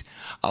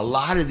a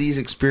lot of these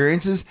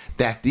experiences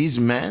that these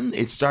men,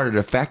 it started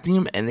affecting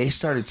them, and they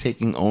started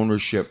taking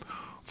ownership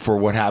for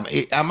what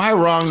happened. Am I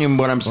wrong in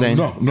what I'm saying?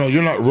 No,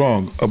 you're not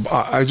wrong.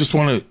 I just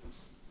want to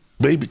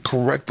maybe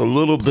correct a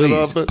little bit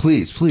of it.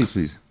 Please.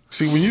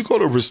 See, when you go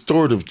to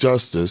restorative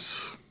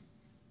justice,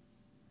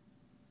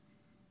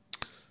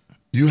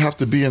 you have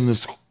to be in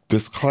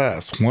this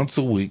class once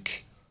a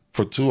week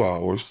for 2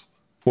 hours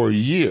for a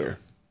year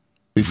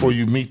before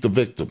you meet the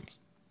victims.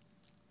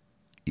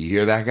 You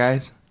hear that,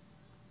 guys?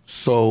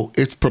 So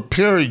it's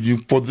preparing you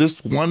for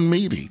this one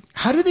meeting.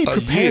 How do they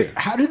prepare?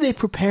 How do they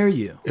prepare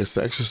you? It's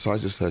the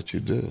exercises that you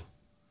do.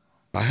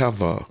 I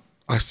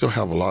still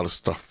have a lot of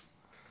stuff.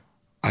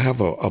 I have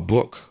a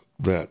book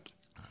that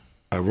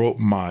I wrote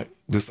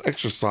this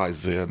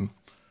exercise in,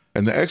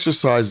 and the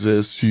exercise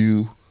is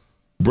you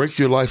break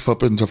your life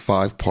up into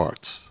 5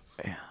 parts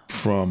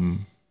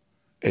from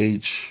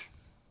age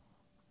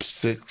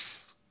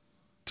 6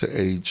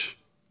 to age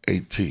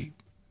 18.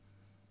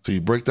 So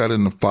you break that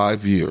into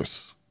 5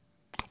 years.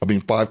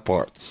 5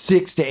 parts.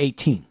 6 to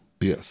 18.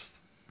 Yes.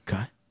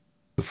 Okay.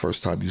 The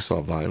first time you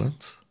saw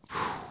violence,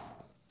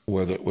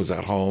 whether it was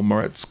at home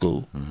or at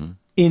school. Mm-hmm.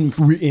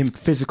 In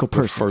physical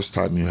person. The first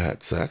time you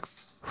had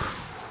sex.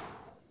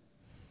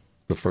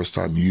 The first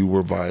time you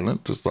were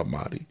violent to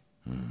somebody.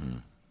 Mm-hmm.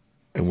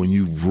 And when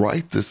you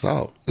write this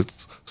out,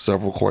 it's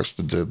several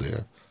questions in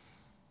there.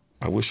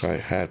 I wish I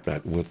had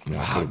that with me.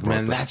 Wow,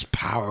 man, that's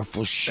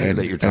powerful shit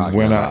that you're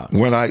talking about.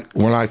 When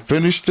I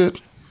finished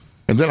it,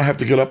 and then I have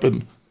to get up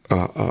and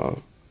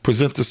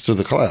present this to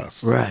the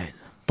class. Right.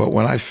 But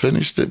when I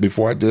finished it,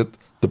 before I did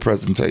the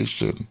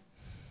presentation,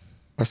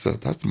 I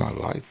said, that's my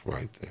life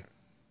right there.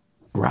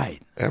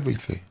 Right.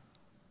 Everything.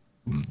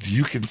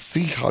 You can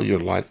see how your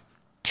life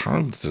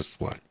turns this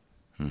way.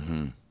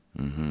 Mm-hmm.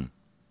 Mm-hmm.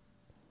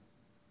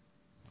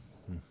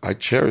 I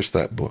cherish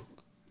that book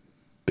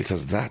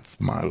because that's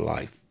my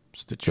life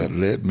that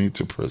led me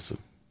to prison.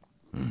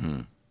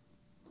 Mm-hmm.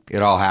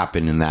 It all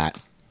happened in that.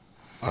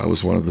 I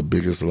was one of the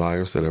biggest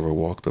liars that ever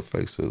walked the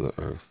face of the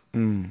earth.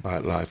 I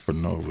lied for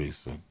no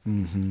reason.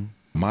 Mm-hmm.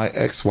 My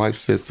ex-wife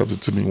said something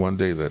to me one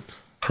day that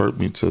hurt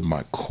me to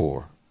my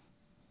core.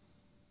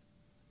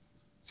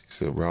 She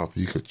said, Ralph,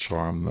 you could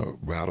charm the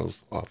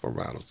rattles off a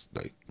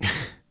rattlesnake.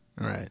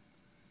 Right.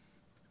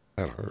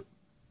 That hurt.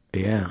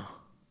 Yeah.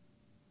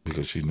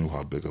 Because she knew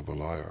how big of a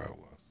liar I was.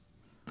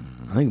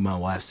 I think my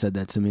wife said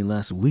that to me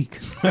last week.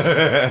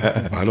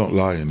 I don't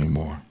lie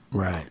anymore.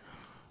 Right.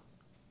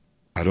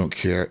 I don't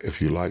care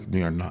if you like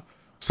me or not.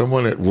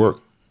 Someone at work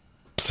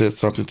said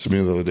something to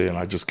me the other day, and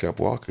I just kept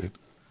walking.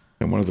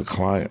 And one of the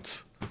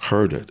clients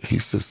heard it. He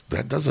says,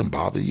 that doesn't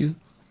bother you?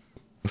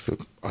 I said,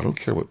 I don't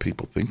care what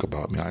people think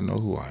about me. I know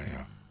who I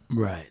am.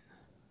 Right.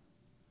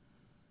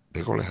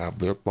 They're going to have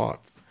their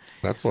thoughts.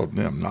 That's on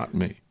them, not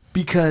me.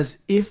 Because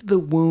if the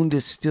wound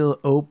is still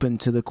open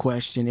to the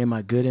question, am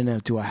I good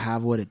enough? Do I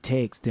have what it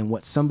takes? Then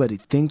what somebody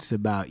thinks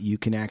about you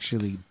can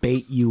actually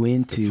bait you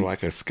into. It's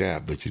like a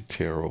scab that you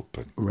tear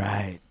open.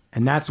 Right.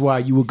 And that's why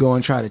you would go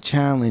and try to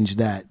challenge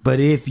that. But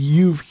if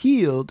you've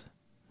healed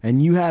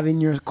and you have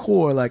in your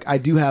core, like, I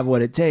do have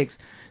what it takes,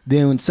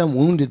 then when some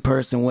wounded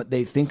person, what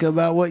they think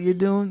about what you're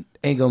doing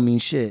ain't gonna mean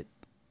shit.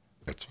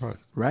 That's right.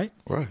 Right?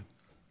 Right.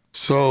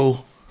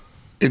 So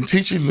in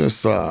teaching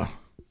this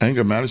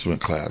anger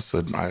management class,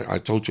 and I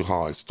told you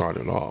how I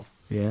started off.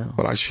 Yeah.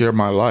 But I share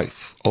my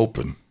life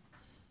open,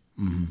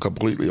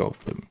 completely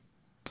open.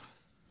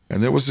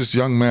 And there was this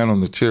young man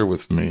on the tier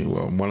with me,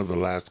 one of the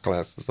last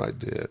classes I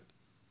did.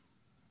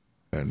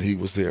 And he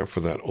was there for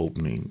that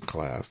opening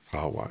class,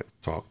 how I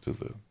talked to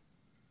them.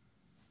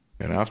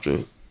 And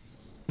after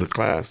the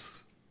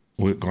class,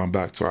 we'd gone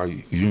back to our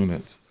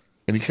units,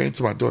 and he came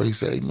to my door. He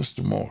said, "Hey,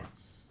 Mr. Moore."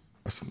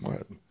 I said,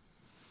 "What?"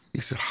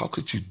 He said, "How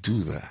could you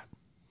do that?"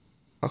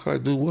 "How could I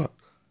do what?"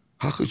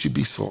 "How could you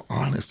be so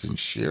honest and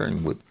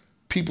sharing with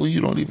people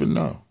you don't even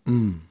know?"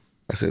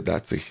 I said,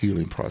 "That's a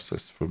healing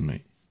process for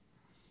me.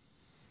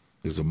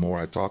 Because the more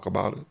I talk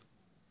about it,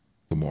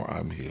 the more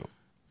I'm healed."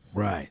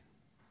 Right.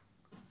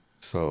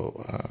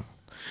 So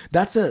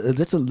that's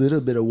a little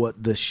bit of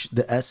what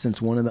the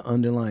essence, one of the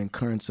underlying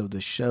currents of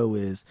the show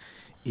is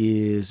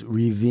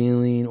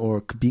revealing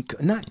or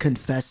not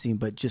confessing,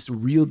 but just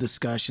real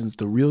discussions,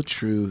 the real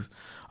truth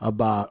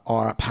about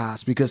our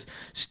past. Because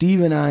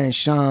Steve and I and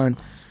Sean,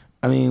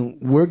 I mean,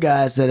 we're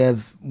guys that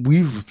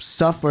we've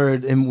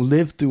suffered and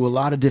lived through a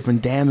lot of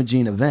different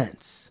damaging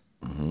events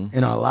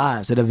in our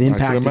lives that have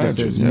impacted us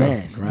as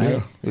men,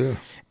 right? Yeah.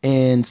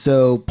 And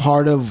so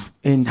part of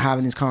in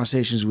having these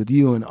conversations with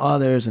you and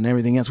others and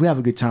everything else, we have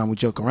a good time, we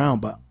joke around,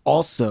 but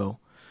also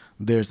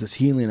there's this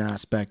healing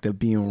aspect of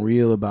being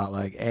real about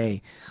like,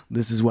 hey,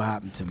 this is what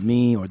happened to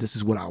me, or this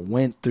is what I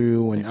went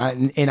through,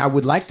 and I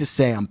would like to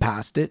say I'm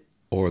past it.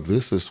 Or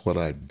this is what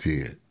I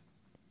did.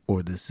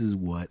 Or this is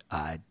what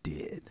I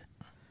did.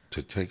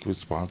 To take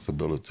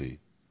responsibility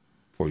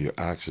for your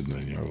actions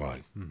in your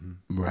life.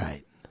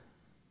 Right.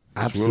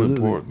 It's Absolutely. really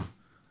important.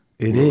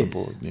 It really is.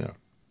 important, yeah.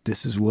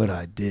 This is what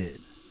I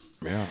did.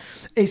 Yeah.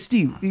 Hey,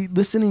 Steve,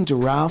 listening to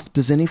Ralph,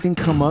 does anything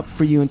come up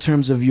for you in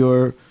terms of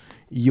your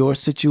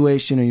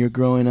situation or your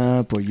growing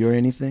up or your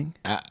anything?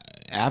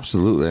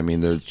 Absolutely. I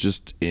mean, there's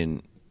just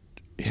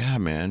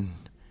man.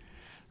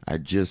 I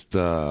just,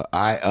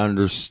 I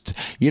understand.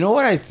 You know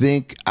what I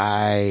think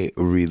I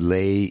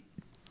relate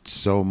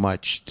so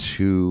much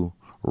to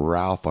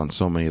Ralph on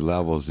so many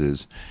levels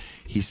is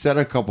he said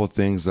a couple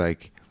things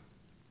like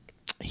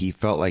he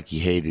felt like he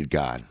hated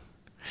God.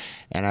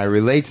 And I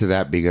relate to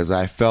that because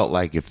I felt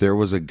like if there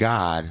was a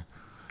God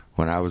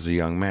when I was a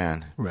young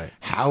man, right?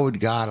 How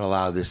would God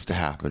allow this to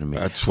happen to me?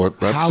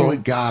 How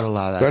would God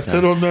allow that? That's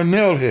it on the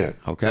nail head.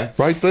 Okay,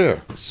 right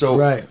there.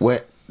 So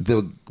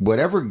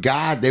whatever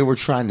God they were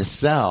trying to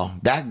sell,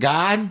 that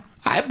God,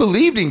 I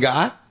believed in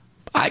God.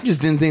 I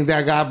just didn't think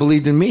that God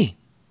believed in me.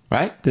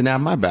 Right? Didn't have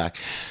my back.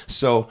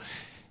 So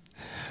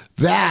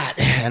that,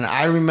 and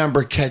I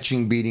remember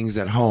catching beatings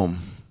at home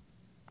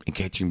and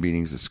catching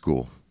beatings at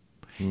school.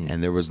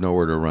 And there was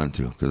nowhere to run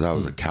to because I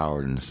was a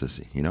coward and a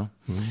sissy, you know?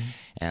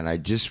 And I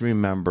just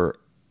remember,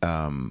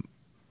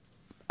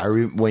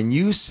 when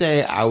you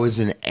say I was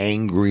an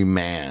angry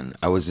man,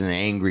 I was an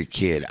angry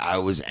kid, I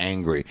was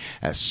angry,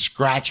 a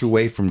scratch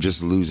away from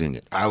just losing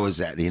it. I was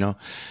at,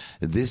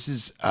 this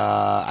is,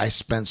 I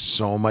spent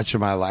so much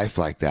of my life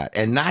like that.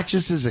 And not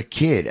just as a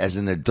kid, as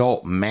an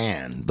adult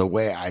man, the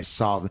way I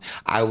saw,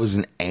 I was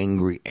an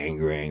angry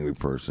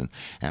person.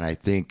 And I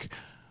think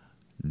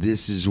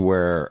this is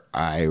where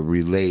I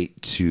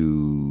relate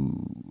to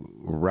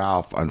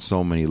Ralph on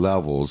so many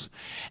levels.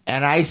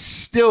 And I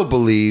still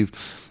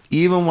believe,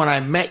 even when I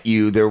met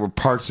you, there were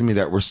parts of me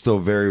that were still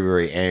very,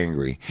 very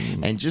angry.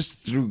 And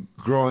just through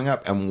growing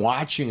up and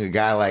watching a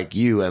guy like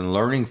you and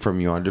learning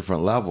from you on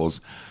different levels,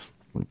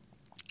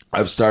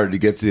 I've started to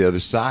get to the other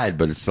side.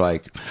 But it's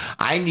like,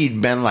 I need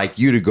men like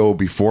you to go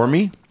before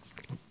me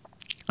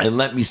and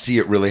let me see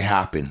it really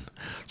happen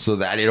so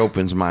that it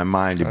opens my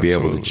mind to be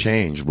able to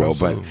change, bro.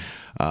 Absolutely. But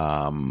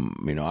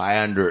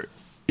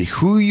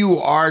who you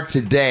are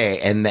today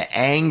and the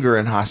anger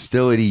and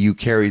hostility you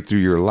carry through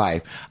your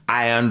life,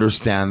 I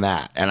understand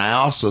that. And I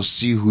also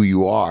see who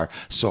you are.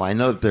 So I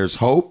know that there's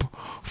hope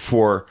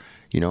for,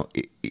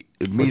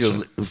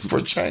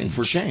 for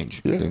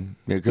change. Yeah.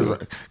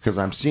 Because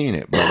I'm seeing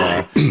it.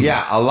 But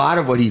a lot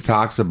of what he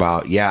talks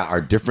about,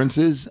 are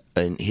differences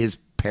in his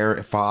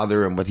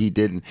father and what he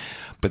did,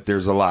 but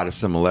there's a lot of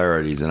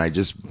similarities. And I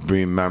just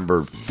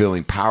remember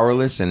feeling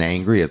powerless and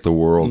angry at the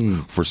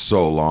world for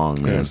so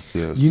long, man.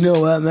 Yes. You know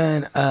what,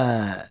 man?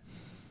 While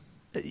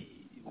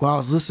I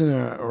was listening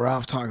to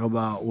Ralph talk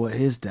about what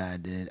his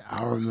dad did,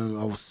 I remember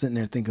I was sitting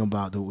there thinking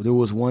about there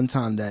was one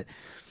time that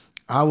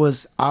I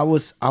was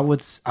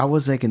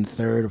like in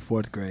third or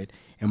fourth grade,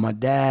 and my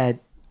dad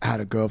had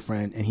a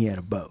girlfriend and he had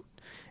a boat,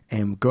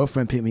 and my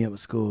girlfriend picked me up at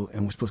school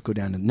and we're supposed to go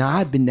down to. Now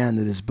I'd been down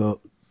to this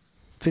boat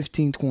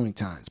 15, 20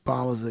 times,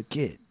 but I was a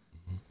kid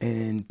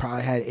and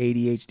probably had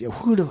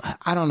ADHD.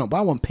 I don't know, but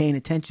I wasn't paying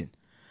attention.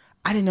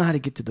 I didn't know how to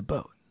get to the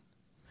boat.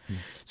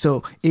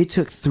 So it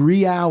took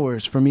 3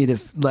 hours for me to,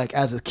 like,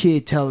 as a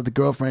kid, tell the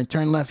girlfriend,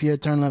 turn left here,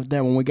 turn left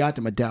there. When we got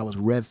there, my dad was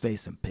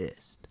red-faced and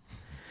pissed.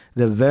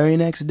 The very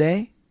next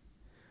day,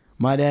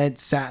 my dad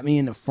sat me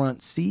in the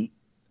front seat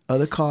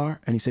other car,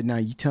 and he said, now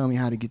you tell me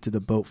how to get to the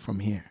boat from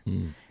here.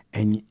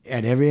 And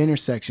at every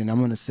intersection, I'm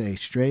going to say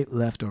straight,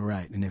 left, or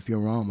right. And if you're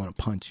wrong, I'm going to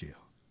punch you.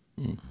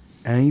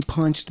 And he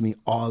punched me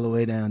all the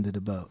way down to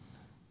the boat.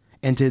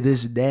 And to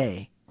this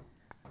day,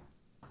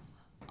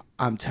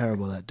 I'm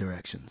terrible at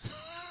directions.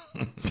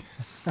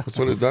 That's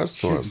what it does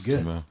to us.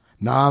 Good.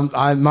 No,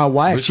 my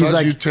wife, because she's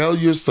like, you tell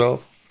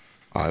yourself,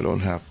 I don't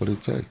have what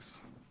it takes.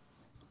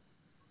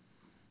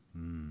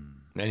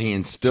 And he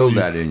instilled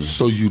that in you.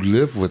 So you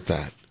live with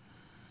that.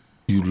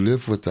 You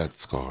live with that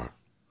scar.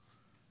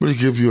 Let me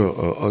give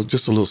you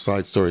just a little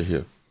side story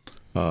here.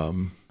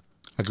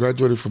 I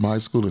graduated from high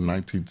school in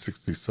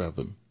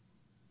 1967.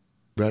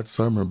 That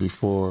summer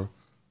before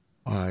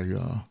I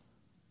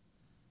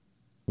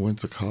went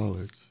to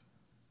college,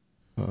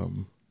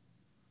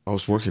 I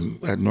was working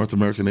at North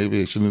American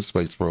Aviation and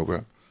Space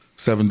Program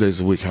 7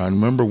 days a week. And I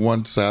remember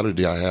one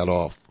Saturday I had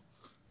off.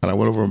 And I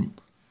went over to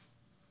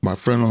my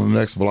friend on the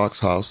next block's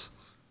house.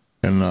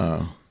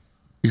 And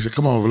he said,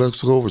 come on over,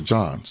 let's go over to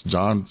John's.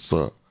 John's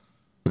a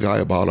guy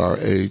about our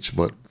age,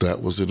 but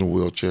that was in a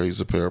wheelchair.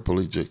 He's a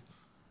paraplegic.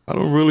 I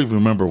don't really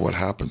remember what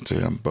happened to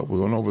him, but we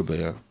went over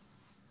there.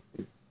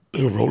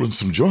 They were rolling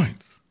some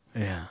joints.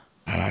 yeah.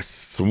 And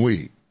some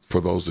weed.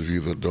 For those of you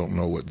that don't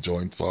know what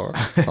joints are,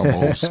 I'm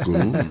old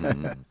school.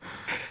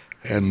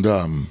 And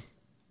I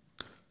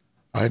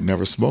had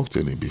never smoked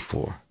any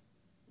before.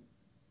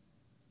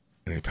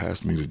 And he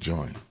passed me the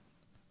joint.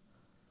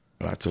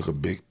 And I took a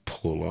big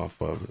pull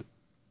off of it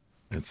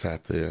and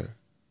sat there.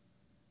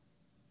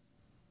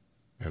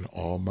 And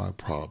all my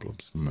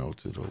problems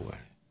melted away.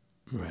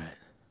 Right.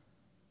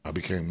 I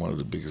became one of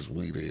the biggest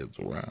weed heads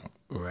around.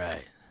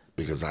 Right.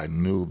 Because I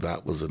knew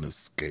that was an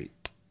escape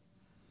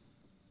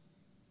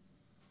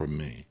for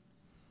me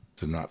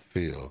to not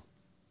feel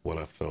what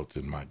I felt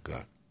in my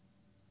gut.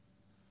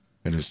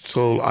 And it's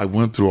so I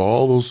went through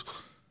all those,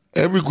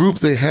 every group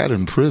they had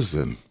in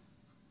prison,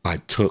 I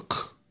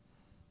took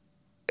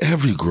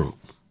every group.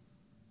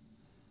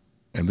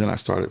 And then I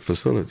started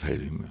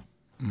facilitating them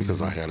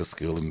because I had a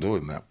skill in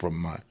doing that from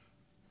my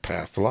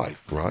past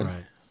life, right?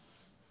 Right.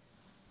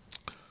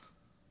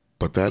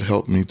 But that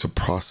helped me to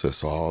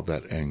process all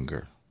that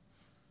anger,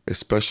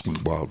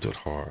 especially Wild at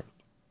Heart,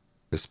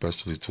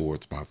 especially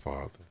towards my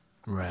father.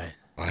 Right.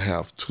 I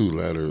have 2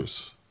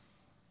 letters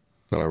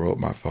that I wrote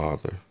my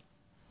father,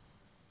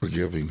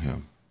 forgiving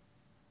him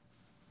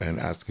and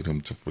asking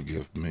him to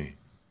forgive me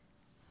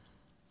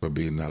for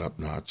being that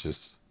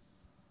obnoxious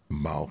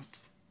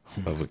mouth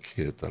of a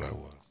kid that I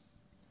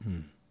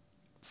was.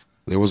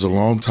 There was a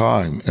long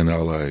time in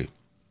LA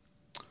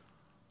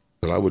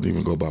that I wouldn't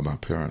even go by my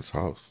parents'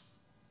 house.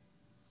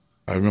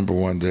 I remember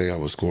one day I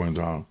was going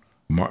down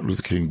Martin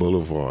Luther King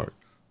Boulevard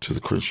to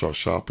the Crenshaw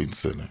Shopping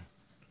Center.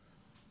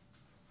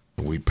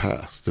 And we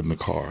passed in the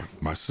car,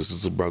 my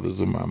sisters and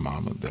brothers and my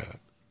mom and dad,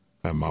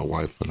 and my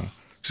wife and I.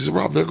 She said,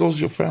 Rob, there goes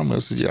your family. I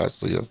said, yeah, I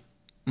see her.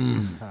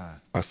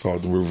 I saw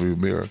in the rearview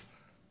mirror.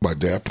 My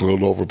dad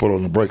pulled over, put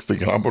on the brakes,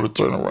 thinking I'm going to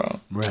turn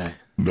around. Right.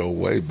 No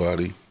way,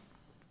 buddy.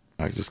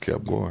 I just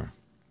kept going.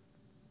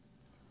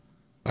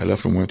 I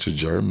left and went to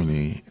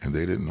Germany, and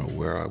they didn't know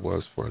where I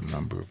was for a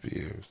number of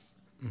years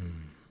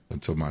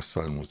until my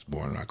son was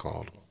born, and I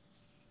called him.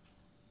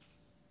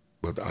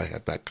 But I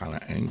had that kind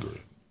of anger.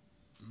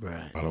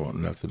 Right. I don't want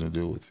nothing to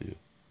do with you.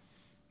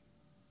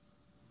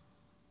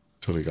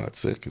 Till he got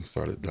sick and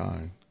started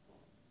dying.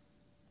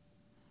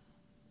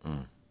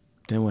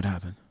 Then what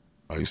happened?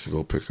 I used to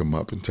go pick him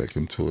up and take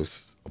him to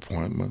his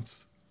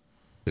appointments,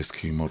 his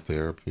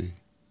chemotherapy,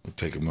 and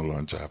take him to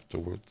lunch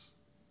afterwards.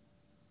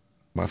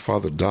 My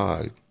father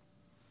died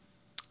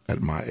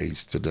at my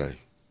age today.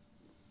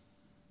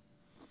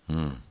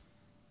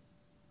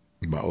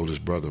 My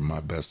oldest brother,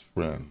 my best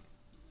friend,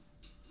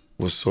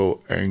 was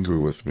so angry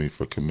with me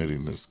for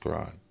committing this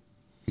crime.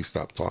 He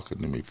stopped talking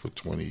to me for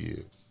 20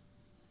 years.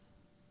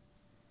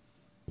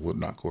 Would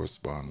not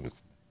correspond with me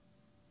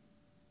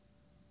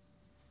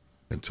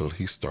until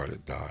he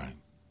started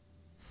dying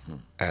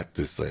at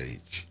this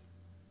age.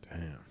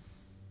 Damn.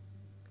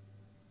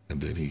 And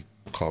then he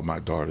called my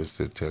daughter and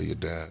said, tell your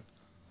dad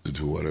to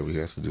do whatever he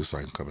has to do so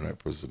I can come in that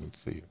prison and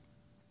see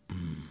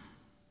him.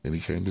 And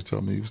he came to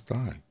tell me he was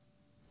dying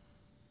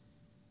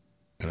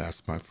and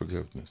asked my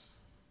forgiveness.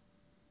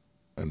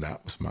 And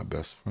that was my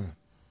best friend.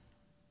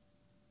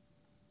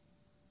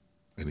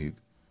 And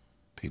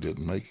he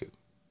didn't make it.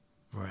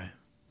 Right.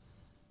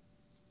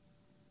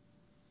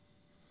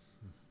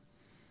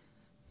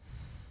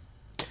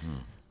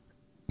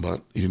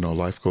 But, you know,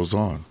 life goes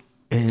on.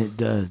 And it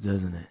does,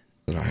 doesn't it?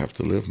 And I have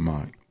to live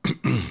mine.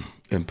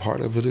 And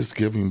part of it is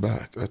giving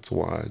back. That's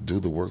why I do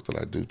the work that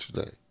I do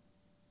today.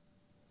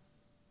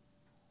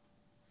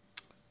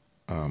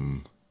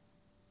 I'm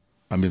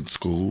in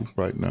school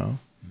right now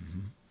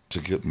to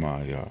get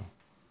my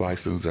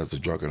license as a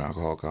drug and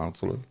alcohol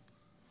counselor.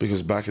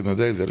 Because back in the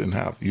day,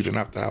 you didn't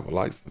have to have a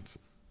license.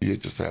 You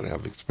just had to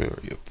have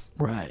experience.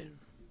 Right.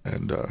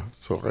 And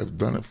so I've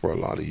done it for a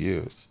lot of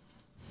years.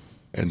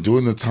 And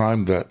during the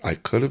time that I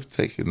could have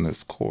taken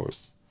this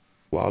course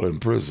while in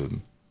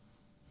prison,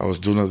 I was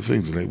doing other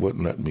things and they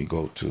wouldn't let me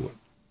go to it.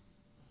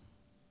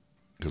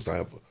 because I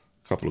have a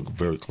couple of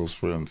very close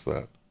friends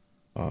that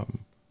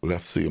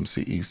left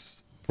CMC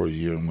East for a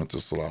year and went to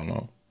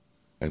Solano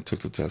and took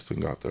the test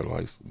and got their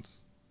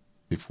license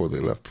before they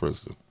left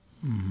prison.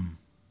 Mm-hmm.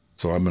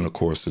 So I'm in a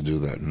course to do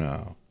that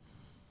now.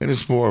 And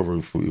it's more of a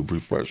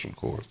refresher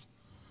course.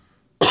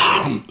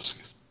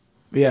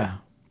 Yeah.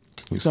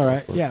 It's all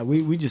right. Yeah,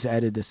 we just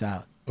added this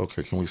out.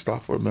 Okay, can we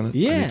stop for a minute?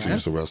 Yeah. I need to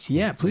use the restroom.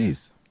 Yeah,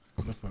 please.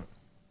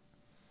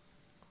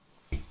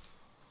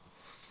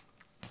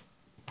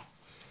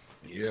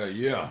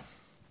 Yeah.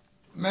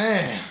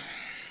 Man.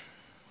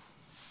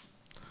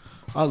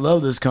 I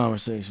love this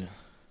conversation.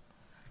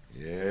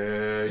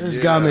 Yeah, This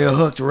got me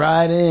hooked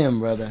right in,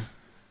 brother.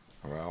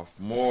 Ralph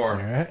Moore.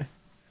 All right.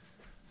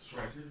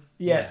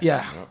 Yeah.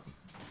 Yep.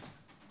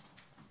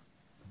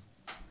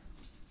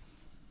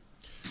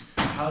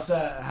 How's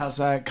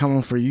that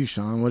coming for you,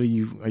 Sean? Are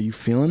you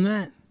feeling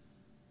that?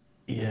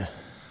 Yeah.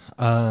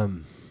 Yeah,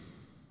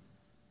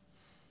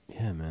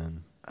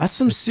 man. That's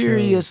some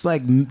serious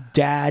like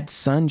dad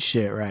son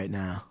shit right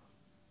now.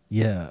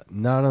 Yeah.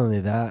 Not only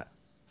that,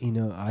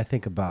 I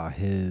think about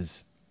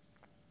his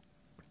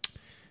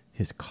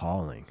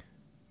calling.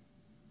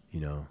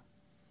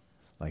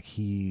 Like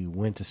he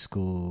went to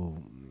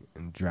school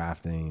and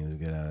drafting, he was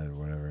good at it or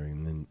whatever,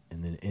 and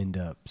then end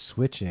up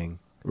switching.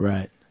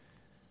 Right.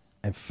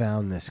 And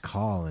found this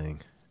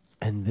calling,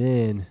 and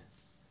then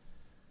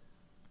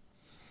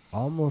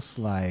almost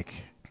like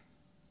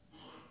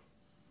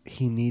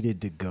he needed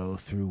to go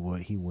through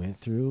what he went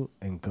through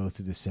and go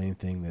through the same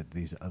thing that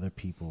these other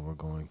people were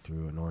going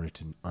through in order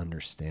to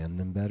understand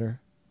them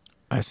better.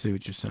 I see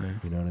what you're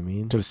saying. You know what I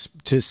mean?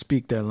 To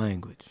speak their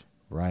language.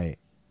 Right.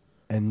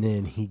 And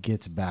then he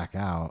gets back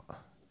out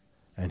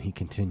and he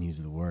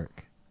continues the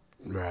work.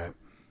 Right.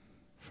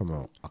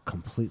 From a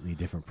completely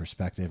different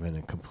perspective and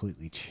a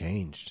completely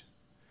changed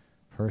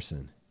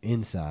person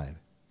inside.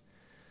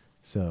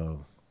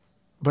 So,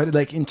 but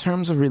like in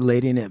terms of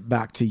relating it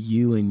back to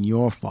you and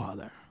your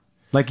father,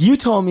 like you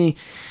told me,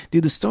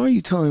 dude, the story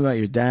you told me about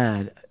your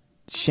dad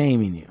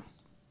shaming you,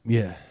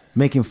 yeah,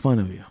 making fun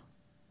of you.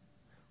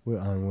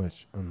 On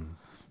which?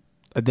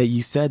 That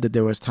you said that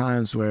there was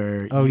times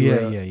where. Oh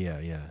yeah.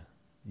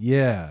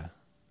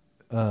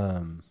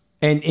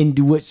 And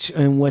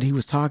what he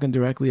was talking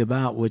directly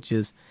about, which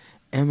is,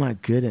 am I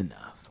good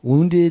enough?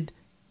 Wounded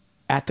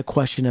at the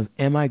question of,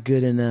 am I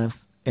good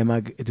enough?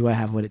 Do I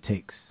have what it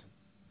takes?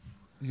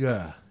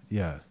 Yeah,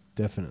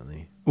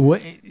 definitely.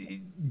 What?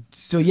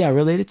 So yeah,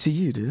 related to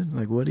you, dude.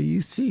 Like, what do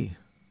you see?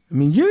 I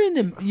mean,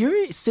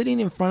 you're sitting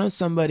in front of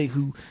somebody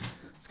who's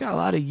got a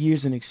lot of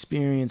years and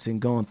experience in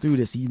going through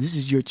this. This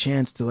is your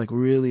chance to like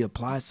really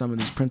apply some of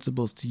these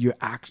principles to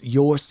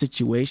your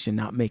situation,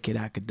 not make it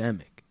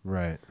academic.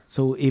 Right.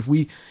 So if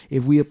we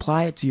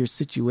apply it to your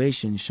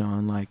situation,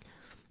 Sean, like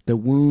the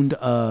wound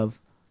of,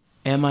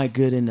 am I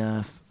good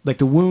enough? Like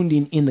the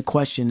wounding in the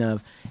question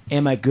of,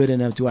 am I good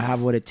enough? Do I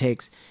have what it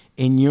takes?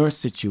 In your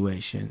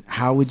situation,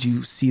 how would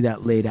you see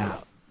that laid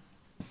out?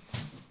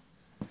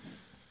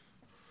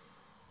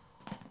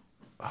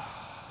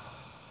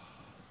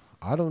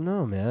 I don't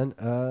know, man.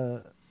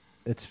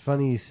 It's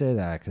funny you say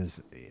that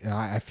because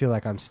I feel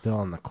like I'm still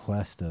on the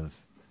quest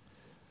of.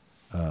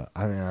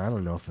 I mean, I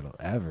don't know if it'll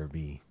ever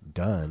be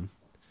done.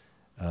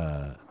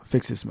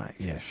 Fix this mic.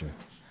 Yeah, sure.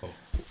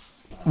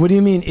 What do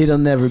you mean it'll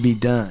never be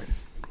done?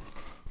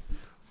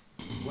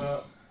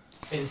 Well,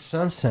 in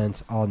some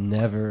sense,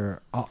 I'll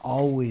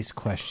always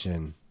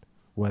question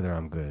whether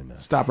I'm good enough.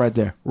 Stop right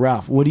there.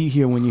 Ralph, what do you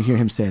hear when you hear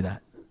him say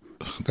that?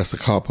 That's a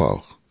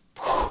cop-out.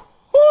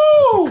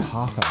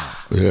 Cop-out.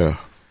 Yeah.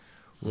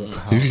 You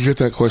can get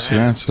that question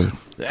answered.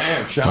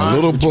 Damn, Sean. A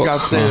little book,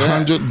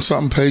 100 and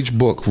something page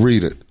book.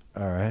 Read it.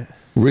 All right.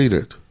 Read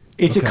it.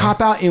 It's a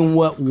cop-out in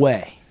what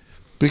way?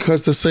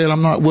 Because they're saying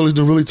I'm not willing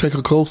to really take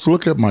a close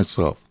look at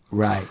myself.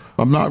 Right.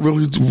 I'm not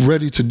really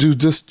ready to do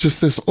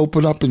just this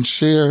open up and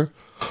share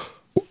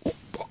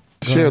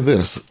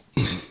this.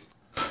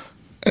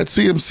 At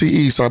CMC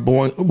East, I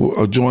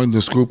joined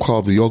this group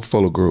called the Yoke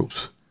Fellow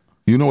Groups.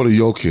 You know what a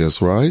yoke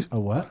is, right? A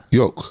what?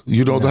 Yoke.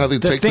 You know how they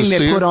take thing the they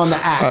steer put on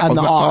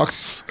the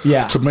ox.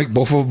 Yeah. To make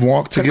both of them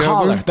walk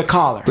together. The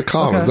collar.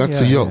 Okay, that's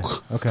a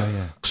yoke. Yeah. Okay,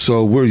 yeah.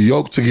 So we're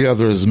yoked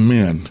together as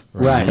men.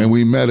 Right. And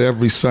we met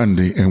every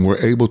Sunday, and we're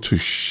able to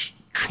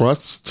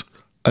trust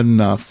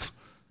enough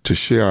to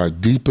share our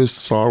deepest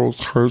sorrows,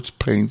 hurts,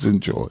 pains,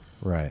 and joy.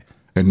 Right.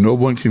 And no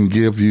one can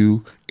give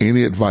you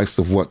any advice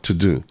of what to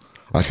do.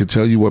 I can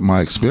tell you what my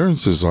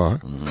experiences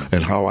are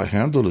and how I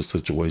handle the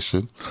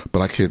situation, but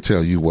I can't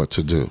tell you what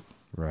to do.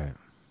 Right.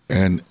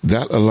 And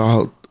that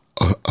allowed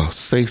a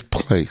safe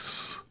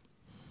place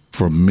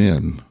for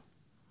men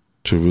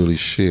to really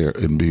share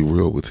and be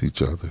real with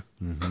each other.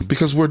 Mm-hmm.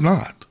 Because we're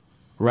not.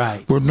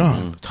 Right. We're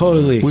not.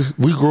 Totally.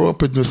 We grew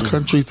up in this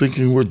country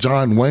thinking we're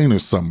John Wayne or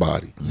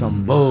somebody.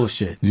 Some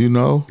bullshit. You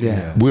know?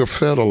 Yeah. We're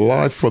fed a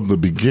lie from the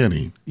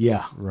beginning.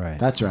 Yeah. Right.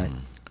 That's right.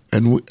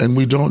 And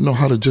we don't know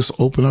how to just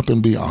open up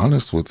and be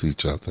honest with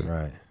each other.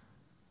 Right.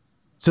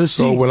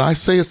 So when I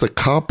say it's a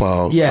cop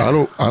out, I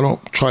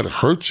don't try to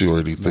hurt you or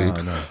anything.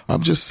 No.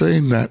 I'm just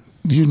saying that,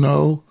 you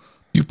know,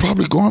 you've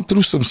probably gone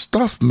through some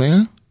stuff,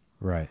 man.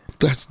 Right.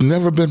 That's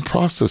never been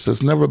processed.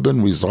 That's never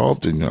been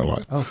resolved in your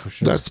life. Oh, for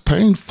sure. That's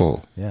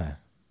painful. Yeah.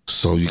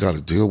 So you got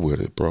to deal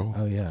with it, bro.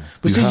 Oh, yeah.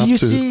 But do you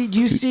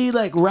see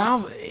like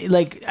Ralph,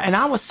 like, and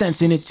I was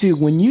sensing it too,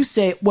 when you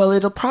say, well,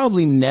 it'll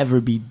probably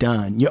never be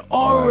done, you're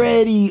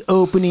already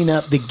opening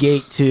up the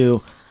gate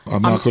to,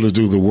 I'm not going to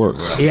do the work.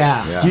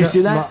 Yeah. Do you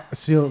see that?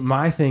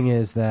 My thing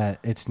is that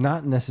it's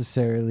not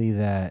necessarily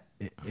that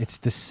it's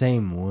the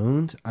same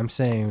wound. I'm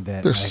saying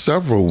that there's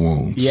several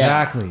wounds.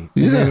 Exactly.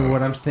 Yeah. And then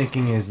what I'm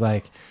thinking is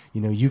like,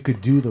 you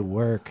could do the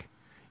work.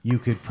 You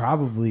could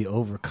probably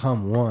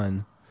overcome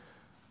one.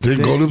 Then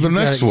go to the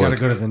next one. You got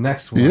to go to the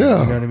next one.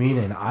 Yeah. You know what I mean?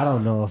 And I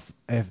don't know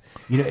if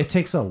it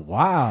takes a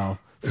while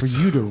for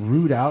you to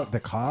root out the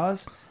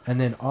cause and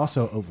then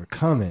also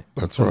overcome it.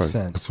 That's in right. a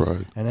sense. That's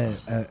right.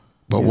 And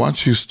But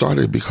once you start,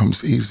 it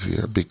becomes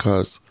easier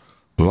because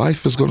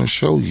life is going to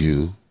show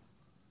you,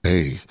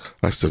 hey,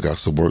 I still got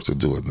some work to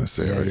do in this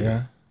area.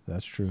 Yeah,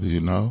 that's true.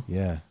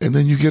 Yeah. And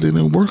then you get in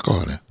and work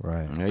on it.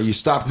 Right. Yeah, you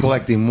stop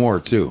collecting more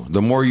too.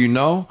 The more you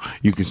know,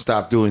 you can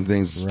stop doing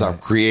things and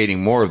stop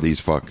creating more of these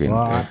fucking.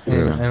 Well,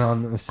 and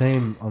on the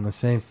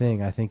same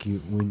thing, I think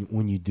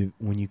when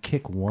you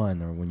kick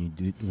one or when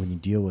you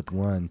deal with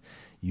one,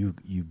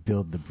 you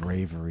build the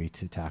bravery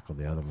to tackle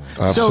the other one.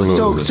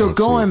 Absolutely. So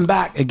going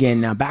back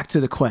again now, back to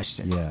the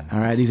question. Yeah. All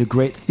right. These are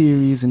great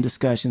theories and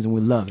discussions, and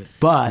we love it.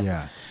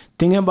 But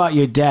thinking about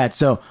your dad,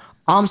 so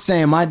I'm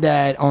saying my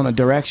dad on a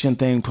direction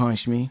thing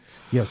punched me.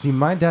 Yeah. See,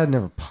 my dad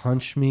never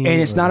punched me,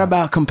 and it's not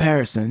about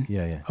comparison.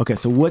 Yeah. Okay.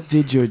 So what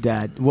did your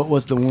dad? What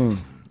was the wound?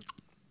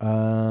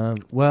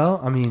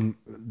 Well, I mean,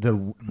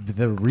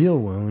 the real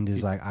wound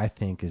is I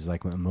think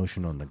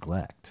emotional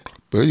neglect.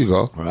 There you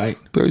go. Right.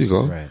 There you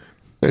go. Right.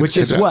 Which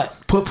is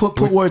what? Put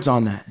words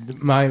on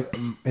that. My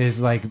is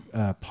like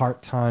a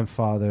part-time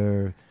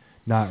father,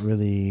 not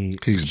really.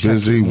 He's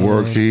busy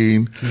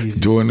working,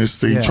 doing this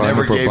thing, trying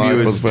to provide. Never gave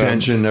you his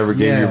attention, never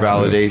gave you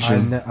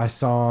validation. I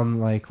saw him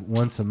like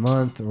once a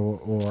month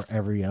or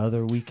every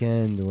other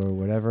weekend or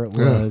whatever it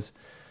was.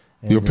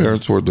 And your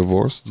parents were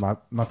divorced? My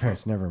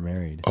parents never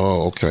married.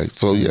 Oh, okay.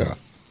 So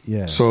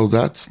yeah. So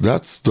that's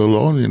the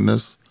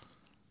loneliness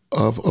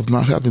of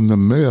not having the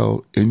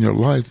male in your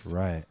life.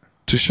 Right.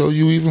 To show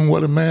you even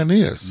what a man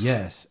is.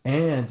 Yes.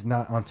 And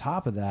not on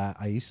top of that,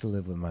 I used to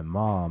live with my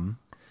mom,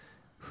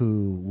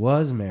 who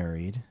was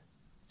married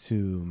to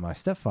my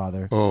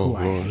stepfather. Oh,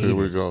 well, here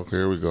we go.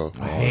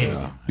 I hated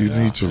him. You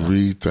need to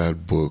read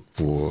that book,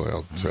 boy.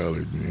 I'm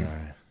telling you.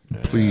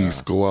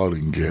 Please go out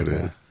and get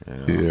it.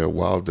 Yeah,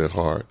 Wild at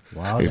Heart.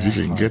 If you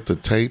can get the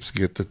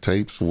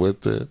tapes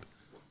with it.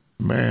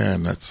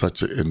 Man, that's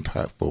such an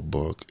impactful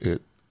book.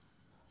 It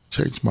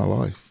changed my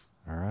life.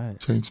 All right.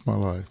 Changed my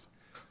life.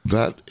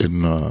 That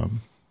in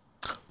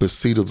The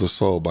Seed of the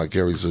Soul by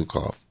Gary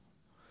Zukav.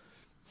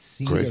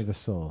 Seed of the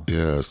Soul.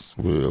 Yes,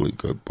 really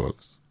good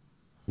books.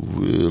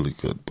 Really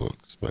good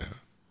books,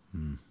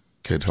 man.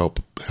 Can help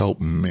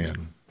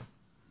men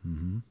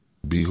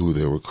be who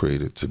they were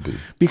created to be.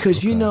 Because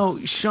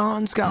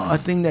Sean's got a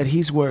thing that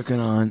he's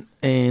working on,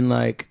 and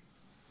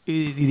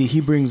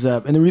he brings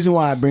up, and the reason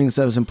why I bring this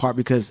up is in part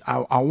because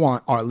I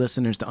want our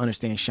listeners to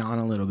understand Sean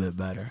a little bit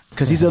better.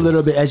 Because he's a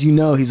little bit, as you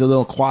know, he's a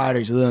little quieter,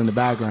 he's a little in the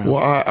background.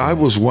 Well, I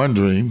was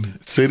wondering,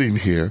 sitting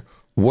here,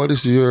 what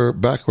is your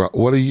background?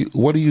 What do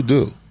you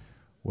do?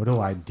 What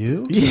do I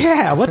do?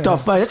 Yeah, what the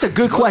fuck? That's a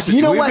good question.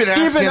 You know what,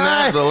 Steve and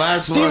I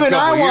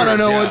want to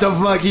know what the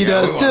fuck he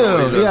does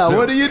too. Yeah,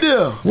 what do you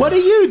do? What do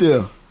you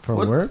do? For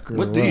work?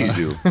 What do you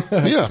do?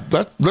 Yeah,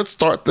 let's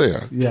start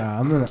there. Yeah,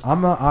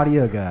 I'm an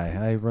audio guy.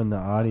 I run the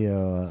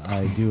audio.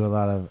 I do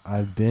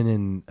I've been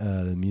in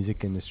the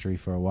music industry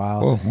for a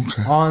while. Oh,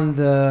 okay. On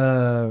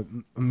the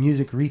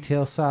music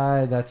retail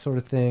side, that sort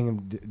of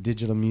thing,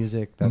 digital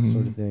music, that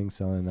sort of thing,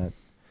 selling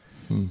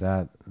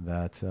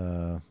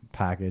that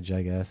package,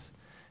 I guess.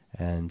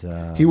 And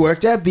he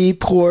worked at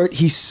Beatport.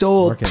 He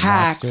sold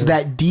packs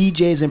that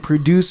DJs and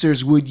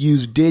producers would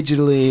use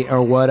digitally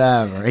or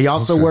whatever. He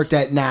also worked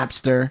at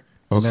Napster.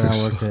 And then I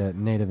worked at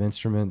Native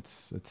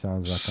Instruments. It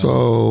sounds like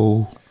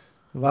so.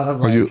 A lot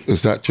of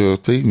is that your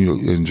thing? You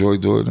enjoy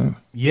doing that?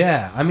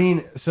 Yeah, I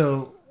mean,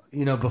 so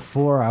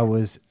before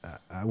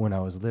when I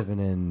was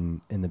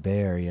living in the Bay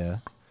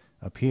Area,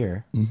 up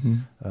here,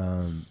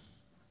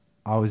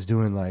 I was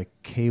doing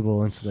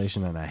cable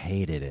installation, and I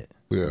hated it.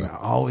 Yeah. I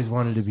always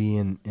wanted to be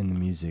in the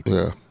music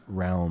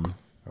realm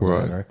or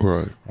whatever.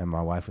 Right. And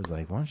my wife was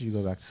like, why don't you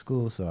go back to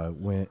school? So I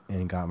went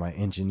and got my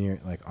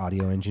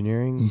audio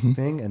engineering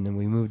thing. And then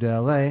we moved to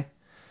LA,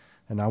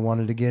 and I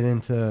wanted to get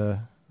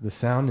into the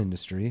sound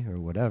industry or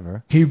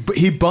whatever. He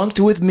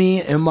bunked with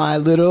me in my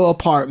little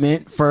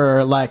apartment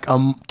for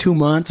 2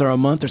 months or a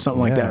month or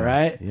something like that,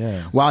 right?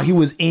 Yeah. While he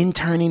was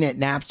interning at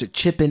Napster,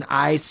 chipping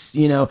ice,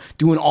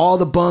 doing all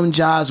the bum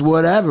jobs,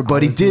 whatever.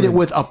 But he did it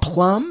with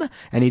aplomb,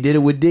 and he did it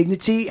with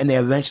dignity, and they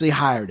eventually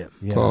hired him.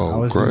 Yeah, I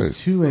was doing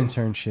 2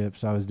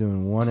 internships. I was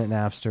doing one at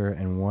Napster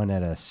and one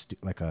at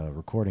a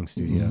recording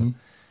studio.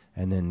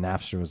 And then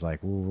Napster was like,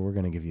 well, we're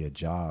going to give you a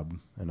job.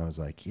 And I was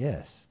like,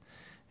 yes.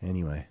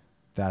 Anyway.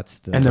 That's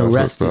the and the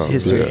rest is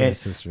history. Yeah. And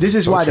this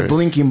is why the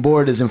blinking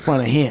board is in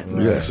front of him.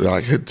 Right. Yes,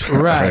 I could.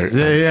 Right.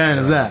 Yeah,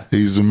 is that?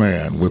 He's the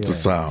man with the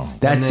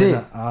sound. That's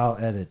it. I'll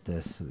edit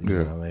this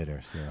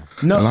later. So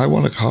No, and I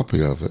want a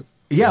copy of it.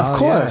 Yeah, of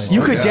course.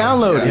 You could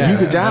download it. You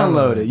could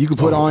download it. You could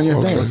put it on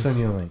your thing. I'll send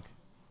you a link.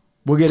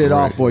 We'll get it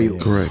all for you.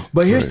 Great.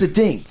 But here's the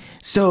thing.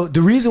 So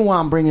the reason why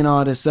I'm bringing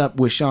all this up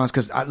with Sean's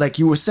because, like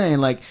you were saying,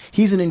 like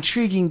he's an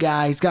intriguing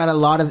guy. He's got a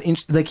lot of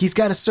he's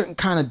got a certain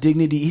kind of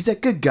dignity. He's a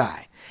good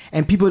guy,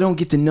 and people don't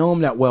get to know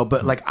him that well.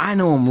 But like I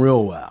know him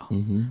real well,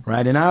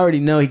 right? And I already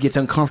know he gets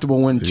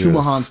uncomfortable when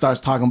Chumahan starts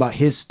talking about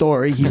his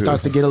story. He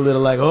starts to get a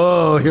little like,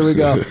 oh, here we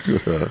go.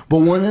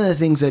 But one of the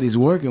things that he's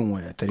working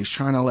with, that he's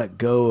trying to let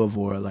go of,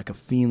 or like a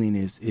feeling,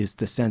 is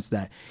the sense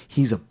that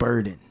he's a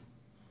burden.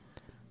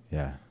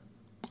 Yeah.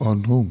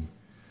 On whom?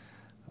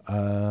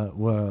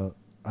 Well,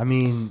 I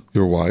mean...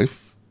 Your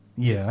wife?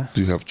 Yeah.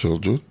 Do you have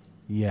children?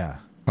 Yeah.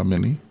 How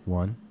many?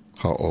 1.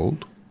 How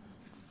old?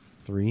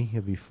 3.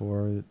 He'll be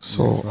 4.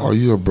 So are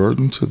you a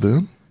burden to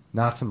them?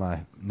 Not to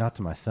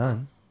my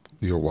son.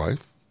 Your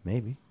wife?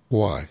 Maybe.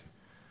 Why?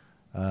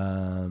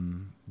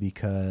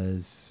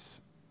 Because...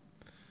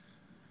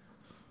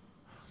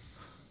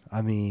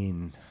 I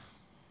mean,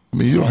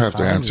 you don't have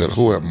to answer it.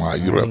 Who am I?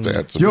 You don't have to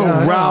answer. Yo,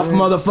 Ralph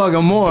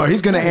motherfucking Moore.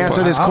 He's going to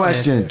answer this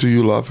question. Do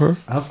you love her?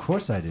 Of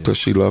course I do. Does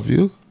she love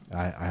you?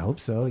 I hope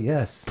so,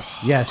 yes.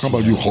 Yes. How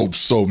about you hope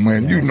so,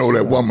 man? You know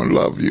that woman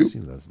loves you. She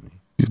loves me.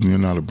 You're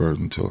not a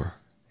burden to her.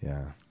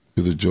 Yeah.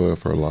 You're the joy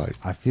of her life.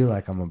 I feel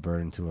like I'm a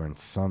burden to her in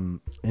some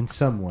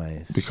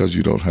ways. Because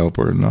you don't help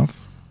her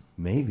enough?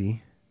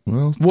 Maybe.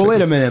 Well,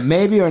 wait a minute.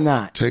 Maybe or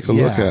not? Take a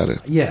look at it.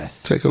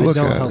 Yes. Take a look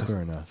at it. I don't help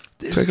her enough.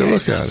 Take a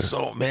look at it.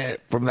 So, man,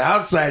 from the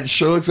outside, it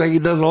sure looks like he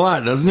does a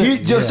lot, doesn't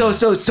it?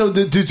 So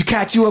to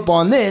catch you up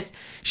on this,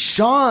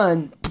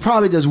 Sean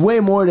probably does way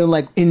more than,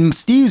 like, in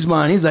Steve's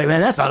mind. He's like,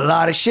 man, that's a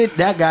lot of shit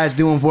that guy's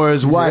doing for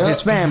his wife,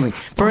 his family.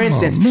 For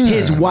instance,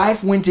 his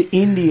wife went to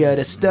India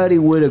to study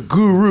with a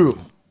guru.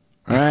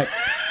 All right.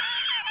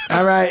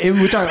 All right.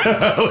 And we're talking.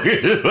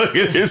 Look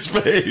at his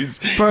face.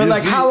 For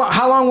like,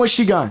 how long was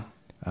she gone?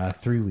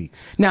 3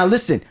 weeks. Now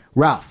listen,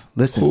 Ralph.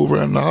 Listen. Who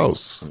ran the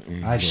house?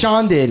 I did.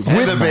 Sean did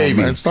with the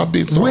baby. Man, stop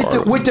being so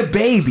hard. With the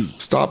baby.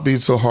 Stop being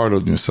so hard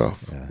on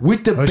yourself. Yeah.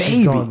 With the baby.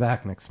 She's going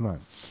back next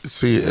month.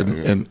 See,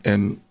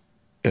 and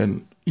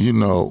you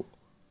know,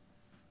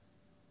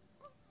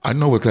 I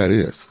know what that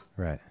is.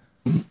 Right.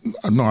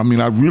 No, I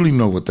mean, I really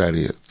know what that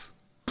is.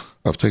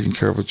 Of taking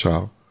care of a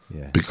child.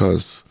 Yeah.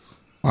 Because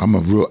I'm a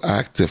real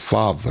active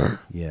father.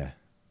 Yeah.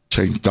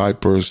 Change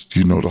diapers,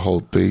 you know, the whole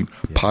thing.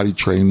 Yeah. Potty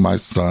train my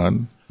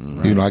son.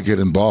 Right. You know, I get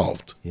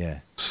involved. Yeah.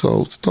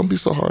 So don't be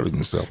so hard on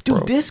yourself, dude,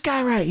 bro. This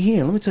guy right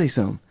here, let me tell you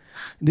something.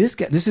 This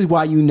guy, this is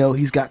why you know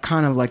he's got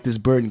kind of like this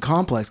burden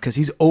complex, because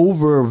he's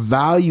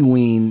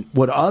overvaluing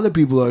what other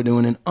people are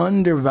doing and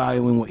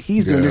undervaluing what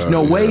he's doing. There's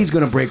no way he's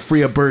going to break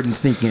free of burden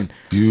thinking.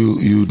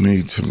 You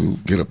need to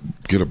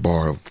get a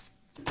bar of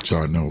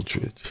John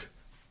Eldridge.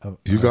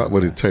 You got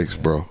what it takes,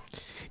 bro.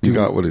 You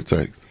got what it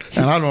takes.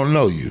 And I don't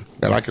know you,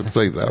 and I can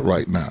say that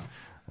right now.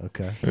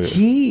 Okay.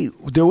 Yeah.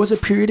 There was a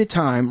period of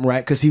time,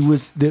 right? Because he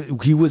was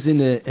in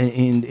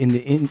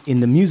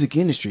the music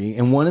industry,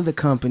 and one of the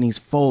companies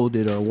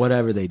folded or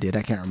whatever they did.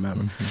 I can't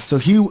remember. Mm-hmm. So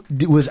he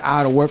was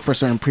out of work for a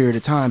certain period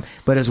of time,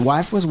 but his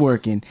wife was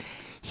working.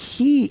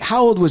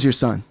 How old was your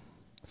son?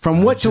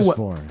 From what to what?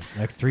 Born,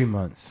 like 3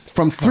 months.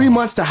 From 3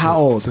 months to how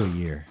old? To a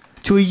year.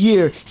 To a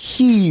year,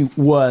 he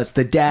was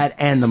the dad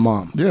and the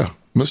mom. Yeah,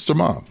 Mr.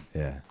 Mom.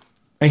 Yeah.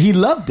 And he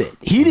loved it.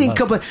 He didn't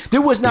complain. There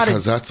was not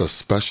because that's a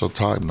special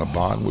time to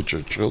bond with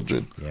your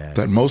children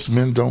that most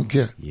men don't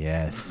get.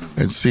 Yes.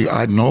 And see,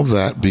 I know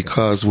that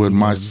because when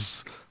my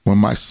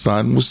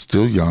son was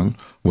still young,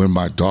 when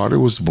my daughter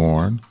was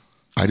born,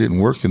 I didn't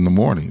work in the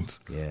mornings.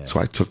 Yeah. So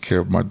I took care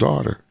of my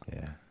daughter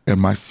Yeah. and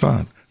my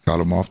son. Got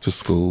him off to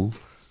school.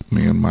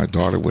 Me and my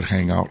daughter would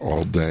hang out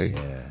all day.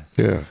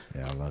 Yeah.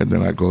 And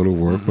then I'd go to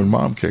work when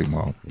mom came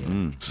home.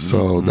 Yeah.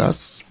 So that's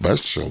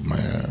special,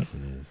 man.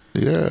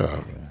 Yeah.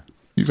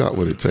 You got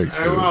what it takes.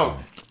 Hey, well,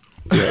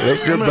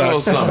 let's get back.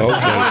 Okay.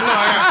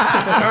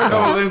 I got a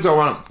couple things I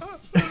want.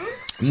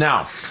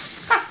 Now,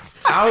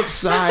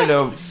 outside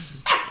of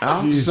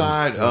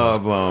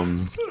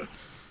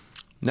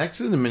next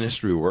to the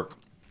ministry work,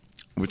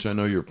 which I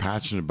know you're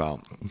passionate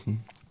about,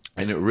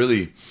 and it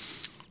really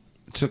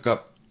took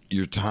up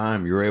your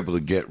time. You're able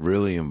to get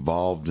really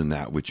involved in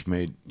that, which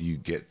made you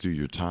get through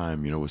your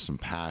time, you know, with some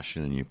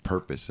passion and your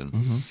purpose.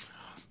 And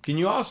can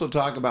you also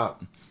talk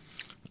about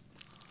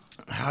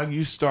how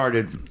you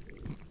started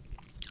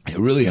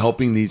really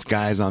helping these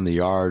guys on the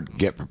yard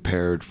get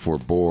prepared for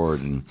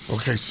board? And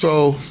okay,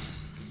 so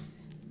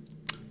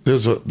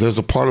there's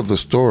a part of the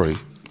story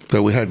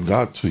that we hadn't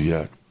got to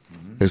yet.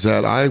 Is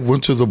that I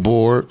went to the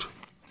board,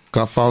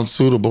 got found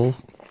suitable,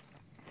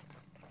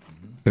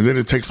 and then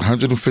it takes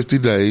 150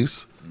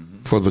 days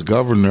for the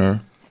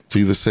governor to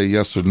either say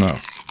yes or no.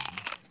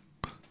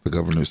 The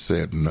governor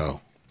said no.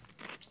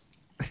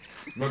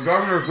 The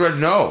governor said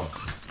no.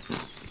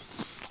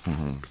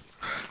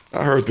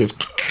 I heard this.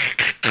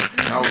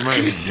 That was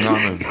me.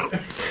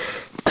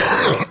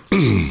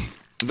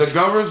 The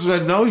governor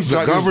said no.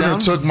 The governor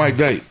took my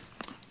date.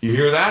 You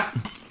hear that?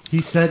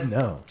 He said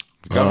no.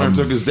 The governor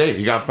took his date.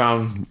 He got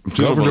found.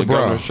 Governor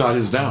Brown. Governor shot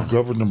his down.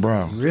 Governor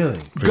Brown. Really?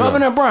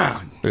 Governor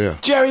Brown. Yeah.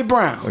 Jerry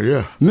Brown.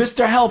 Yeah.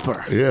 Mr.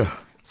 Helper. Yeah.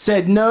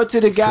 Said no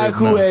to the guy Said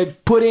who no.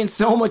 had put in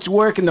so much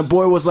work, and the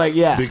boy was like,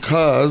 yeah.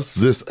 Because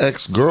this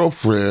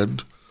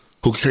ex-girlfriend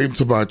who came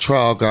to my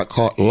trial got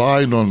caught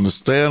lying on the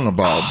stand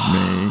about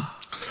me,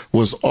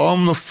 was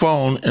on the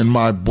phone in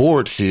my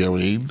board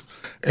hearing,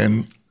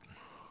 and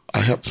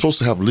supposed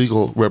to have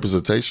legal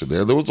representation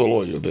there. There was a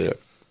lawyer there,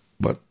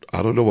 but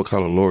I don't know what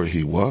kind of lawyer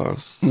he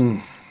was.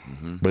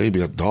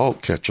 Maybe a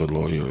dog catcher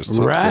lawyer or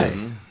something.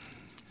 Right.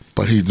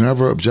 But he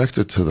never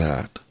objected to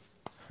that.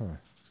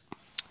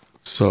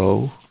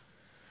 So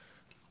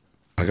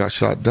I got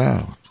shot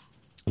down.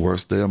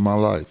 Worst day of my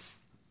life.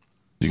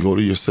 You go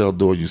to your cell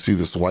door, you see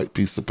this white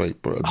piece of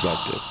paper,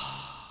 ejected.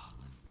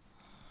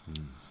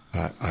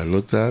 I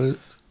looked at it.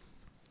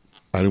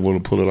 I didn't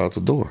want to pull it out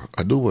the door.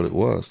 I knew what it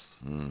was.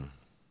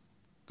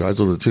 Guys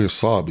on the tier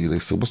saw me. They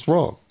said, "What's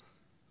wrong?"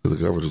 The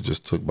governor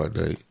just took my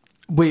date.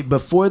 Wait,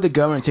 before the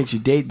governor takes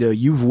your date, though,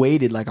 you've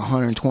waited like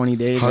 120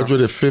 days.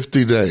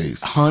 150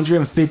 days.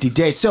 150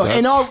 days. So,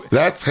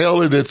 that's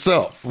hell in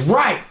itself.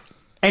 Right.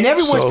 And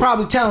everyone's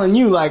probably telling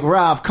you, like,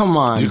 Ralph, come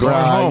on, you're going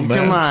home, man.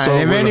 Come on. So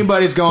if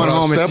anybody's going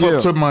home, it's you. I step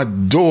up to my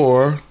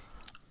door,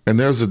 and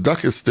there's a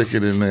ducket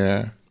sticking in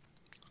there.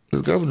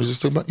 The governor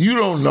just took my... You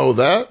don't know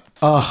that?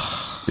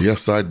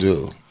 Yes, I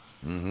do.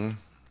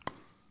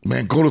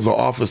 Man, go to the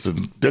office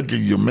and they'll give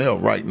you your mail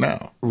right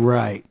now.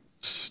 Right.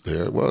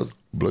 There it was.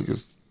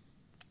 Bliggers,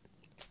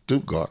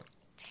 Stuttgart.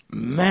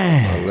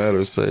 Man. A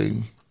letter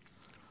saying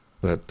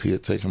that he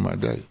had taken my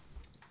date.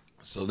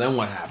 So then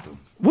what happened?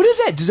 What is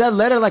that? Does that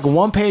letter like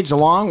one page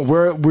long?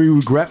 Where we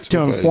regret to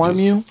inform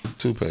you?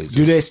 2 pages.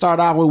 Do they start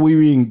out with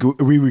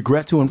we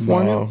regret to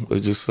inform you? No, they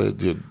just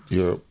said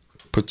your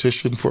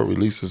petition for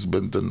release has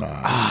been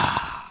denied.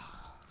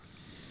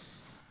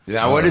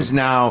 Now, what is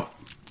now?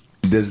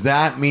 Does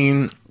that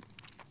mean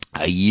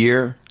a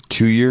year,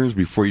 2 years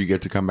before you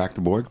get to come back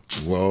to board?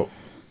 Well,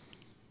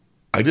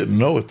 I didn't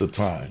know at the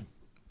time,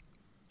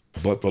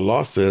 but the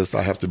law says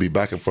I have to be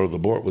back in front of the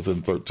board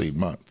within 13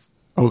 months.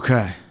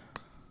 Okay.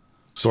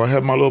 So I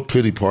had my little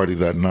pity party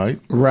that night.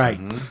 Right.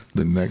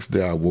 The next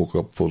day I woke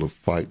up full of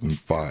fight and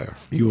fire.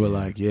 You were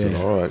like, yeah.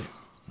 Said, all right,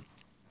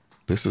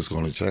 this is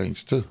going to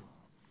change too.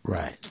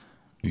 Right.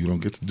 You don't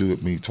get to do it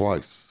with me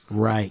twice.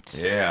 Right.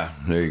 Yeah,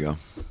 there you go.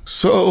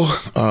 So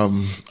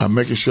I'm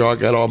making sure I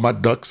got all my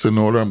ducks in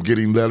order. I'm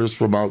getting letters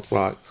from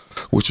outside,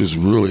 which is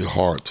really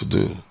hard to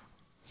do.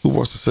 Who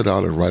wants to sit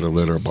down and write a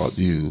letter about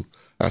you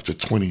after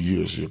 20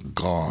 years you're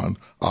gone,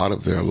 out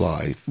of their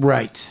life?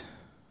 Right.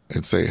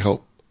 And say,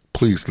 help,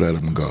 please let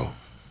him go.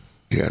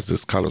 He has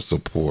this kind of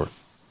support.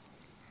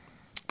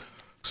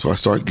 So I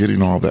start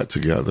getting all that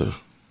together.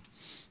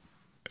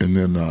 And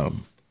then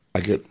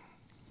I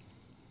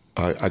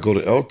go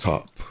to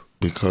L-Top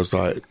because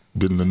I'd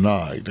been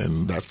denied,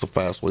 and that's the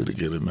fast way to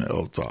get into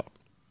L-Top.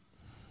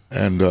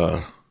 And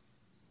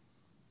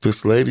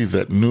this lady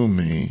that knew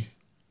me,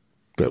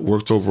 that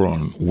worked over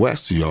on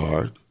West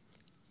Yard,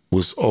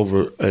 was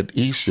over at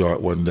East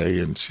Yard one day,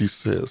 and she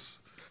says,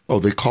 oh,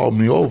 they called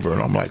me over.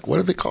 And I'm like, what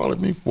are they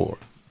calling me for?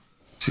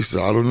 She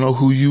said, I don't know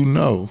who you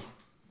know,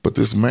 but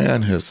this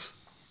man has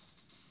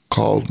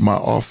called my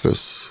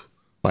office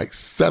like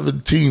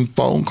 17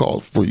 phone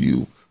calls for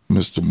you,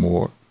 Mr.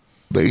 Moore.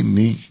 They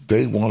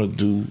want to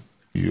do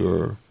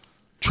your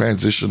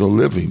transitional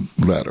living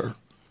letter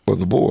for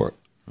the board.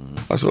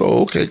 I said,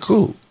 oh, okay,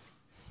 cool.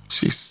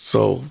 She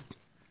says,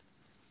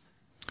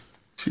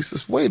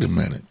 wait a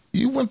minute.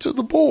 You went to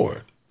the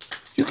board.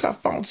 You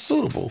got found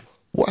suitable.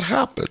 What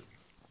happened?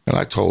 And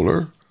I told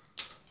her.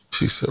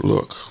 She said,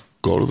 look,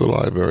 go to the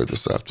library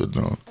this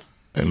afternoon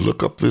and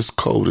look up this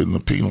code in the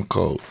penal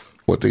code.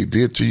 What they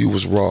did to you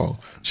was wrong.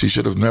 She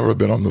should have never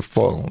been on the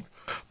phone.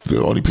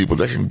 The only people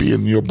that can be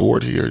in your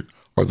board here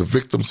are the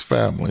victim's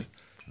family.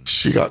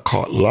 She got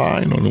caught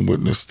lying on the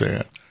witness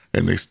stand,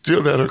 and they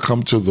still let her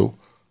come to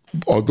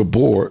the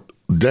board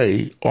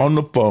day on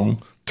the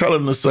phone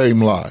telling the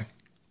same lie.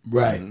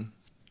 Right.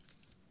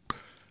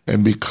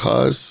 And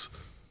because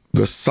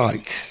the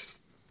psych,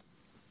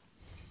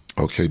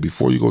 okay,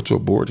 before you go to a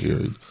board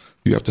hearing,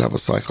 you have to have a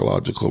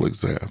psychological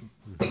exam.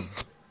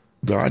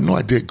 Now, I know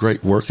I did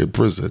great work in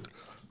prison,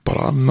 but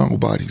I'm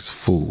nobody's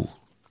fool.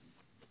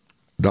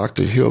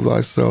 Dr. Heal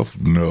Thyself,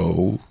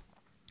 no.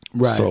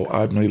 Right. So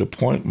I made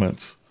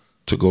appointments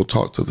to go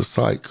talk to the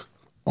psych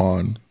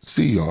on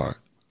C Yard,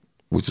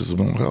 which is a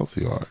mental health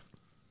yard,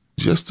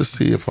 just to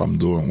see if I'm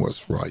doing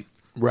what's right.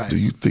 Right. Do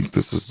you think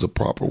this is the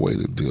proper way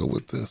to deal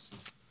with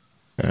this?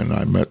 And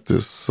I met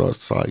this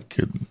psych,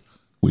 and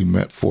we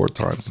met 4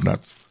 times, and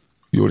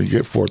you only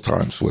get 4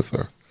 times with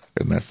her,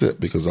 and that's it,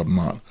 because I'm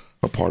not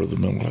a part of the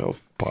mental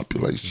health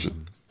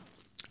population.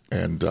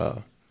 And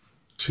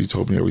she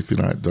told me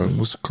everything I had done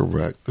was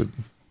correct, and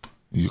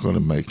you're going to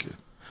make it.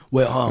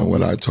 Well, and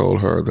when I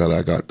told her that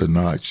I got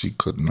denied, she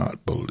could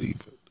not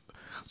believe it.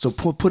 So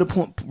put a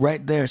point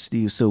right there,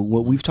 Steve. So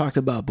what we've talked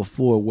about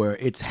before, where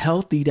it's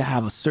healthy to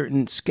have a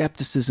certain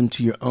skepticism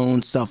to your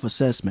own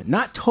self-assessment.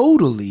 Not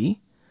totally,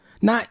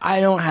 not I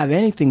don't have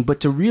anything,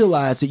 but to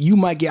realize that you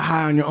might get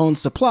high on your own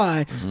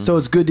supply. So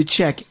it's good to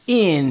check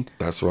in.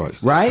 That's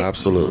right. Right?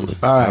 Absolutely.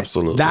 All right.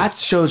 Absolutely.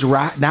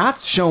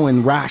 That's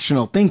showing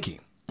rational thinking.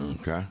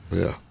 Okay.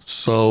 Yeah.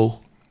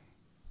 So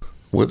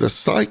when the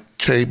psych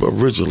came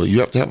originally, you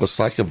have to have a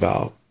psych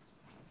eval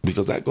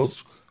because that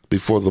goes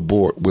before the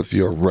board with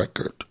your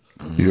record.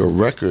 Your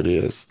record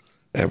is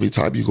every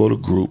time you go to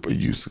group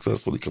and you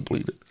successfully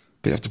complete it,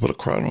 they have to put a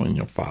chrono in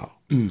your file.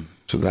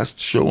 So that's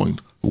showing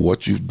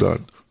what you've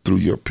done through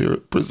your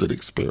prison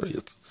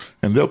experience.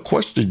 And they'll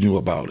question you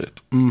about it.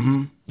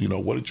 You know,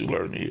 what did you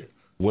learn here?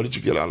 What did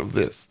you get out of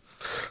this?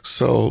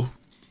 So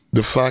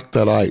the fact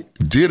that I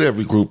did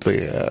every group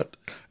they had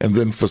and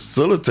then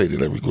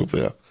facilitated every group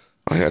they had,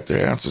 I had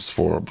the answers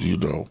for them, you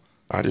know.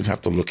 I didn't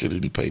have to look at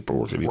any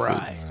paperwork or anything.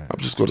 Right. I'm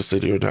just going to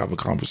sit here and have a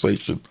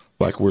conversation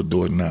like we're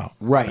doing now.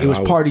 Right. And it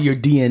was part of your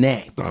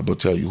DNA. I will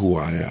tell you who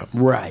I am.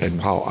 Right. And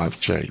how I've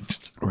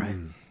changed. Right.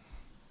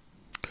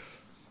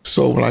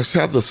 So when I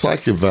had the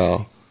psych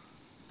eval,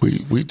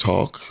 we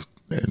talk,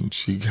 and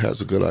she has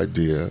a good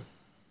idea.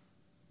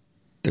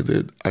 And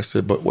then I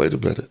said, but wait a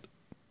minute.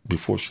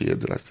 Before she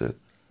ended, I said,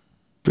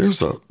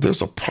 there's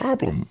a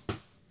problem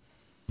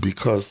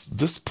because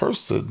this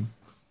person,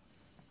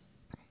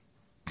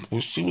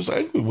 she was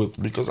angry with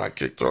me because I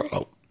kicked her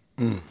out.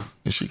 And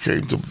she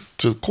came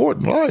to court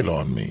and lied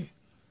on me.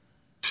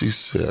 She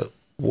said,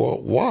 well,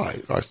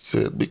 why? I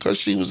said, because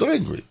she was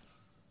angry.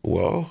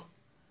 Well,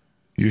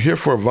 you're here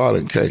for a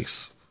violent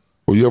case.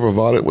 Were you ever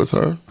violent with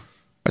her?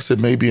 I said,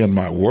 maybe in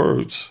my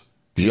words.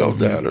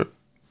 Yelled at her,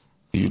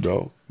 you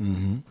know.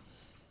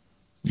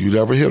 You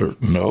never hit her?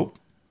 No.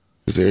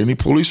 Is there any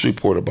police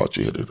report about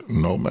you hitting her?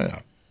 No, ma'am.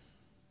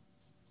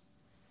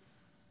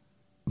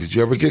 Did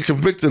you ever get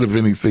convicted of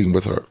anything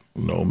with her?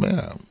 No,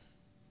 ma'am.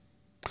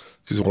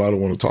 She said, well, I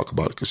don't want to talk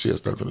about it because she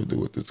has nothing to do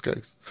with this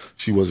case.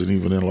 She wasn't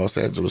even in Los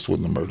Angeles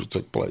when the murder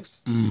took place.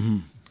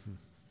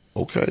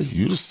 Okay,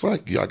 you the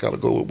psych. Yeah, I got to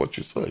go with what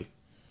you say.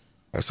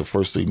 That's the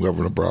first thing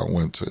Governor Brown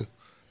went to,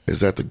 is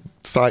that the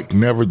psych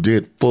never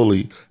did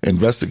fully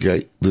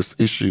investigate this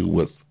issue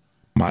with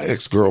my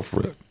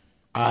ex-girlfriend.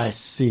 I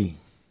see.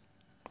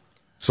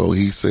 So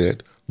he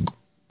said,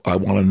 I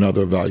want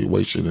another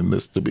evaluation in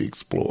this to be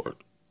explored.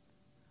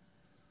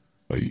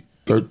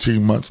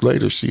 13 months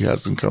later, she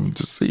hasn't come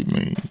to see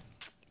me.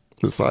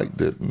 The psych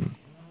didn't.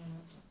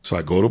 So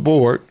I go to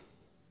board.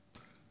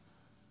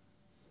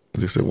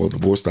 And they said, well, the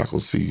board's not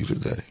going to see you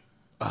today.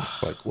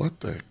 Like, what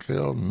the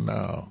hell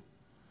now?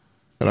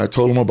 And I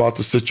told him about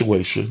the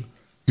situation.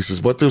 He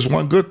says, but there's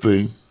one good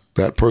thing.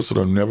 That person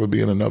will never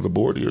be in another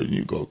board hearing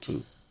you go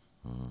to.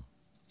 I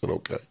said,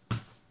 okay.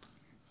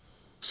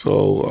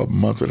 So a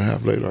month and a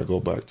half later, I go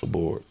back to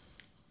board.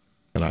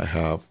 And I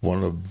have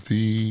one of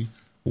the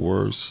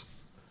worst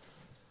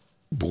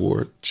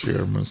board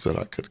chairmen that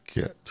I could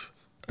get,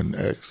 an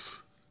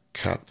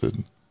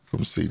ex-captain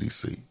from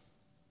CDC.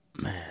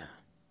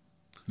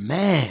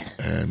 Man.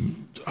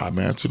 And I'm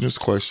answering his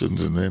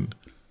questions, and then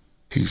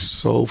he's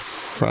so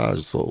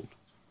frazzled.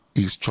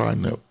 He's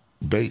trying to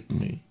bait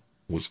me,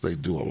 which they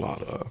do a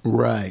lot of.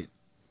 Right.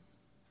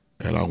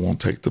 And I won't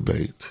take the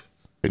bait.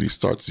 And he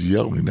starts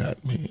yelling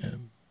at me,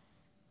 and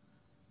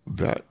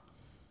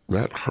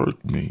that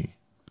hurt me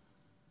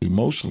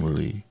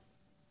emotionally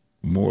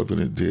more than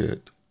it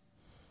did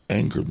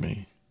anger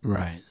me.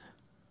 Right.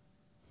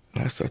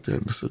 And I sat there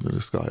and listened to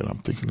this guy, and I'm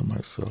thinking to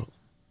myself,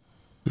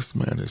 this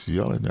man is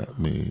yelling at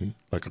me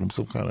like I'm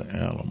some kind of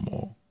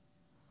animal.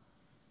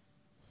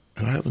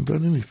 And I haven't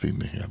done anything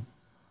to him.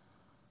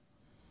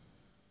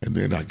 And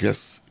then I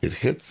guess it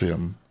hits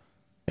him,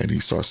 and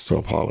he starts to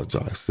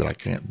apologize that I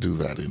can't do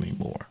that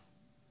anymore.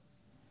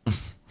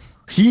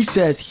 He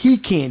says he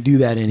can't do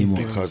that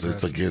anymore. Because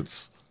it's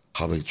against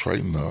how they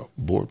train the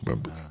board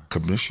member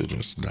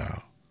commissioners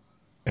now.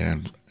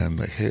 And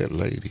the head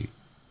lady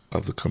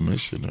of the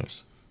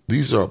commissioners.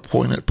 These are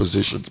appointed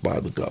positions by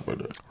the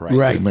governor.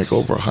 Right. They make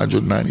over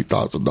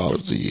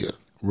 $190,000 a year.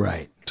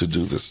 Right. To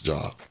do this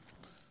job.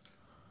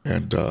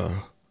 And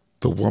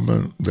the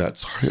woman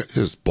that's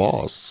his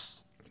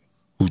boss,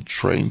 who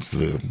trains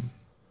them,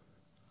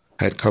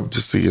 had come to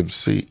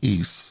CMC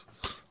East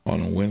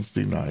on a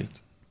Wednesday night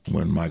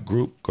when my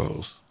group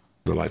goes,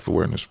 the Life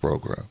Awareness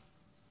Program.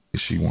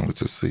 She wanted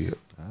to see it.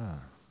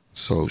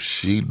 So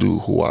she knew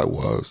who I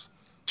was.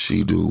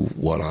 She knew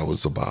what I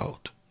was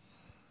about.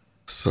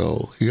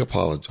 So he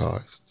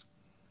apologized.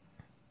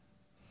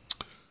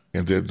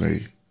 And then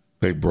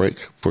they break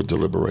for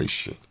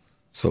deliberation.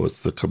 So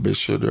it's the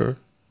commissioner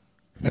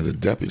and the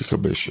deputy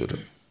commissioner.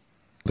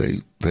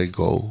 They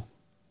go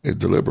and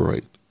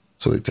deliberate.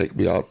 So they take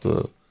me out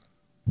the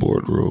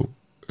boardroom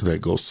and they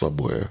go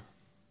somewhere.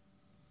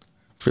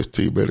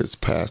 15 minutes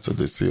pass and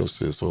the CEO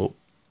says, oh,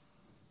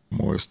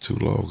 more is too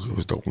long.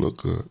 It don't look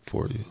good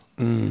for you.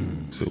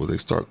 So when they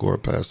start going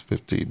past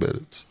 15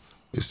 minutes,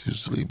 it's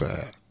usually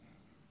bad.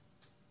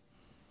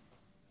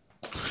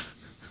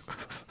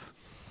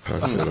 I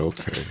said,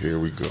 okay, here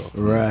we go.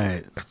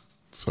 Right.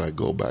 So I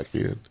go back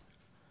in,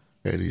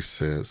 and he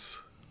says,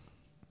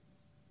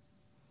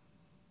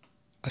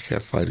 I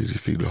can't find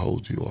anything to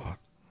hold you on.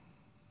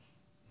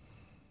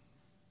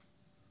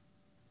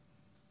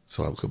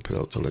 So I'm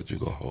compelled to let you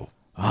go home.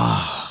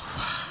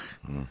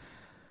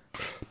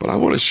 But I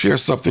want to share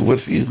something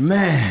with you.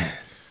 Man.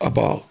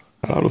 About,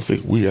 and I don't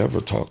think we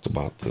ever talked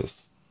about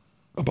this,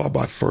 about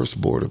my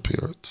first board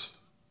appearance.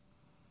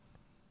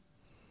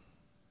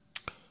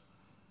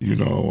 You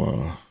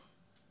know,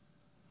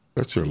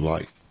 that's your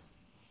life.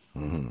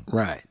 Mm-hmm.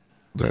 Right.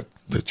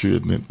 That you're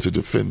in it to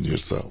defend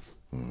yourself.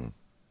 Mm-hmm.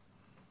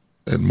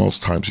 And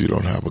most times you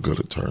don't have a good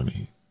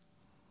attorney.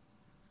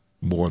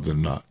 More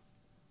than not,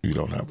 you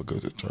don't have a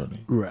good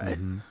attorney. Right.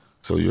 Mm-hmm.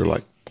 So you're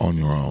like on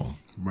your own.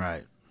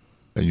 Right.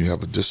 And you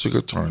have a district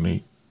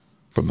attorney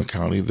from the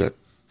county that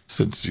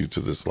sends you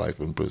to this life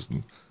in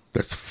prison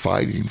that's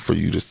fighting for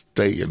you to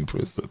stay in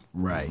prison.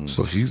 Right. Mm-hmm.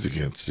 So he's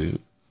against you.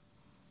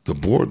 The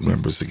board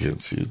member's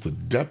against you. The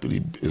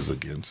deputy is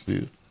against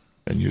you.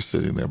 And you're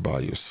sitting there by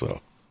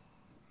yourself.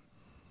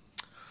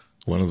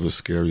 One of the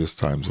scariest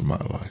times of my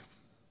life.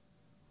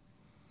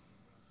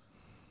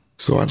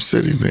 So I'm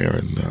sitting there,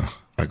 and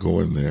I go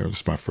in there.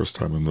 It's my first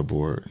time in the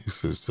board. He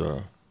says,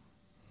 you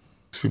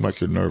seem like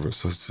you're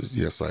nervous. I said,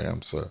 yes, I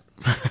am, sir.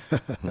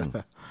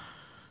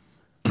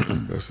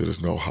 I said,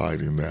 there's no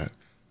hiding that.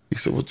 He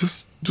said, well,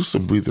 just do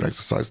some breathing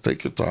exercise.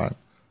 Take your time.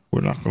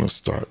 We're not going to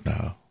start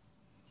now.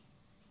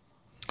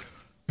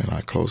 And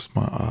I closed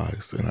my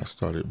eyes, and I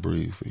started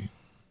breathing.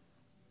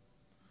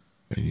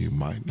 And you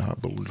might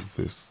not believe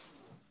this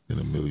in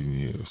a million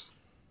years,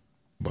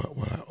 but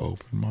when I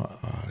opened my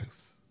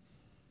eyes,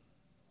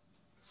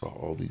 I saw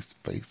all these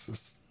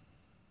faces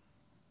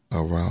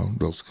around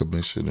those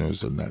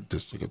commissioners and that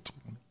district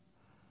attorney.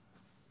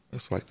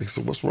 It's like they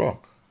said, what's wrong?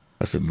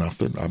 I said,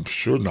 nothing. I'm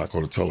sure not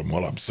going to tell them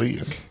what I'm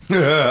seeing.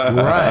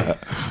 Right.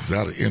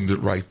 That'll end it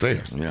right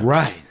there. Yeah.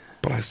 Right.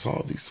 But I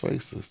saw these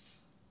faces.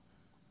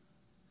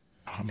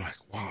 I'm like,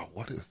 wow,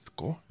 what is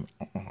going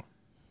on?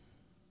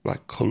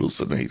 Like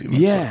hallucinating.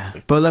 Yeah.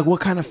 Something. But like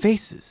what kind of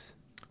faces?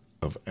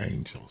 Of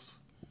angels.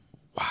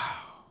 Wow.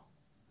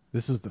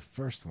 This was the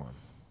first one.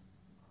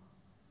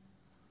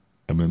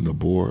 I'm in the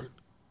board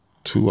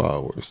 2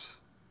 hours.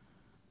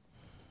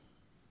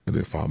 And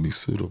they found me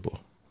suitable.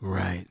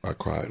 Right. I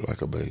cried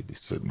like a baby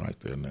sitting right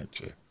there in that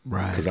chair.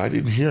 Right. Because I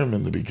didn't hear him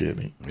in the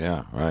beginning.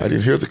 Yeah, right. I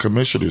didn't hear the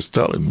commissioners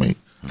telling me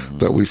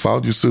that we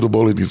found you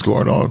suitable, and he's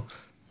going on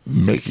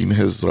making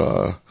his,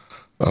 what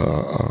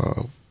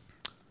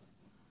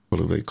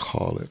do they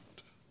call it?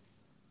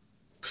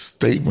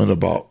 Statement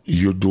about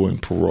you're doing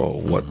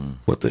parole,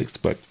 what they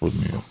expect from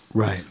you.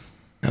 Right.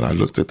 And I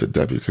looked at the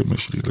deputy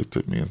commissioner. He looked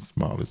at me and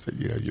smiled and said,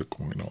 yeah, you're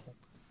going home.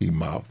 He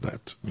mouthed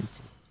that to me.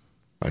 So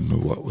I knew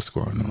what was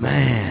going on.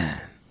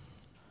 Man.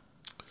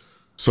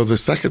 So the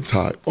second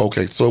time,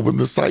 okay, so when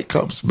the psych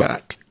comes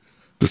back,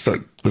 the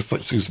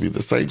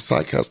same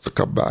psych has to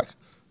come back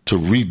to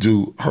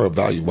redo her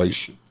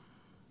evaluation.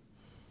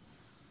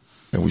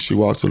 And when she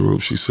walked in the room,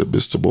 she said,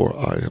 Mr. Moore,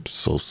 I am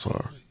so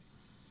sorry.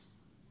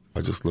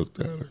 I just looked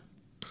at her.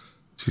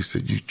 She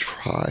said, you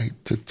tried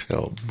to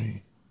tell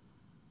me,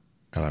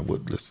 and I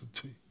wouldn't listen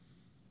to you.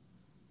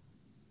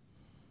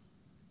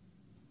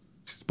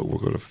 She said, but we're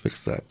going to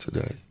fix that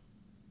today.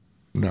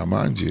 Now,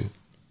 mind you,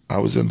 I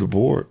was in the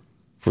board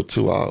for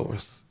 2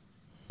 hours.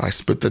 I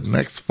spent the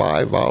next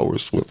 5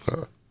 hours with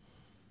her.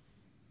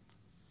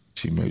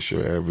 She made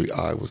sure every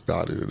I was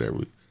dotted and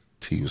every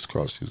T was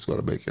crossed. She was going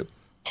to make it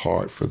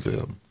hard for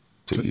them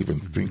to even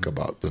think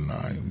about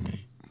denying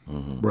me.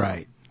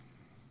 Right.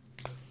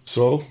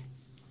 So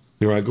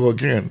here I go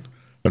again.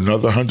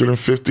 Another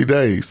 150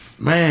 days.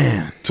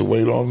 Man. To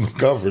wait on the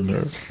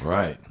governor.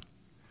 Right.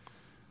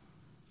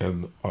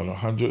 And on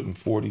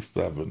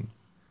 147,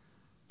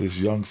 this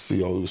young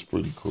CO, who was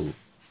pretty cool,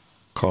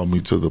 called me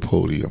to the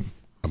podium.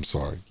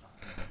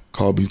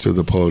 Called me to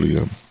the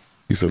podium.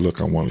 He said, look,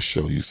 I want to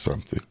show you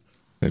something.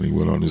 And he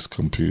went on his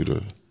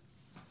computer,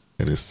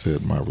 and it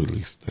said my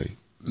release date.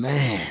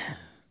 Man.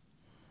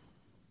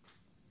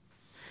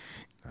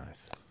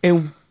 Nice.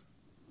 And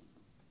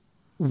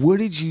what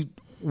did you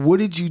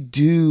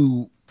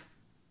do?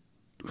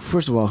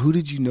 First of all, who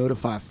did you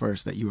notify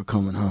first that you were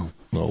coming home?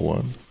 No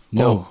one.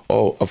 No.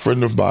 Oh, a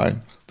friend of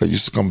mine that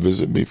used to come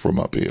visit me from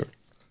up here.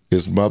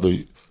 His mother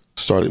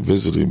started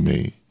visiting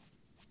me,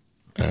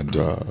 and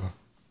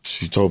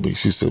she told me,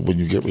 she said, when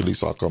you get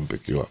released, I'll come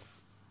pick you up.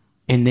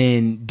 And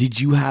then did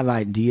you have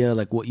idea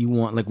like what you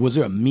want? Like was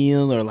there a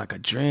meal or like a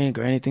drink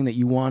or anything that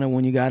you wanted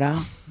when you got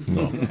out?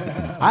 No.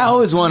 I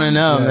always want to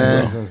know,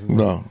 man.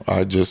 No,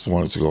 I just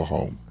wanted to go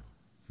home.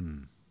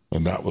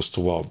 And that was to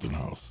Walden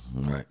House.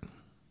 Right.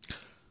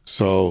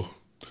 So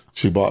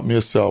she bought me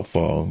a cell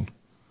phone.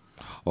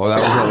 Oh,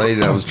 that was the lady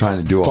that was trying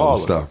to do all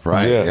the stuff,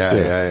 right?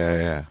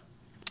 Yeah.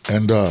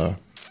 And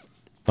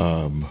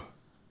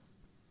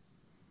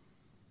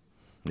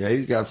yeah,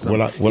 he got some.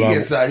 When he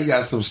gets out. He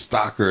got some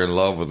stalker in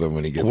love with him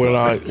when he gets when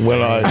out.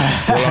 when I'm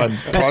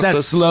That's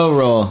that slow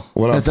roll.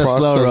 when That's I'm that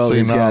slow roll.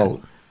 processing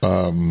out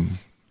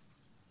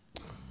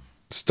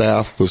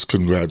staff was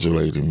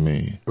congratulating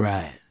me.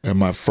 Right. And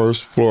my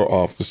first floor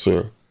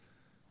officer,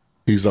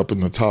 he's up in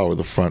the tower,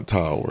 the front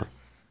tower.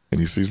 And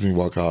he sees me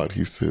walk out.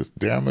 He says,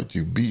 "Damn it,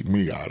 you beat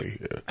me out of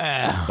here."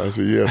 I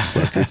said, "Yes,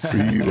 I can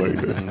see you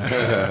later."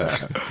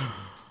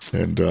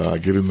 And I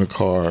get in the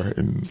car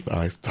and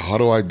how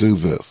do I do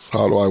this?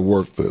 How do I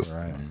work this?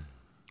 Right. And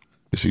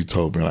she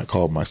told me, and I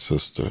called my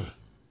sister.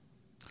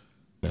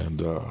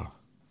 And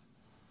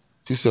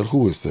she said,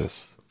 "Who is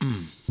this?"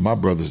 "My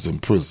brother's in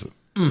prison."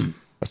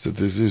 I said,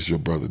 "This is your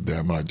brother,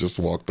 damn it. I just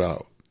walked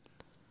out."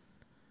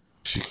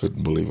 She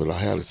couldn't believe it. I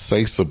had to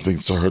say something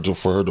to her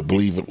for her to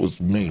believe it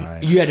was me.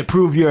 Right. You had to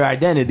prove your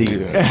identity.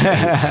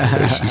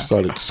 Yeah. And she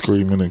started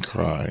screaming and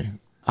crying.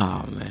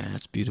 Oh, man,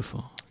 that's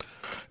beautiful.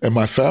 And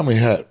my family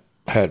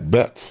had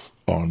bets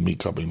on me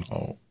coming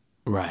home.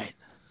 Right.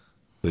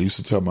 They used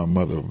to tell my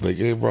mother, they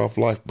gave Ralph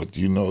life, but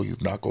you know he's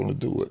not going to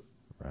do it.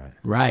 Right.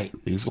 Right.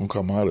 He's going to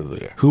come out of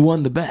there. Who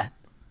won the bet?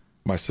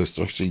 My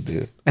sister, she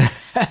did.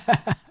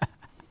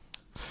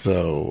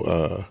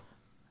 So,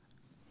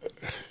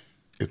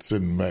 it's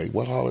in May.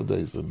 What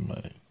holiday's in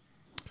May?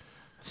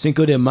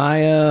 Cinco de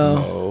Mayo.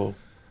 No,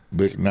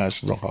 big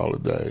national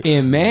holiday.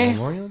 In May?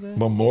 Memorial Day?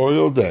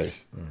 Memorial Day.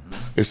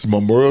 It's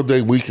Memorial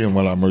Day weekend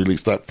when I'm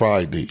released, that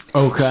Friday.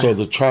 Okay. So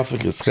the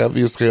traffic is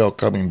heavy as hell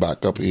coming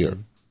back up here.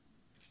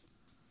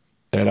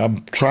 And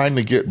I'm trying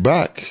to get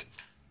back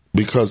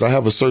because I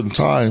have a certain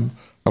time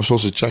I'm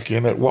supposed to check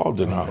in at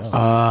Walden House.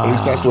 At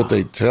least that's what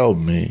they tell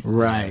me.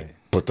 Right.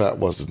 But that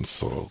wasn't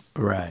so.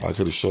 Right. I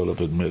could have showed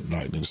up at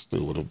midnight and it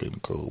still would have been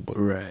cool. But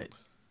Right.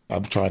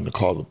 I'm trying to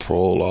call the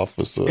parole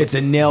officer. It's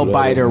a nail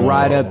biter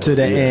right up to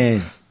the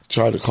end.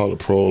 Tried to call the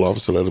parole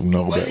officer, let him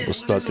know that we're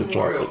stuck in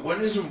traffic. When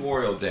is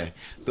Memorial Day?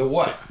 The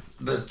what?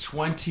 The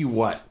 20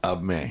 what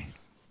of May?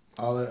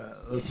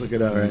 Let's look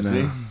it up right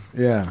now.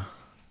 Yeah.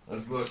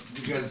 Let's look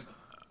because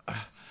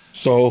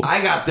So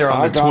I got there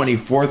on the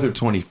 24th or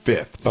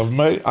 25th of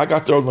May. I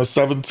got there on the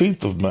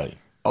 17th of May.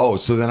 Oh,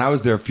 so then I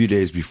was there a few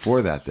days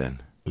before that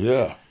then.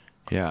 Yeah.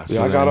 Yeah.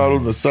 Yeah, I got out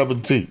on the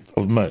 17th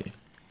of May.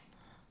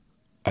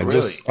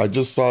 I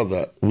just saw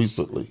that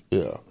recently.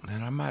 Yeah.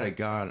 And I might have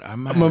gone.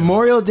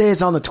 Memorial Day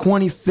is on the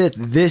 25th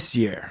this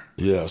year.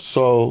 Yeah.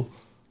 So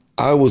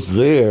I was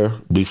there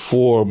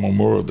before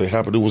Memorial Day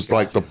happened. It was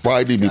like the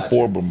Friday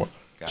before Memorial.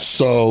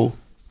 So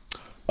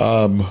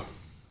I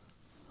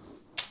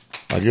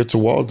get to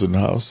Walden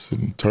House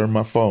and turn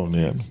my phone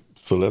in.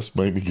 So let's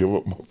maybe give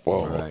up my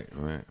phone. Right.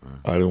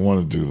 I didn't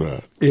want to do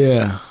that.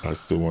 Yeah. I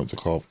still wanted to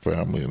call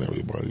family and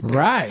everybody.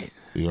 Right.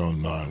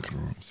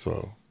 Non-com.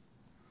 So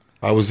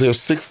I was there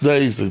 6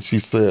 days, and she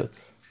said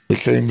they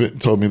came in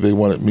and told me they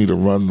wanted me to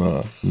run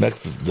the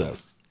Nexus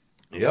desk.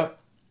 Yep.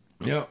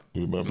 You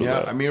remember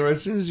Yeah, that? I mean,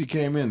 as soon as he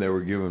came in, they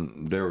were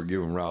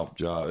giving Ralph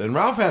jobs, and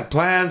Ralph had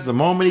plans the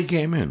moment he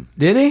came in.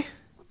 Did he?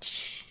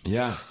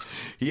 Yeah,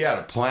 he had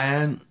a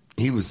plan.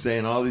 He was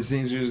saying all these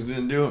things he was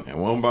going to do,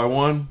 and one by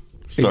one,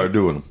 started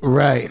doing them.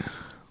 Right.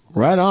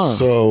 Right on.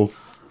 So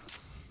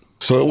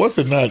it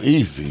wasn't that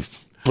easy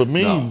for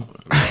me. No.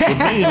 For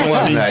me,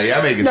 I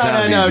make it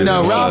sound easier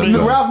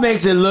No. Ralph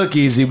makes it look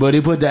easy, but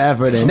he put the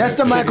effort in. That's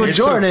the Michael It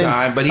Jordan took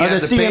time, but he of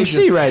had the the CMC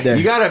patience. right there.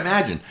 You got to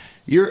imagine,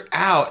 you're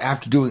out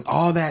after doing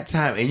all that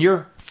time, and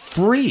you're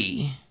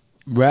free.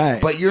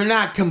 Right. But you're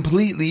not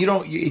completely. You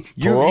don't. You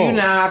Parole.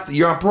 now have to.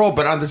 You're on parole,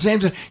 but at the same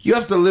time, you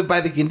have to live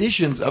by the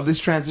conditions of this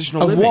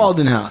transitional of living.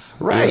 Walden House.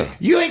 Right. Yeah.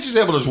 You ain't just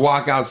able to just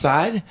walk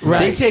outside. Right.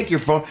 They take your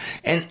phone,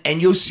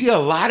 and you'll see a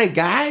lot of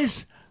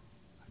guys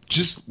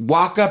just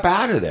walk up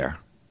out of there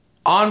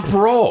on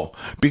parole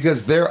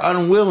because they're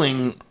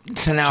unwilling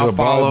to now To abide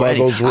follow by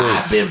those rules.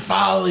 I've been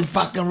following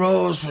fucking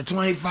rules for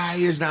 25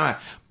 years now,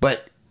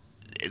 but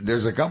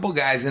there's a couple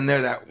guys in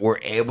there that were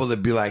able to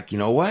be like, you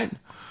know what?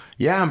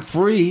 Yeah, I'm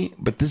free,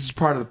 but this is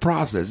part of the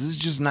process. This is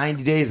just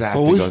 90 days I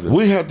have to go through.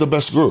 We had the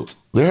best group.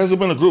 There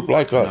hasn't been a group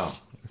like us.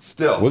 No.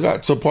 Still. We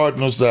got some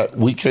partners that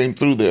we came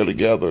through there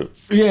together.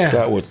 Yeah.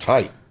 That were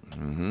tight.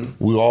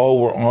 We all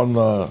were on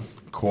the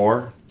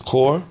Core.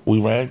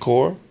 We ran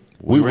core.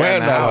 We ran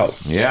the that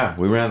house. Yeah,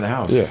 we ran the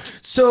house. Yeah.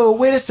 So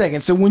wait a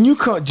second. So when you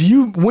come,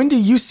 when do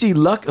you see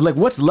Lucky? Like,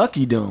 what's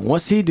Lucky doing?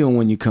 What's he doing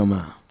when you come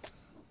out?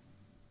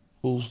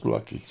 Who's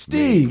lucky?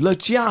 Steve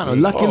Luciano,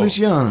 Lucky Oh.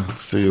 Luciano.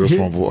 See, that's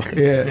my boy.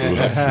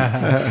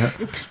 Yeah.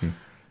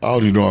 I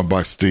already know I'm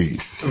by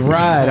Steve.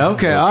 Right.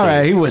 Okay. All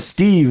right. He was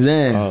Steve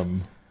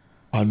then.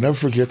 I'll never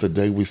forget the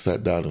day we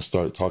sat down and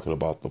started talking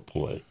about the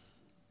play.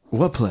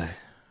 What play?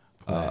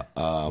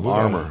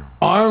 Armor.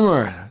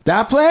 Armor.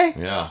 That play?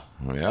 Yeah.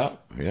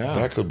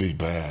 That could be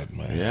bad,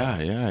 man. Yeah.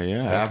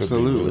 That could be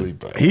Absolutely. really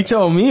bad. He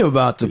told me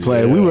about the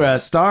play. Yeah. We were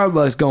at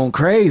Starbucks going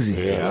crazy.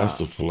 Yeah, that's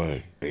the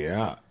play.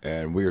 Yeah,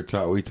 and we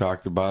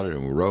talked about it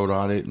and we wrote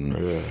on it and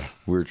we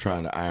were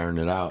trying to iron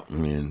it out.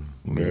 Me and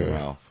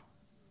Ralph.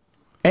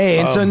 Hey,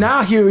 and so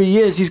now here he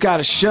is. He's got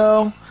a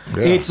show.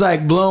 Yeah. It's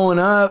like blowing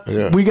up.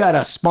 Yeah. We got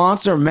a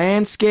sponsor,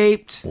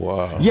 Manscaped.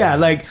 Wow. Yeah,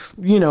 like,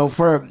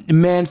 for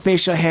man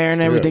facial hair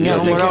and everything Yeah,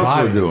 else. Tell him what They else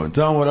can- we're doing.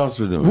 Tell him what else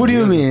we're doing. What do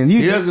you mean?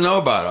 He doesn't know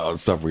about all the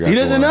stuff we got. He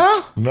doesn't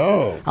going. know?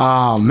 No.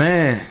 Oh,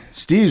 man.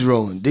 Steve's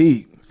rolling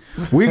deep.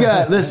 We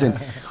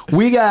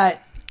got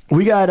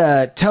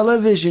a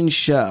television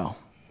show,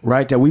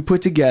 right, that we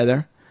put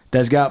together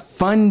that's got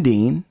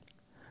funding,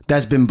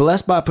 that's been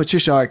blessed by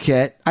Patricia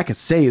Arquette. I can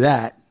say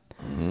that.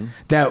 Mm-hmm.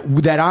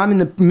 That I'm in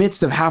the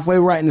midst of halfway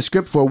writing the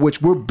script for,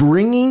 which we're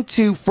bringing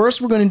to. First,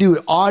 we're going to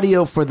do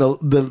audio for the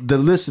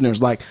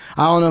listeners. Like,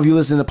 I don't know if you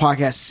listen to the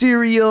podcast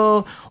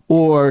Serial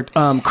or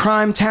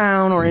Crime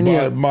Town or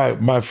any.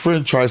 My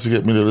friend tries to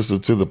get me to listen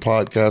to the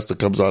podcast that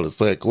comes out at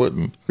San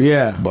Quentin.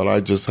 Yeah, but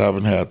I just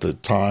haven't had the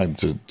time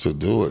to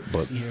do it.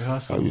 But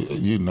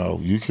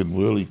you can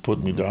really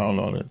put me down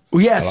on it.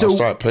 Yeah, and so I'll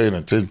start paying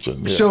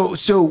attention. Yeah.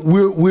 So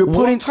we're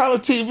putting what kind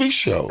of TV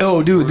show?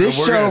 Oh, dude, this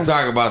we're show. We're going to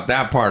talk about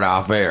that part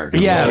off air.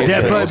 Yeah, but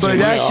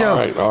that show.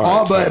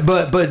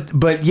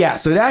 But yeah,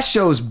 so that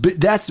show's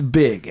that's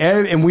big,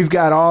 and we've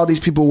got all these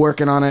people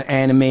working on it,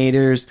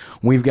 animators.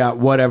 We've got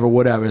whatever.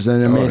 It's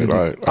an amazing.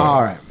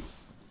 All right.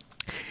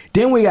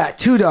 Then we got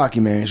 2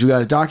 documentaries. We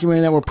got a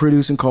documentary that we're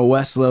producing called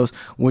Westlow's,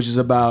 which is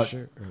about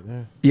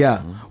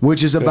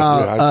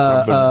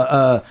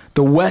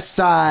the West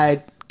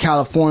Side,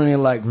 California,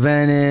 like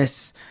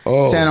Venice,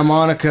 Santa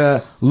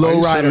Monica,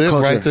 lowrider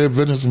culture. Right there at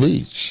Venice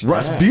Beach.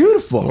 It's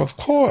beautiful. Of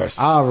course.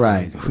 All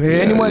right.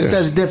 Anyone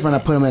says different, I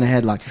put them in a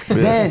headlock.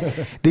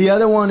 Then the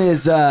other one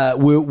is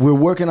we're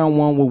working on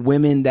one with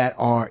women that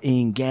are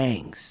in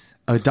gangs.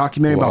 A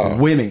documentary about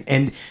women,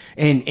 and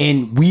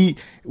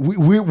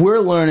we're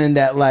learning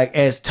that, like,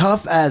 as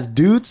tough as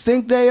dudes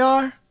think they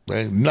are,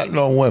 they ain't nothing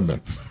on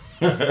women.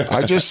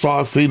 I just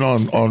saw a thing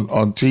on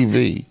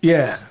TV.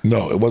 Yeah.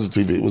 No, it wasn't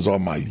TV. It was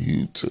on my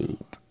YouTube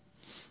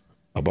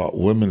about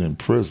women in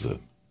prison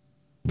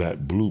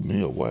that blew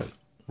me away.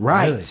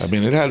 Right. Really? I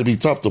mean, it had to be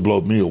tough to blow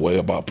me away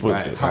about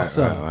prison. How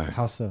so?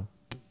 How so?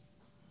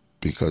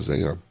 Because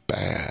they are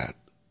bad,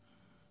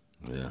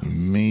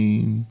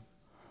 mean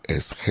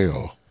as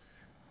hell.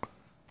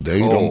 They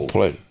don't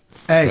play.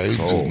 Hey,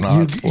 they do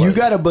not play. You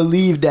got to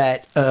believe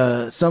that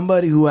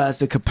somebody who has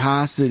the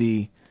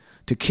capacity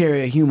to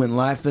carry a human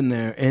life in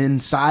there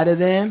inside of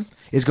them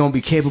is going to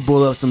be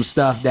capable of some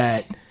stuff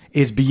that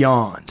is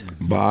beyond.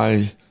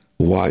 My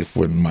wife,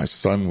 when my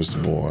son was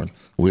born,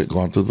 we had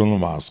gone through the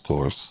Lamaze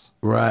course.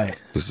 Right.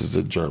 This is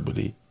in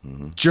Germany.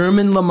 Mm-hmm.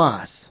 German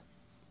Lamaze.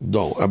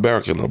 No,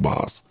 American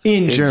Lamaze.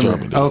 In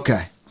Germany.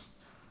 Okay.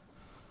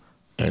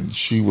 And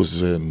she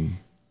was in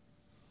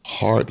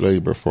hard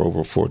labor for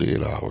over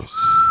 48 hours.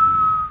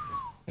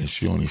 And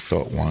she only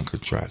felt 1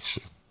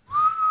 contraction.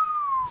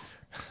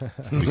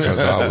 Because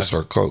I was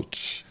her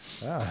coach.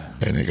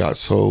 And it got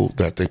so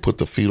that they put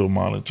the fetal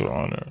monitor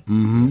on her.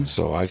 Mm-hmm.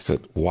 So I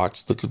could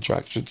watch the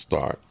contraction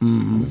start,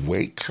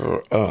 wake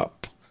her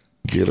up,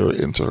 get her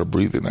into her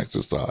breathing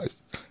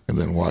exercise, and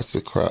then watch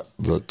the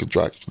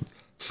contraction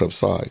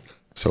subside.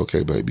 It's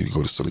okay, baby, you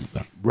go to sleep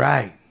now.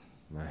 Right.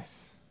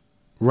 Nice.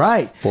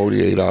 Right.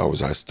 48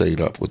 hours I stayed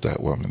up with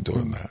that woman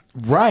doing that.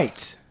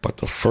 Right. But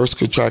the first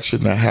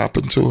contraction that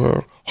happened to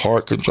her,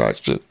 hard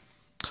contraction,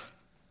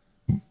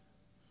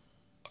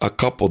 a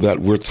couple that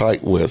we're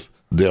tight with,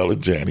 Dale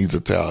and Jan, he's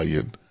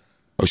Italian,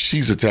 or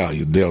she's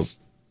Italian, Dale's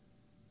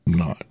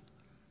not,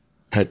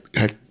 had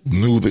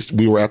knew that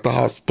we were at the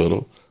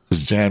hospital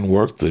because Jan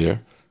worked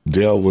there.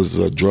 Dale was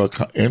a drug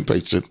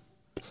inpatient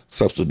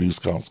substance abuse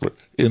counselor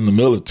in the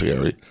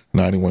military,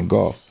 91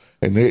 Golf.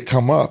 And they had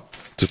come up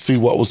to see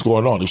what was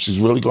going on. If she's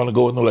really going to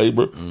go into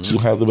labor, she'll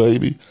have the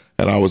baby.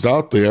 And I was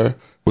out there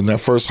when that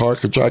first hard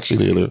contraction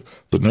hit her.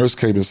 The nurse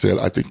came and said,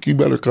 I think you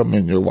better come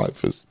in. Your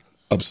wife is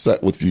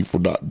upset with you for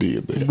not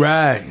being there.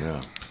 Right.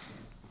 Yeah.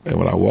 And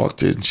when I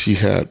walked in, she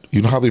had,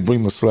 you know how they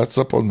bring the sleds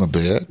up on the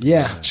bed?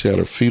 Yeah. She had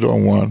her feet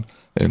on one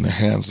and the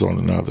hands on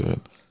another.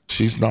 And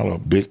she's not a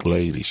big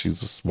lady.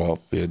 She's a small,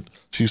 thin.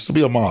 She used to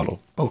be a model.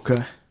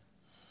 Okay.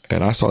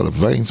 And I saw the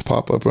veins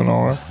pop up in her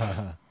arm.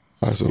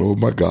 I said, oh,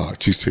 my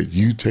God. She said,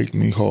 you take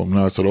me home. And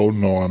I said, oh,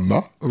 no, I'm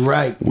not.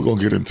 Right. We're going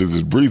to get into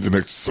this breathing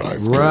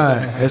exercise.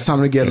 Right. It's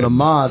time to get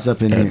Lamaze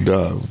up in here.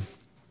 And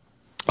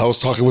I was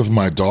talking with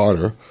my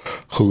daughter,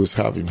 who is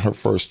having her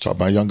first child,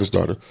 my youngest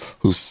daughter,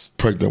 who's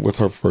pregnant with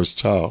her first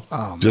child,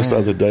 just the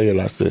other day. And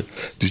I said,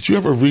 did you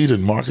ever read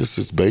in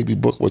Marcus's baby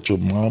book what your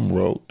mom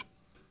wrote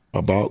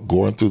about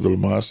going through the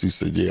Lamaze? She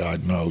said, yeah, I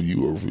know.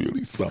 You were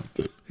really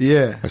something.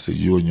 Yeah. I said,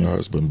 you and your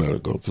husband better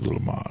go to the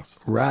Lamaze.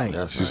 Right.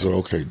 She said,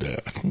 okay,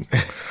 Dad.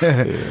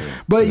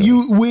 But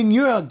when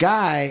you're a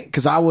guy,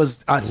 because I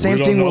was same we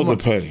don't thing know with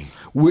the pain.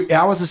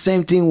 I was the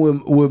same thing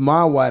with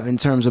my wife in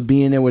terms of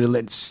being there with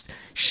it.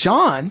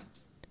 Sean,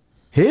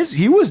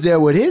 he was there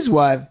with his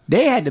wife.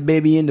 They had the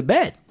baby in the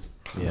bed.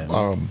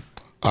 Yeah.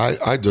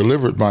 I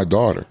delivered my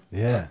daughter.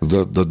 Yeah.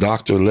 The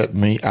doctor let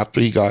me, after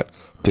he got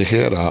the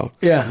head out,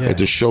 and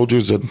the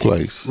shoulders in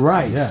place.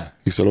 Right. Yeah.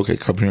 He said, "Okay,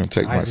 come here and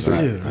take my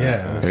seat."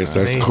 Yeah.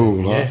 That's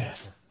cool, huh? Yeah.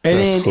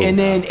 And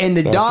then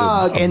the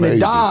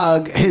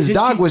dog, his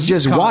dog was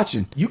just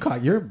watching. You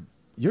caught your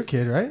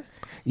kid, right?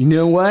 You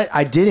know what?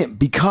 I didn't,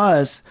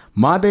 because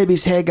my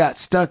baby's head got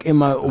stuck in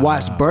my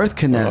wife's birth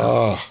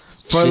canal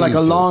for like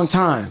a long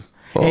time.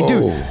 And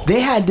dude, they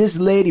had this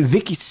lady,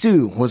 Vicky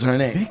Sue was her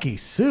name. Vicky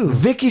Sue.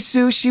 Vicky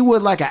Sue, she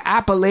was like an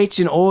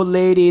Appalachian old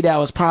lady that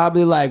was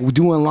probably like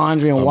doing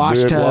laundry and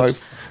wash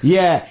tubs.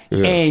 Yeah,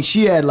 and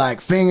she had like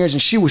fingers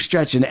and she was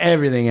stretching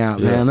everything out,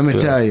 man. Let me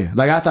tell you.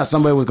 Like I thought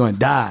somebody was going to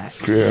die.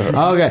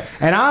 Yeah. Okay.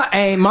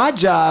 And my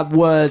job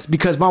was,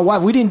 because my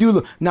wife, we didn't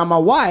do, now my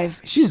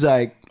wife, she's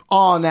like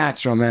all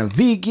natural, man.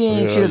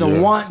 Vegan. She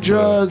doesn't want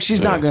drugs.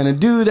 She's not going to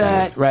do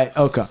that. Right.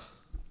 Okay.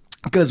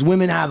 Because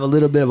women have a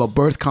little bit of a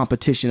birth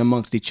competition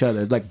amongst each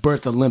other. It's like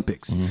birth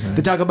Olympics.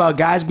 They talk about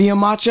guys being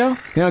macho. You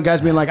know, guys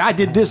being like, I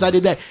did this, I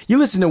did that. You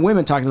listen to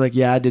women talking like,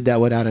 yeah, I did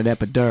that without an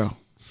epidural.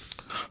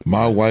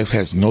 My wife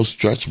has no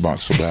stretch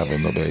marks from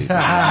having the baby.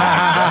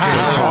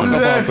 Talk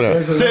about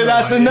that. Say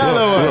that's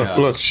another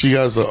one. Look, she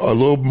has a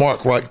little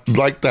mark right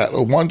like that,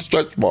 one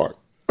stretch mark.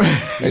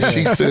 And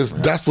she says,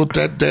 that's what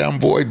that damn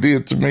boy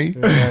did to me.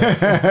 Talking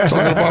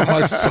about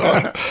my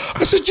son.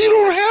 I said, you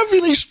don't have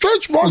any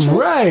stretch marks.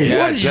 Right.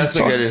 Yeah,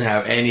 Jessica didn't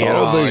have any at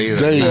all.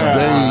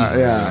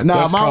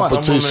 That's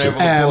competition.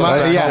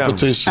 That's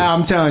competition.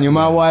 I'm telling you,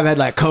 my wife had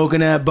like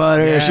coconut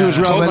butter. She was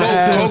rubbing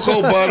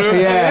cocoa butter.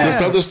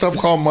 This other stuff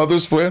called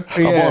Mother's Friend.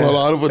 I bought a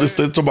lot of it to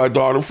send to my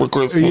daughter for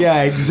Christmas.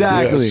 Yeah,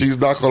 exactly. She's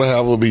not going to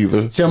have them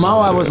either. So my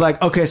wife was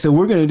like, okay, so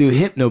we're going to do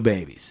hypno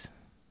babies.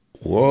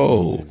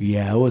 Whoa.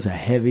 Yeah, it was a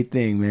heavy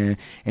thing, man.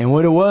 And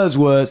what it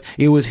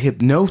was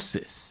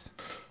hypnosis,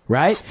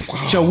 right? Wow.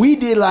 So we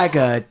did like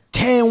a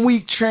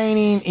 10-week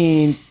training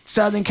in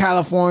Southern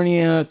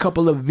California, a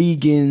couple of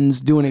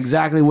vegans doing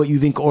exactly what you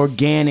think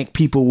organic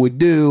people would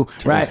do,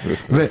 right?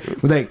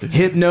 Like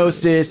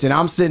hypnosis, and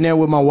I'm sitting there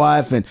with my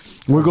wife, and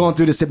we're going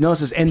through this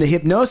hypnosis, and the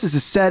hypnosis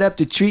is set up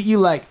to treat you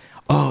like,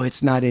 oh,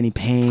 it's not any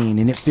pain,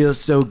 and it feels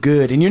so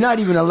good. And you're not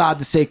even allowed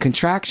to say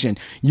contraction.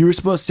 You were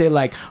supposed to say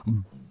like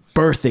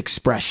birth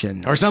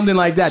expression or something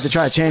like that to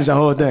try to change the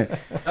whole thing.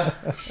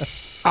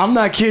 I'm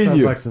not kidding Sounds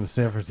you. like some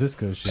San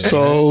Francisco shit.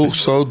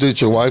 So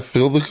did your wife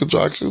feel the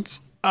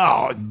contractions?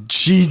 Oh,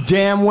 she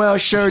damn well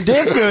sure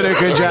did feel the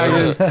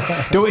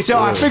contractions. So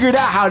I figured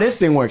out how this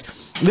thing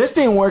works. This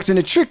thing works in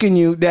the tricking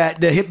you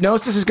that the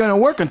hypnosis is going to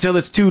work until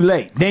it's too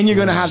late. Then you're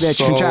going to have that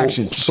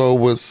contractions. So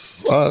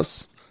with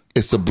us,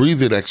 it's a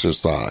breathing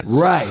exercise.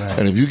 Right.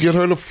 And if you get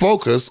her to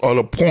focus on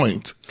a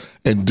point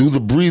and do the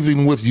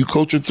breathing with you,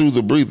 coach her through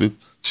the breathing,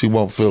 she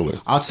won't feel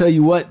it. I'll tell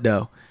you what,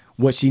 though.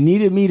 What she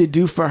needed me to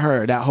do for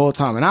her that whole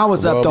time, and I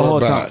was up the whole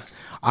time.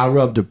 I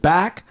rubbed her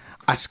back.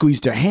 I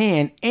squeezed her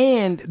hand,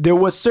 and there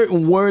was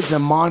certain words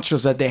and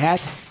mantras that they had.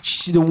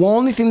 The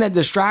only thing that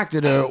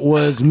distracted her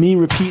was me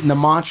repeating the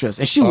mantras.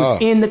 And she was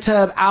in the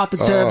tub, out the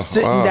tub,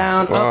 sitting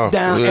down, up,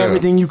 down,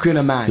 everything you could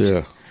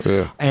imagine.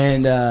 Yeah.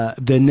 And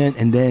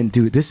then,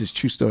 dude, this is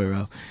true story,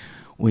 Ralph.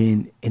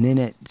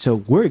 So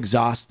we're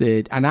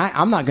exhausted, and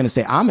I'm not gonna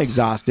say I'm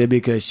exhausted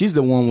because she's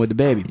the one with the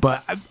baby,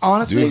 but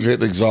honestly, you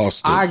get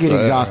exhausted. I get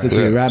exhausted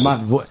too, right? My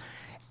voice,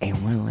 and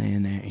we're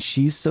laying there, and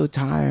she's so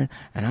tired,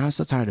 and I'm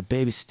so tired. The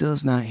baby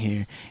still's not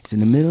here. It's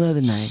in the middle of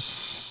the night,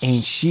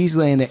 and she's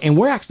laying there, and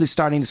we're actually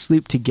starting to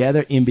sleep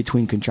together in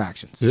between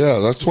contractions. Yeah,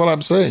 that's what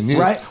I'm saying. Yeah.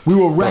 Right? We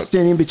were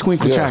resting in between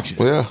contractions.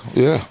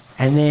 Yeah.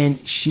 And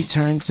then she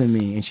turned to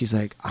me, and she's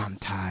like, "I'm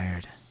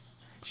tired."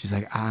 She's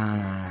like,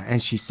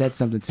 and she said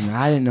something to me.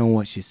 I didn't know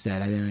what she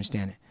said. I didn't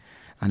understand it.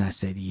 And I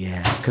said,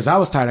 yeah. Because I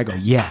was tired. I go,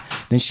 yeah.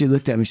 Then she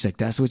looked at me. She's like,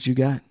 that's what you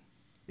got?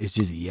 It's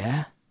just,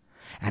 yeah?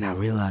 And I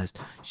realized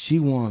she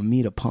wanted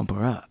me to pump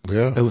her up.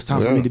 Yeah. It was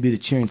time for me to be the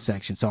cheering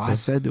section. So I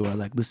said to her,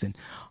 like, listen,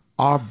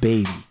 our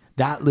baby,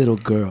 that little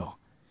girl,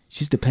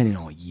 she's depending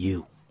on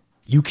you.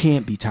 You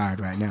can't be tired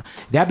right now.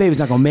 That baby's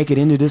not going to make it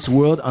into this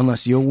world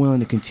unless you're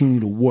willing to continue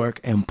to work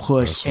and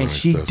push. That's and right,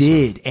 she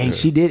did. Right. And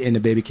she did. And the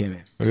baby came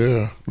in.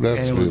 Yeah,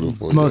 that's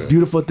beautiful. The most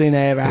beautiful thing that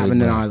ever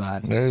happened in our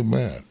life.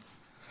 Amen.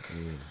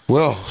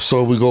 Well,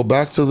 so we go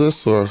back to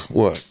this or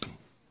what?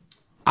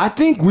 I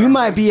think we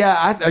might be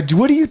at,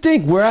 what do you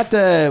think? I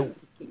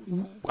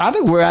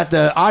think we're at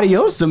the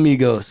Adios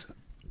Amigos.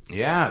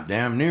 Yeah,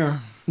 damn near.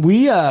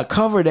 We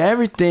covered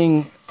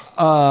everything.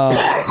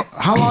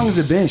 How long has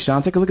it been,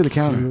 Sean? Take a look at the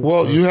calendar.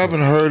 Well, you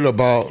haven't heard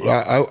about.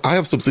 I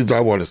have some things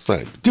I want to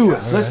say. Do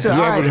it. Let's. You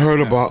haven't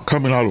heard about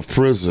coming out of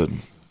prison.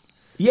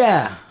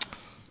 Yeah.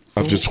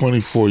 After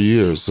 24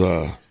 years.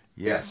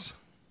 Yes.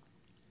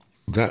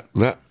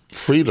 That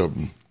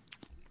freedom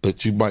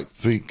that you might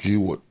think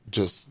you would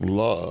just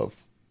love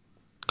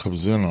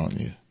comes in on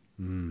you.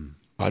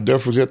 I'll never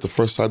forget the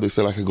first time they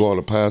said I could go on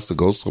a pass to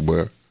go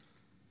somewhere.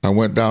 I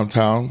went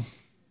downtown,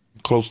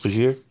 close to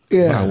here.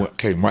 Yeah. And I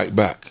came right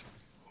back.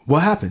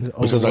 What happened?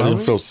 Because I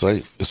didn't feel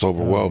safe. It's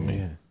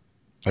overwhelming. Oh,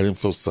 yeah. I didn't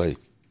feel safe.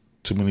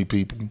 Too many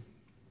people.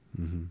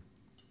 Mm-hmm.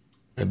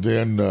 And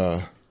then,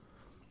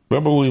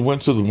 remember when we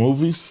went to the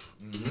movies?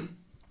 Mm-hmm.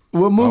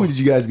 What movie did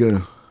you guys go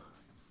to?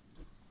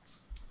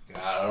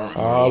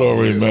 I don't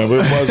remember.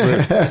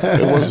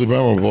 It wasn't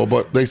memorable,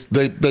 but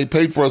they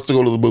paid for us to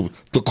go to the movie.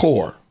 The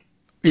Core.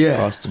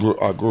 Yeah.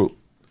 Our group.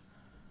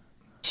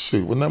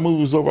 Shoot, when that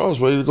movie was over, I was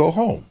ready to go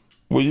home.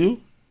 Were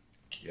you?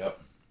 Yep.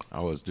 I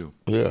was too.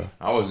 Yeah.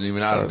 I wasn't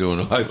even out doing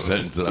the life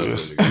sentence.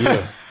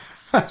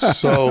 Yeah.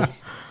 So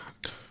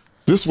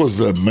This was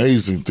the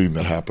amazing thing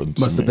that happened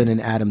to Must have me. been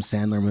an Adam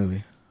Sandler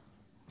movie.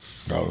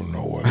 I don't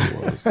know what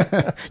it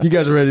was. You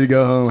guys are ready to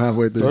go home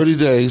halfway through. 30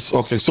 days.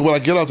 Okay, so when I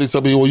get out, they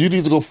tell me, well, you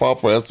need to go file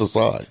for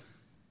SSI.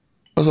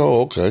 I said,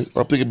 oh, okay.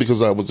 I'm thinking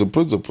because I was in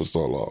prison for so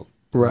long.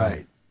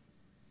 Right.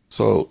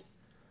 So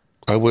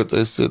I went,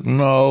 they said,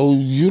 no,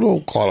 you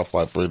don't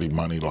qualify for any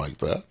money like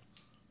that.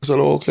 I said,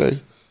 oh, okay.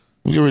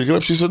 We get ready to get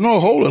up. She said, no,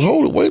 hold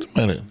it, wait a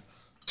minute.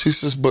 She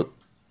says, but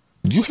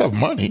you have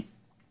money.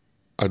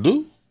 I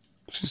do.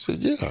 She said,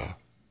 yeah.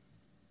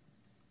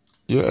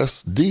 Your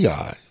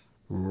SDI.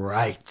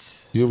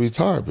 Right. Your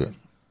retirement.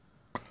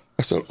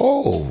 I said,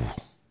 oh,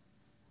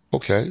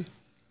 okay.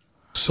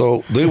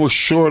 So they were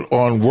short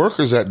on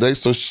workers that day,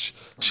 so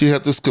she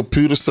had this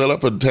computer set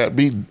up and had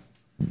me,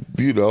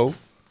 fill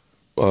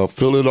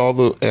in all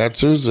the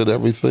answers and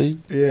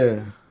everything.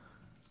 Yeah.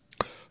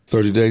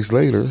 30 days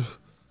later,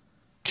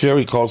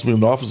 Carrie calls me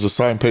in the office to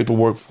sign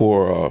paperwork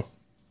for a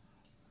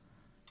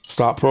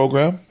stop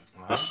program.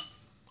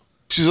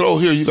 She said, oh,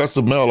 here, you got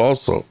some mail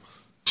also.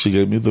 She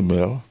gave me the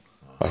mail.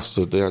 I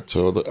stood there, I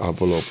tore the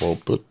envelope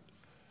open,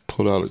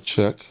 pulled out a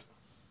check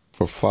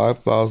for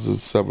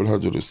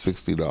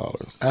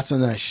 $5,760. That's a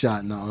nice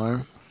shot in the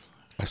arm.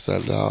 I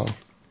sat down.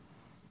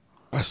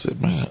 I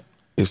said, man,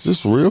 is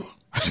this real?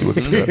 She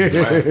looked at me.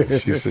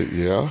 She said,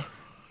 yeah.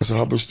 I said,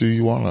 how much do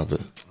you want of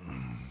it?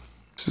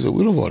 She said,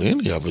 we don't want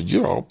any of it.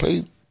 You're all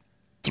paid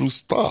through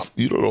stop.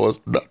 You don't owe us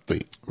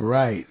nothing.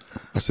 Right.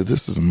 I said,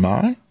 this is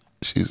mine?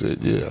 She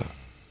said, yeah.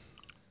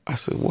 I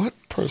said, what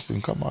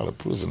person come out of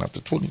prison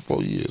after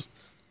 24 years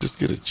just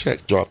get a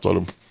check dropped on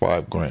them for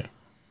 $5,000?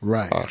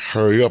 Right. I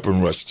hurry up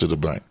and rush to the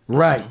bank.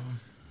 Right.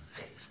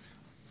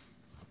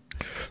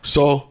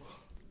 So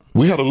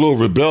we had a little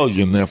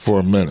rebellion there for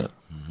a minute.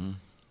 Mm-hmm.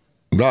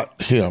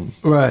 Not him.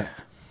 Right.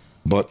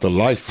 But the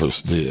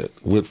lifers did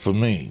for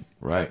me.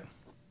 Right.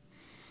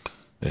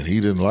 And he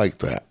didn't like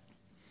that.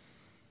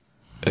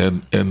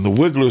 And the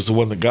Wiggler's the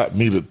one that got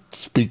me to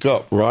speak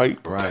up, right?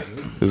 Right.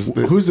 Who's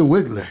the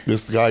Wiggler?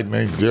 This guy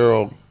named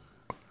Daryl,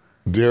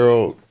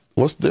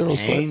 what's Daryl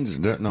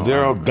saying? No,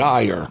 Daryl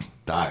Dyer.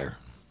 Dyer.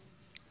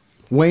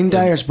 Wayne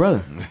Dyer's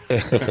brother.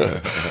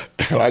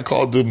 And I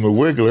called him the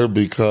Wiggler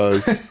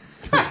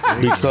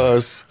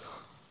because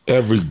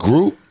every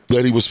group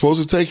that he was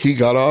supposed to take, he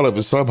got out of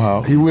it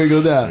somehow. He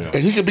wiggled out.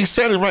 And he could be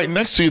standing right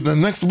next to you, the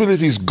next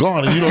minute he's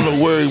gone and you don't know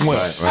where he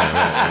went. Right.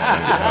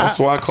 That's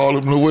why I call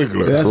him the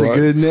Wiggler. That's a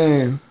good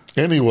name.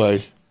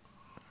 Anyway,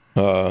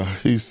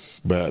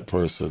 he's a bad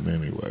person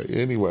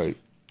anyway.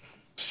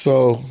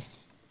 So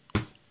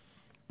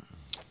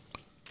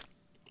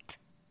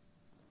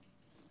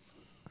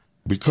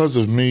because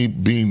of me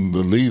being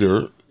the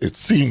leader, it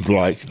seemed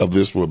like, of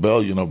this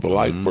rebellion of the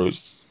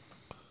lifers,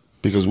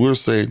 because we're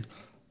saying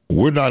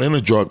we're not in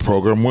a drug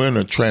program, we're in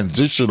a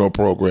transitional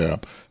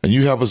program, and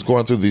you have us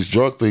going through these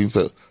drug things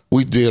that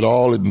we did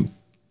all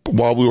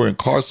while we were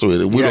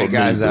incarcerated. We don't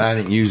guys that I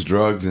didn't use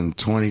drugs in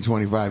 20,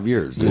 25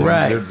 years.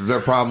 Right. Their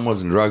problem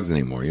wasn't drugs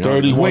anymore.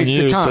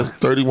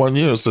 31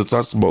 years since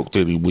I smoked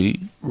any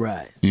weed.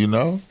 Right.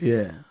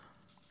 Yeah.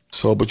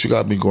 So, but you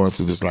got me going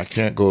through this, and I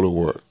can't go to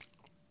work.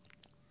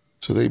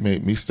 So they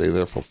made me stay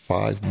there for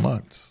 5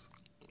 months.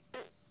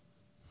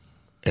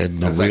 And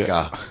that's like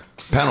a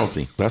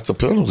penalty. That's a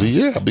penalty,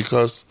 yeah,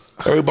 because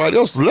everybody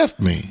else left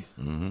me.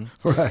 Mm-hmm.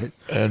 Right.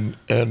 And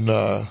then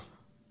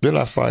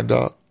I find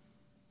out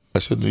I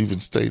shouldn't have even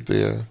stayed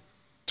there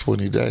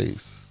 20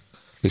 days.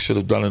 They should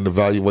have done an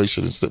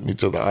evaluation and sent me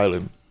to the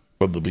island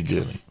from the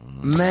beginning.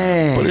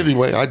 Man. But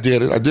anyway, I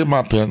did it. I did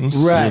my penance,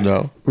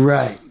 right.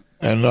 Right.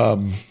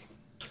 And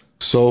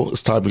so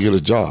it's time to get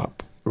a job.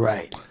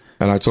 Right.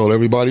 And I told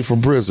everybody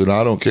from prison,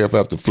 I don't care if I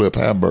have to flip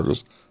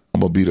hamburgers.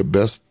 I'm going to be the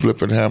best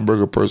flipping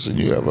hamburger person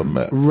you ever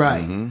met.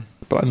 Right. Mm-hmm.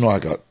 But I know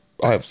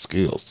I have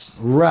skills.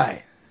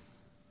 Right.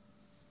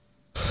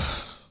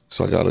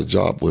 So I got a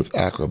job with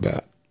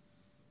Acrobat.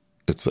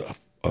 It's a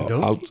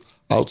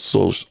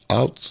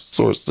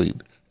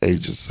outsourcing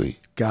agency.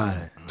 Got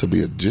it. To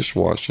be a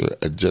dishwasher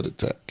at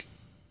Genentech.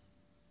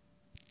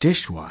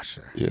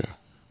 Dishwasher? Yeah.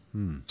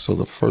 So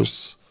the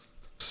first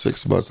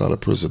 6 months out of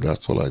prison,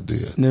 that's what I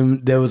did. And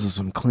then there was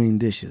some clean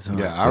dishes, huh?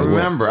 Yeah, I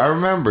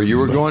remember. You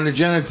were going to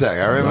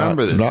Genentech. I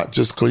remember this. Not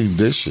just clean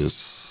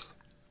dishes.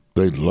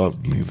 They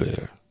loved me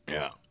there.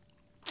 Yeah.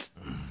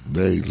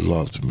 They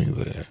loved me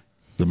there.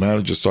 The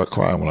manager started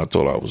crying when I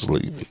told her I was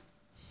leaving.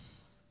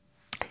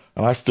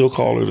 And I still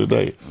call her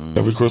today.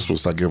 Every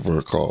Christmas I give her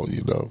a call,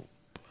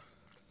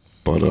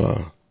 But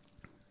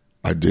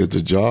I did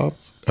the job,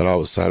 and I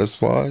was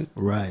satisfied.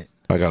 Right.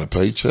 I got a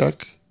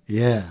paycheck.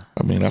 Yeah.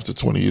 I mean, after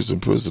 20 years in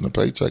prison, the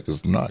paycheck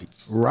is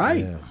nice.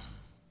 Right. Yeah.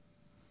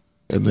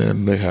 And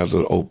then they had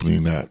the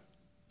opening at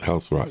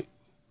Health Right.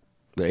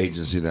 The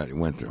agency that he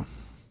went through.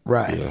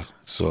 Right. Yeah.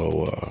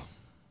 So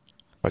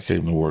I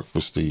came to work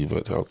for Steve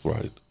at Health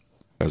Right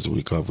as a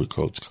recovery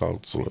coach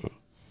counselor.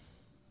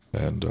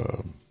 And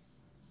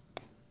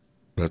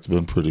that's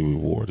been pretty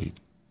rewarding.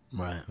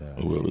 Right. Yeah.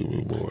 Really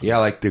rewarding. Yeah,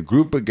 like the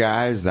group of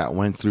guys that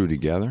went through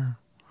together,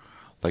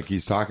 like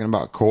he's talking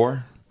about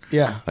core.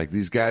 Yeah. Like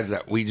these guys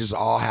that we just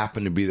all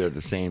happened to be there at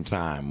the same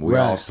time. We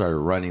all started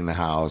running the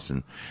house,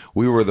 and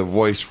we were the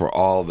voice for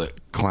all the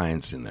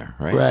clients in there,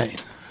 right?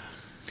 Right.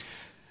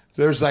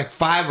 There's like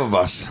 5 of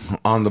us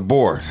on the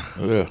board.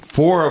 Yeah.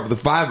 4 of the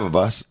 5 of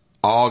us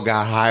all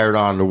got hired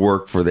on to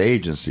work for the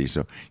agency.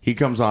 So he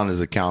comes on as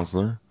a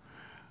counselor.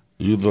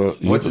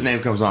 What's his name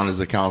comes on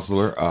as a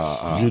counselor?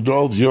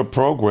 Your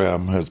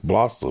program has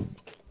blossomed.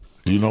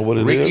 You know what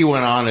it is? Ricky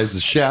went on as a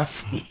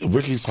chef.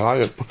 Ricky's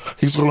hired.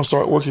 He's going to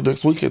start working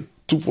next week at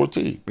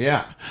 214.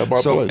 Yeah. At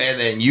my place. And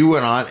then you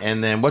went on,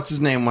 and then what's his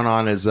name went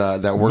on as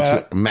that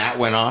works. Matt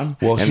went on,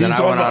 well, and then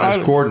I went on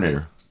as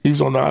coordinator.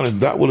 He's on the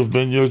island. That would have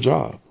been your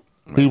job.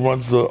 He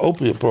runs the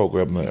opiate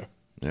program there.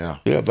 Yeah.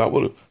 Yeah, that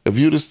would have. If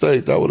you'd have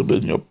stayed, that would have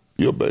been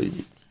your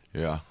baby.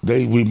 Yeah.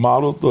 They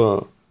remodeled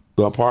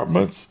the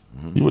apartments.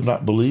 Mm-hmm. You would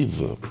not believe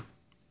them.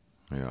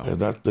 Yeah. And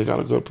they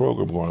got a good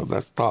program going.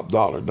 That's top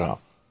dollar now.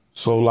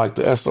 So like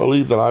the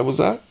SLE that I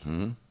was at,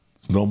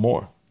 no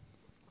more.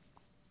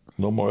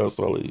 No more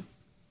SLE.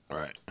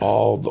 Right.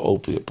 All the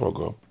opiate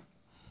program.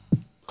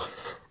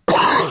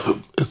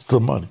 It's the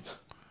money.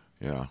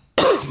 Yeah.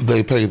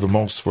 They pay the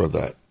most for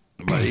that.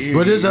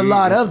 But there's a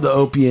lot of the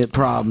opiate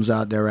problems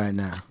out there right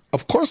now.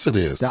 Of course it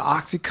is. The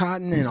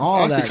Oxycontin and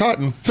all that.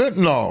 Oxycontin,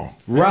 fentanyl.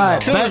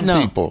 Right. Killing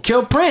Fentanyl. people.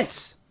 Kill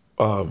Prince.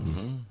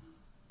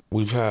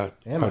 We've had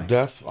a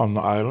death on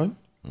the island.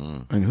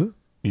 And who?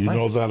 You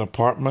know that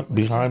apartment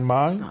behind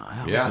mine?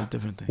 Yeah.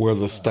 Different thing. Where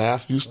the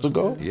staff used to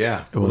go?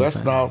 Yeah. Well, that's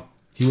fentanyl. now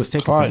He was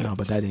taking clients. fentanyl,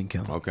 but that didn't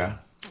kill him. Okay.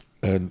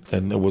 And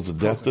there was a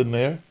death in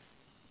there.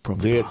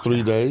 Probably Dead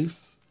 3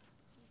 days.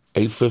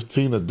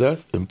 8:15 a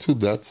death and 2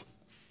 deaths.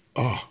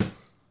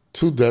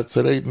 2 deaths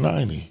at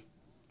 890.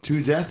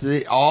 2 deaths,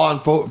 all on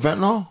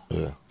fentanyl?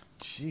 Yeah.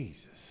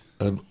 Jesus.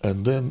 And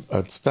then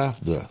a staff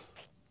death.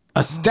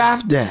 A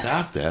staff death.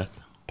 Staff death.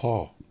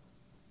 Paul.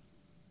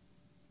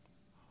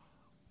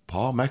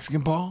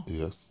 Mexican Paul?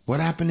 Yes. What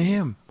happened to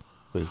him?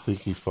 They think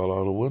he fell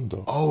out a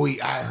window. Oh,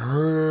 I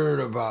heard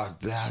about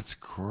that. That's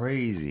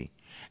crazy.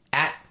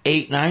 At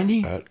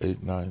 890? At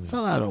 890.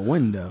 Fell out a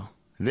window.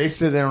 They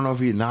said they don't know if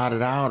he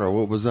nodded out or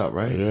what was up,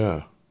 right?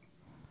 Yeah.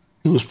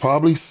 He was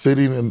probably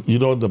sitting in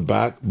the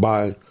back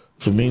by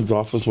Fermin's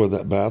office where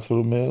that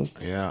bathroom is.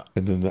 Yeah.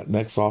 And then that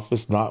next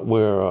office, not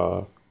where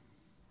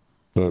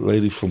the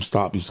lady from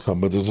Stop used to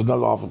come, but there's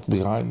another office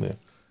behind there.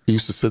 He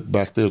used to sit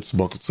back there and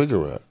smoke a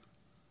cigarette.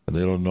 And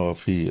they don't know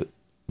if he had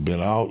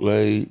been out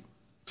late,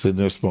 sitting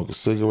there smoking a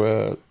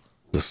cigarette.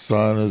 The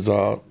sun is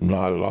out,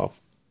 nodded off,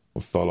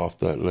 and fell off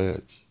that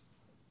ledge.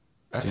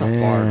 That's a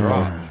far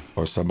drop.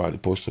 Or somebody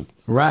pushed him.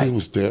 Right. He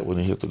was dead when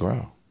he hit the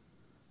ground.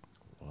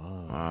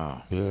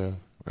 Wow. Yeah.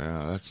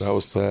 Yeah, That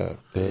was sad.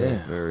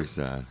 Yeah. Very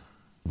sad.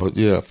 But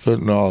yeah,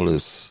 fentanyl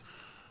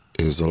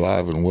is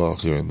alive and well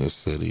here in this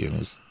city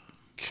and is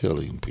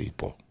killing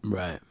people.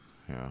 Right.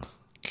 Yeah.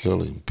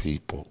 Killing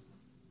people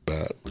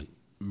badly.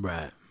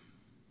 Right.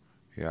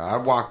 Yeah, I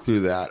walked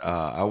through that.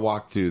 I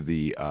walked through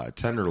the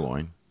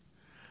Tenderloin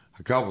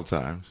a couple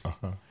times,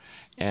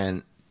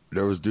 and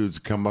there was dudes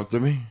that come up to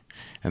me,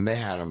 and they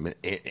had them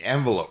in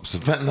envelopes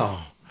of fentanyl,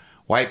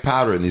 white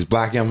powder in these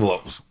black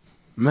envelopes.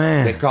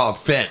 Man. They call it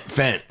fent.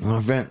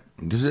 They're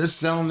just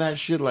selling that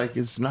shit like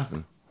it's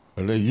nothing.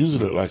 And they're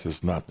using it like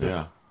it's nothing.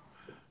 Yeah.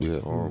 Yeah.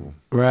 Horrible.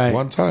 Right.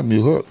 One time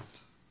you hooked.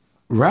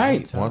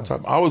 Right. One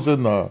time. I was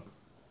in the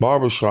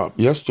barber shop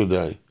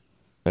yesterday,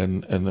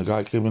 and the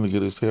guy came in to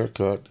get his hair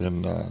cut,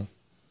 and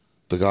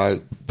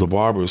the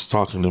barber is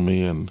talking to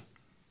me, and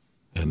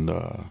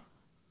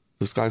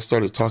this guy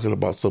started talking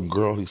about some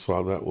girl he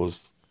saw that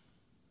was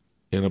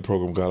in a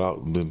program, got out,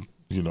 and then,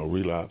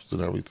 relapsed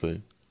and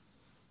everything.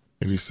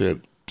 And he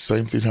said,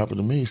 same thing happened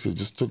to me. He said,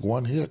 just took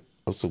one hit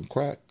of some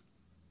crack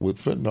with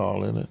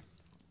fentanyl in it.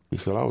 He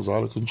said, I was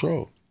out of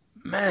control.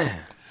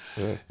 Man.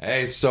 Yeah.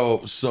 Hey,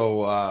 so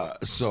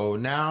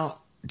now,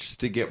 just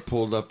to get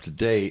pulled up to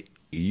date,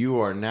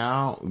 you're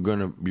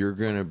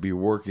gonna be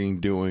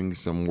doing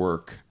some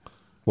work.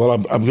 Well,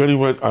 I'm getting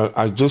ready.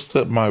 I just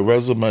sent my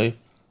resume,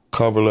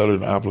 cover letter,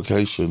 and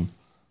application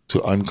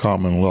to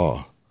Uncommon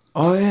Law.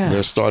 Oh yeah.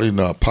 They're starting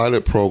a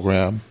pilot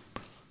program,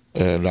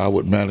 and I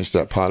would manage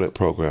that pilot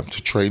program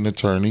to train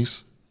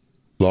attorneys,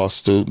 law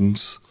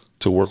students,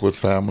 to work with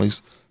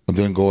families, and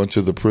then go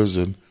into the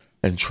prison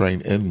and train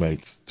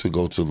inmates to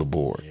go to the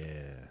board.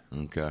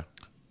 Yeah. Okay.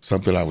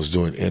 Something I was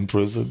doing in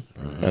prison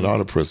and out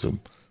of prison.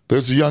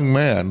 There's a young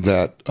man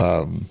that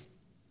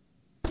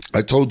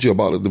I told you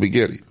about at the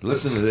beginning.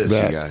 Listen to this,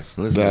 you guys.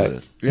 Listen to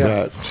this.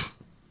 Yeah.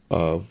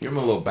 Give him a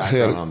little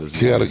background on this.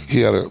 He had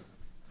to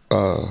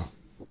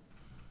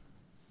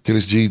get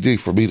his GED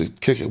for me to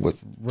kick it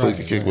with, so he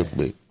could kick with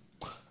me.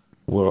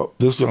 Well,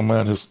 this young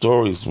man, his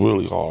story is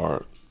really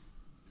hard.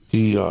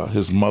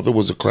 His mother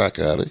was a crack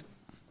addict,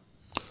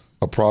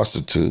 a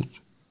prostitute.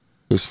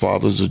 His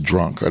father's a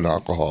drunk, an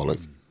alcoholic.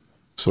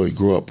 So he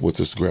grew up with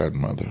his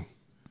grandmother.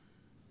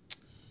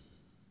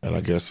 And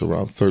I guess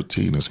around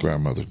 13, his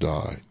grandmother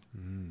died.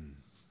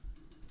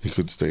 He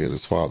couldn't stay at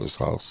his father's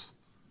house.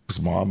 His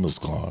mom was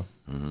gone.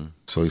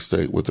 So he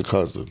stayed with a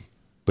cousin.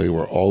 They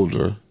were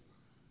older,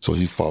 So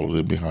he followed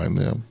in behind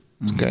them.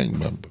 He's a gang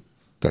member.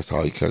 That's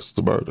how he catches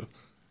the murder.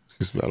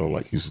 Excuse me, I don't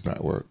like using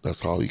that word.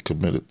 That's how he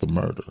committed the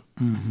murder.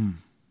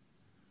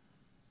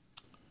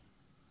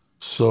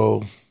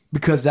 So...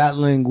 Because that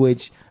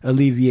language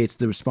alleviates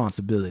the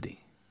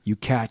responsibility. You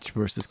catch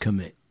versus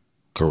commit.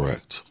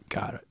 Correct.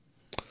 Got it.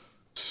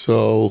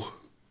 So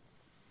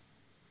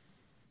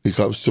he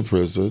comes to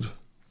prison.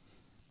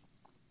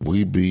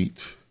 We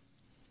beat.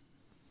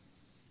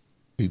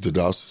 He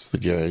denounces the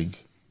gang.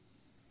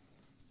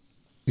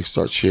 He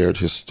starts sharing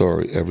his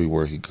story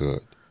everywhere he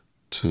could,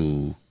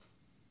 to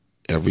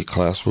every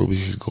classroom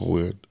he could go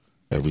in,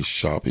 every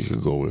shop he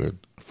could go in.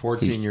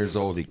 14 years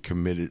old, he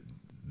committed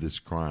this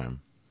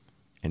crime,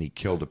 and he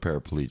killed a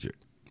paraplegic.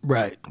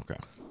 Right. Okay.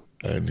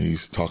 And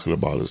he's talking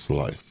about his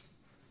life.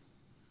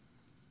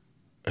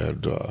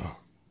 And he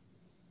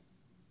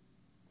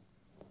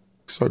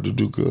started to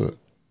do good.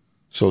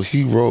 So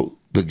he wrote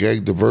the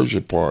gang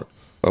diversion part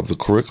of the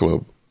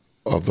curriculum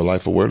of the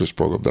life awareness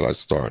program that I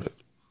started,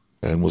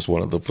 and was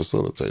one of the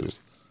facilitators.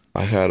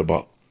 I had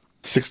about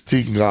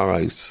 16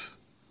 guys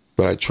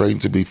that I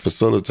trained to be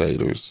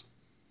facilitators,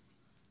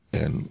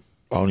 and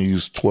I only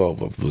used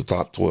 12 of the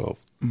top 12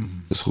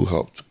 is who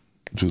helped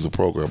do the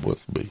program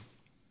with me.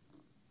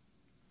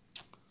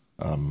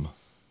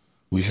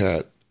 We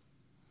had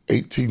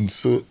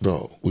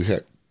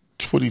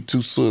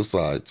 22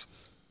 suicides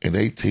in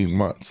 18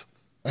 months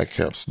at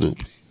Camp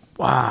Snoopy.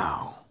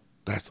 Wow.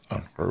 That's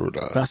unheard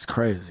of. That's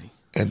crazy.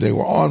 And they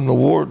were on the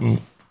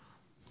warden,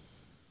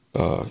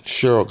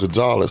 Cheryl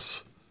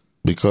Gonzalez,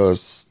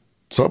 because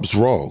something's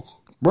wrong.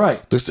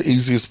 Right. This is the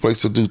easiest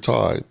place to do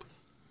time.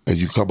 And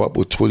you come up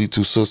with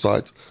 22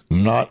 suicides,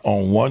 not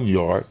on one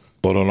yard,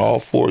 but on all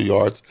 4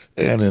 yards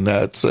and in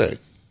that setting.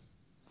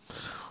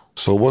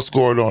 So what's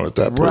going on at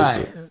that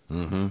prison?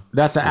 Right.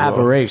 That's an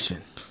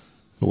aberration.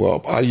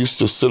 Well, I used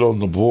to sit on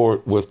the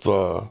board with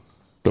the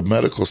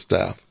medical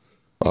staff,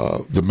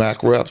 the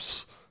MAC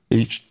reps.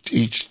 Each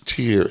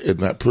tier in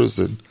that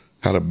prison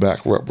had a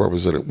MAC rep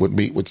representative, would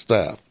meet with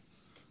staff.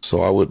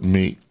 So I would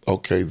meet,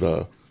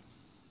 the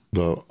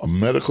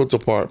medical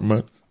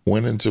department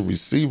went into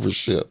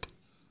receivership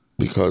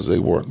because they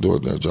weren't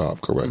doing their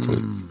job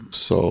correctly.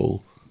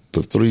 So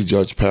the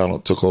 3-judge panel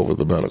took over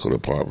the medical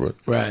department.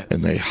 Right.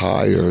 And they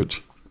hired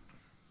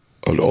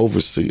an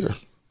overseer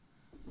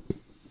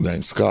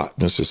named Scott.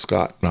 Mr.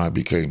 Scott and I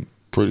became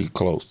pretty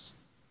close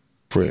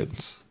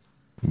friends.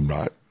 I'm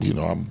going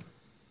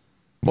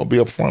to be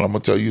up front. I'm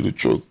going to tell you the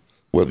truth,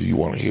 whether you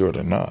want to hear it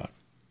or not.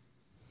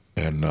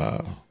 And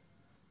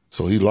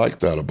so he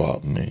liked that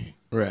about me.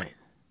 Right.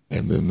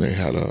 And then they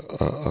had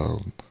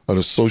an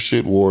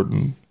associate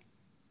warden,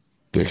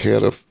 the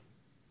head of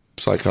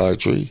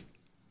psychiatry,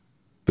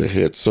 the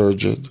head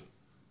surgeon,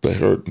 the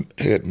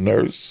head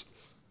nurse,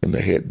 and the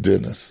head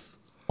dentist.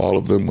 All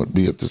of them would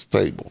be at this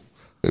table.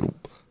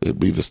 It'd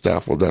be the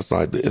staff on that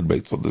side, the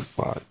inmates on this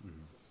side.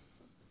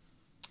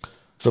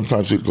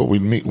 Sometimes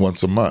we'd meet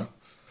once a month.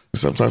 And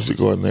sometimes we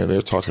go in there,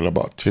 they're talking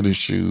about tennis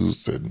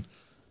shoes and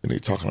they're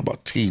talking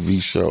about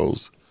TV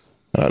shows.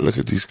 And I look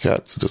at these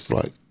cats and it's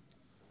like,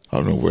 I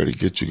don't know where to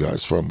get you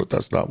guys from, but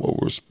that's not what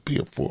we're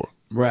here for.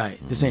 Right.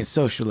 This ain't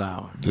social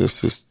hour.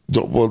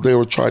 They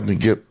were trying to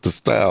get the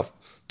staff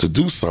to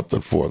do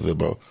something for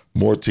them,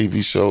 more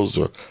TV shows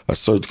or a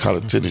certain kind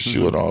of tennis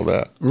shoe and all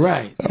that.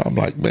 Right. And I'm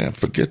like, man,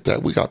 forget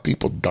that. We got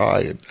people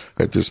dying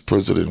at this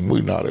prison and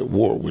we're not at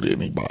war with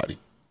anybody.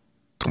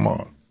 Come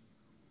on.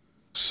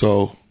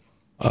 So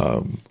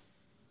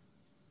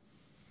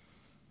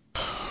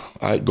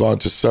I'd gone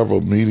to several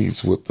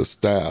meetings with the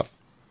staff,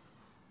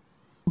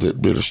 the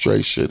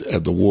administration,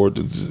 and the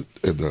wardens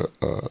and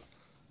the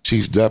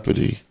chief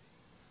deputy,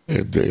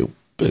 and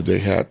they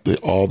had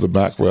all the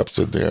MAC reps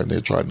in there, and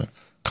they're trying to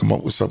come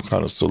up with some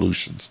kind of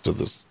solutions to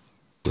this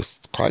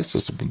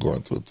crisis we've been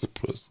going through at the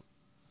prison.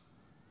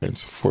 And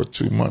for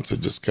 2 months,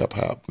 it just kept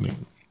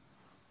happening.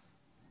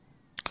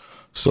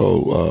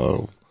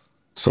 So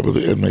some of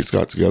the inmates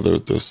got together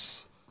at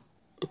this.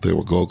 They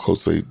were Gold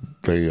Coast.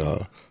 They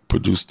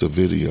produced a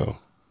video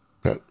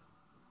that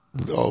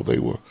they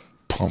were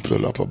pumping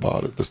it up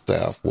about it. The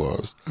staff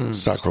was,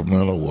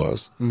 Sacramento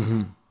was,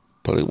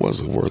 but it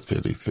wasn't worth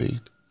anything.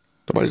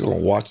 Nobody's gonna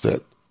watch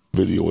that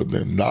video and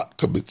then not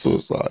commit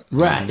suicide.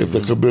 Right. If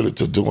they're committed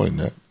to doing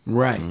that.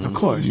 Right. Of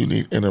course. You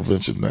need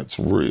intervention that's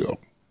real.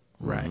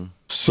 Right.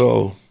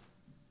 So,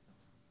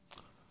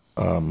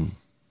 I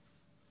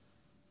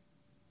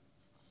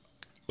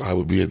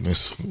would be in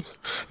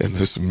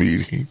this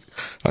meeting.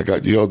 I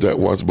got yelled at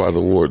once by the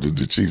warden,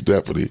 the chief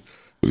deputy,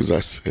 because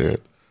I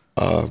said,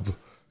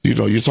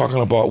 you're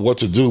talking about what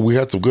to do. We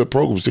had some good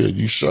programs here.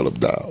 You shut them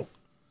down.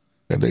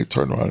 And they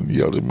turned around and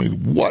yelled at me,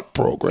 what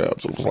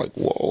programs? I was like,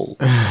 whoa.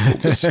 I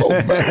was so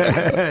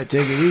mad.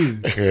 Take it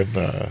easy.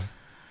 And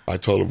I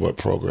told them what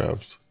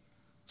programs.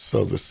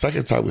 So the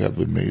second time we had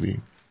the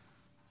meeting,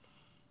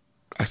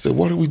 I said,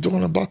 what are we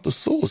doing about the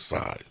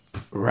suicides?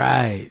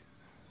 Right.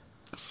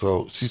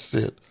 So she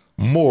said,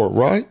 more,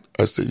 right?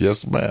 I said,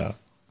 yes, ma'am.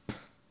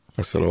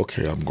 I said,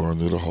 okay, I'm going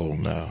through the hole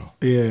now.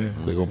 Yeah.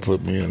 They're going to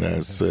put me in that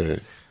and say,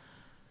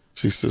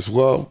 She says,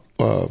 well,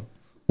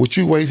 would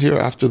you wait here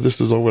after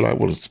this is over? I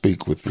want to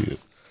speak with you.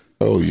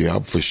 Oh, yeah,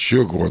 I'm for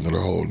sure going to the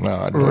hole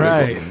now. I know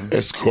Right.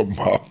 escort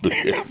my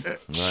man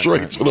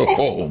straight to the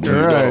hole.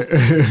 Right.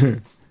 You know?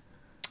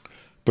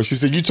 But she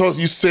said,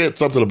 you said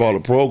something about a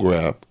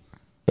program,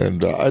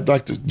 and I'd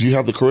like to, do you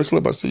have the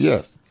curriculum? I said,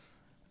 yes.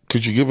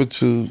 Could you give it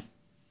to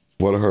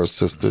one of her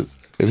assistants,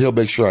 and he'll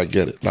make sure I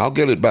get it. And I'll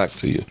get it back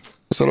to you.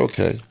 I said,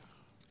 okay.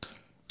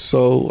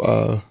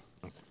 So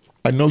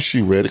I know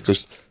she read it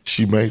because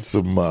she made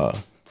some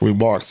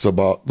remarks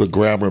about the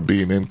grammar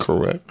being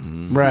incorrect.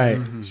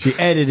 Right. She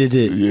edited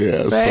it.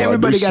 Yeah. But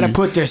everybody got to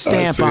put their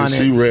stamp on it.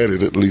 She read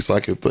it, at least I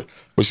could think.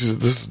 But she said,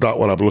 this is not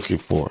what I'm looking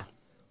for.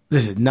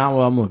 This is not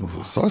what I'm looking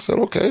for. So I said,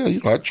 okay,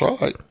 I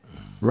tried.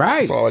 Right.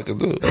 That's all I could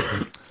do.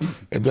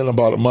 And then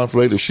about a month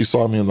later, she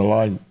saw me in the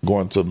line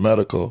going to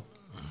medical.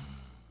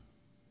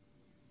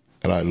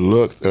 And I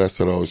looked and I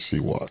said, oh, she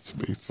wants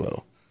me.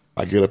 So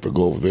I get up and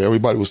go over there.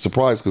 Everybody was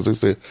surprised because they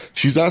said,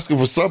 she's asking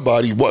for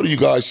somebody. What do you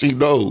guys? She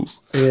knows.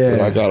 Yeah.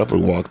 And I got up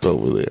and walked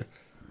over there.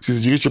 She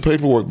said, you get your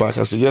paperwork back?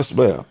 I said, yes,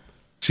 ma'am.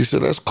 She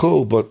said, that's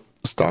cool, but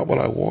it's not what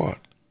I want.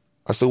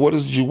 I said, what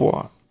did you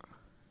want?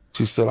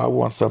 She said, I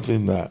want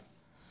something that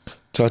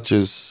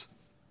touches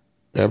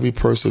every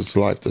person's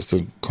life that's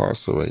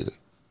incarcerated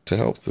to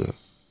help them.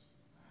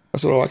 I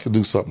said, oh, I can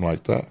do something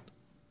like that.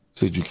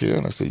 She said, you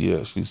can? I said,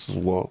 yeah. She says,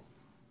 well,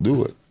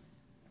 do it.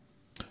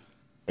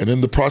 And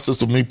in the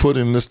process of me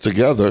putting this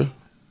together,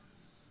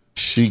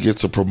 she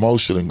gets a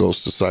promotion and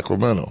goes to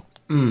Sacramento.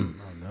 Mm.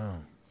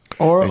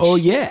 Oh, no. Or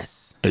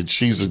yes. And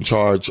she's in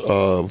charge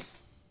of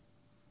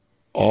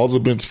all the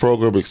men's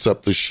program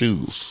except the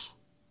shoes.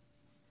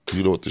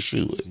 You know what the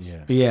shoe is?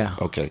 Yeah. Yeah.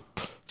 Okay.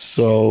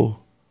 So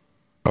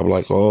I'm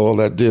like, oh,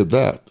 that did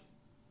that.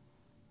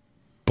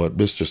 But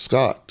Mr.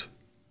 Scott,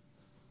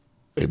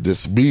 in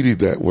this meeting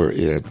that we're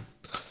in,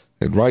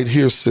 and right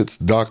here sits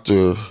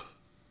Dr.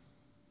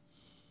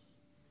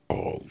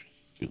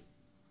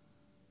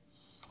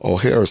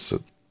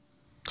 Harrison,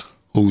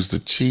 who's the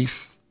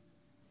chief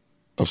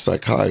of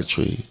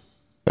psychiatry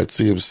at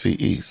CMC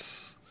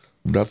East.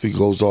 Nothing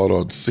goes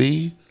on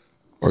C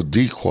or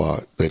D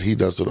quad that he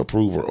doesn't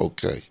approve or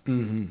okay.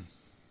 Mm-hmm.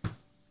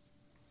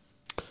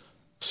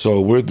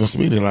 So we're in this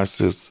meeting, and I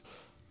says,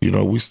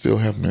 we still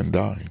have men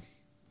dying,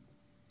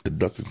 and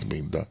nothing's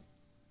being done.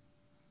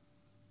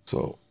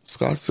 So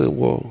Scott said,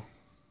 well,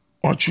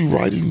 aren't you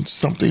writing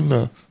something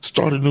to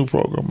start a new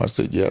program? I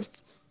said, yes.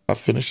 I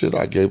finished it.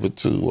 I gave it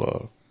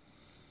to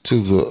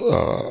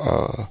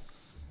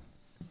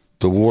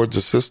the ward's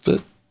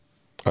assistant.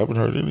 I haven't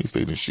heard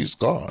anything, and she's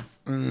gone.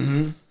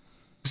 Mm-hmm.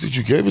 He said,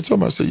 you gave it to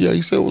him? I said, yeah.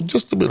 He said, well,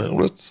 just a minute.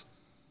 Let's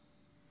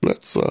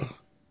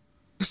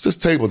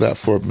just table that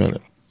for a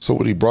minute. So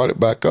when he brought it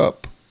back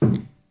up,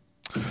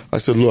 I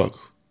said, look,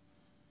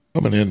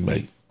 I'm an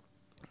inmate.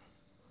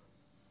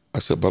 I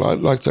said, but I'd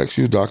like to ask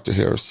you, Dr.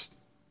 Harris.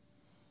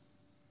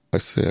 I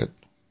said,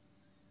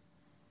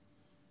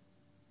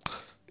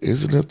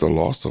 isn't it the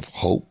loss of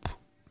hope?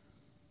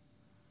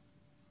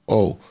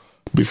 Oh,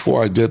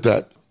 before I did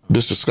that,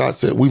 Mr. Scott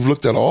said, we've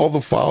looked at all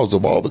the files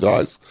of all the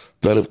guys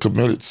that have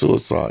committed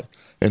suicide,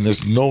 and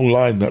there's no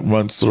line that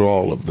runs through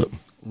all of them.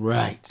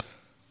 Right.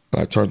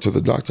 And I turned to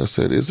the doctor. I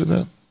said, isn't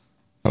it?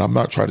 And I'm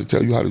not trying to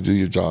tell you how to do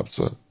your job,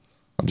 sir.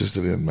 I'm just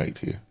an inmate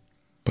here.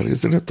 But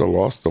isn't it the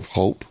loss of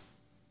hope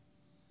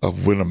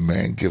of when a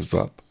man gives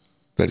up,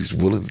 that he's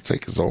willing to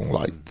take his own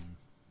life?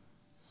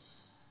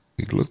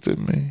 He looked at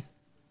me.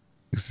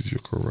 He said, you're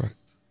correct.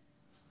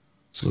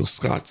 So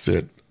Scott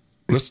said,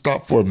 let's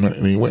stop for a minute.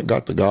 And he went and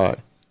got the guy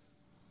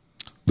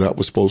that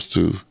was supposed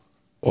to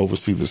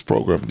oversee this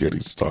program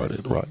getting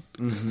started, right?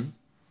 Mm-hmm.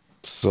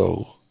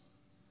 So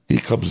he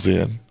comes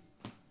in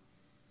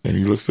and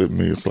he looks at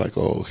me. It's like,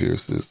 oh,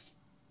 here's this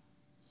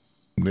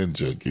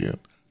ninja again.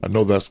 I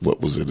know that's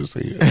what was in his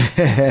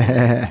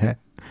head.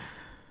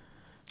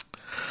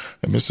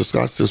 And Mr.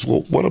 Scott says,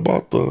 well, what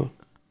about the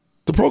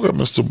program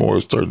Mr.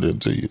 Morris turned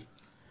into you?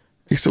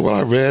 He said, well,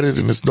 I read it,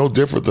 and it's no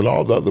different than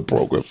all the other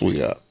programs we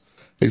have.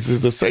 He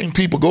says, the same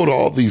people go to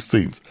all these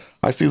things.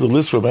 I see the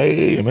list from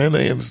AA and NA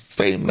and the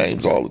same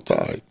names all the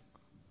time.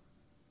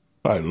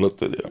 I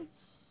looked at him,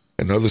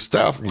 and other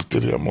staff looked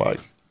at him like,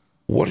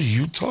 what are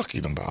you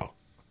talking about?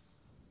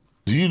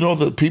 Do you know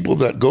that people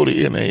that go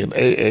to NA and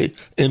AA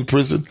in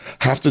prison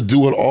have to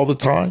do it all the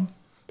time?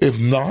 If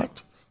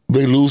not,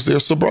 they lose their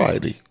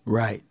sobriety.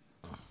 Right.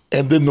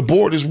 And then the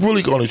board is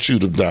really going to shoot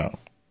them down.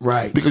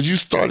 Right. Because you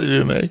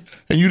started NA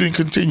and you didn't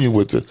continue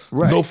with it.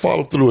 Right. No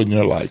follow through in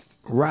your life.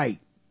 Right.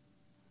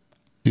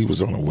 He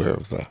was unaware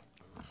of that.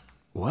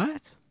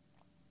 What?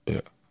 Yeah.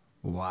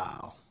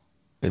 Wow.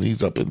 And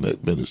he's up in the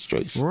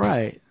administration.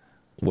 Right.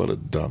 What a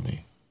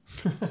dummy.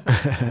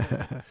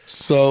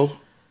 So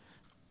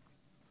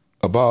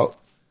Mr.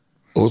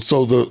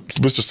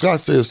 Scott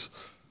says,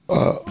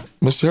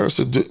 Mr.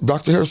 Harrison,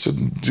 Dr.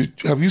 Harrison,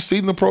 have you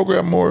seen the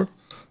program Moore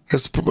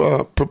has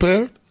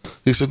prepared?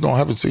 He said, no, I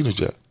haven't seen it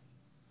yet.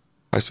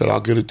 I said,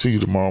 I'll get it to you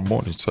tomorrow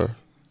morning, sir.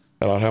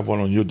 And I'll have one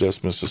on your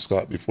desk, Mr.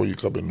 Scott, before you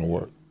come into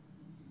work.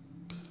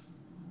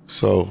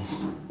 So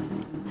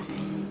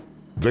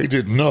they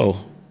didn't know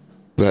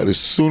that as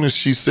soon as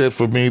she said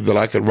for me that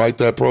I could write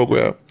that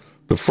program,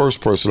 the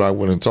first person I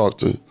went and talked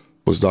to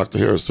was Dr.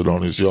 Harrison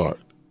on his yard.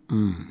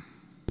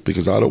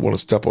 Because I don't want to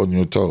step on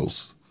your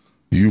toes.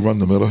 You run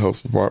the mental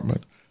health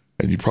department,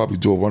 and you probably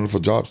do a wonderful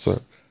job, sir,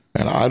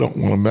 and I don't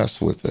want to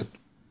mess with it.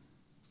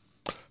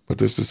 But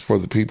this is for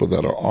the people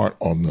that aren't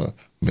on the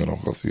mental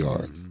health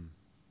yards.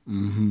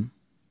 And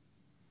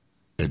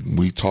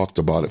we talked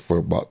about it for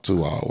about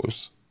 2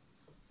 hours.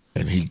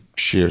 And he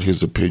shared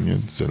his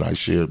opinions, and I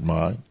shared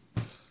mine.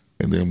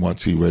 And then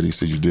once he read, he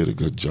said, you did a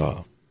good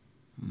job.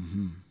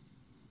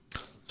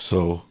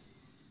 So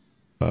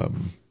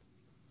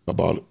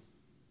about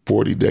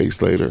 40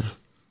 days later,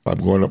 I'm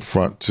going up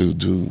front to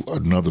do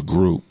another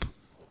group.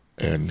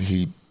 And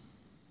he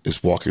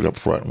is walking up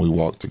front, and we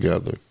walk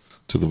together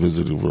to the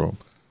visiting room.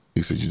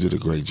 He said, you did a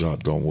great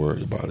job. Don't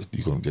worry about it.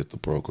 You're going to get the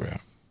program.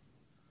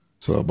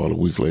 So about a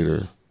week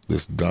later,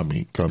 this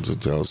dummy comes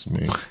and tells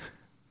me,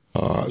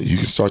 you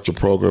can start your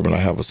program and I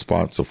have a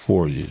sponsor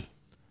for you.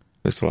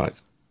 It's like,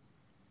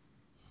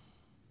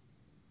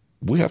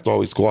 we have to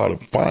always go out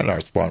and find our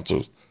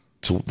sponsors.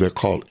 They're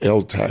called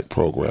LTAC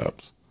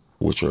programs,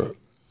 which are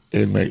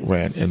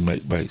inmate-ran,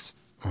 inmate-based.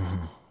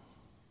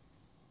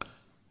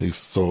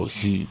 This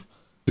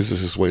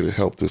is his way to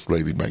help this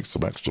lady make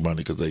some extra money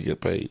because they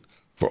get paid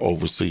for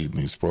overseeing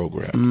these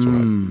programs,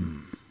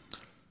 right?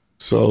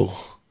 So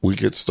we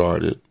get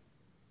started,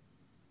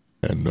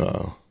 and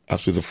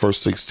after the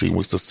first 16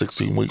 weeks, the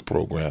 16-week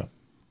program,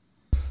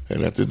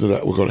 and at the end of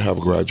that, we're going to have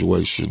a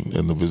graduation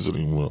in the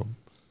visiting room,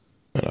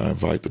 and I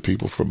invite the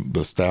people from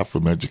the staff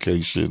from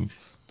education,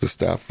 the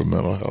staff from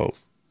mental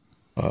health,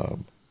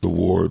 the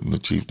warden, the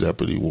chief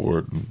deputy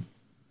warden.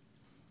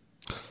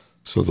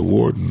 So the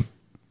warden,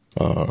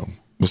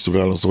 Mr.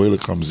 Valenzuela,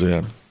 comes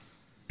in,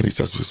 and he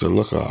says,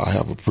 look, I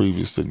have a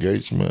previous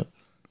engagement.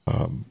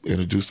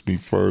 Introduce me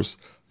first.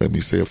 Let me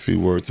say a few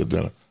words, and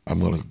then I'm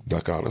going to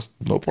duck out.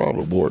 No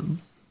problem,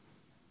 warden.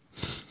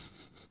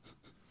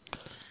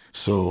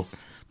 So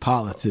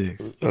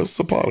politics. That's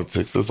the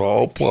politics. It's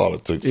all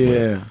politics. Yeah.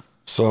 Man.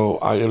 So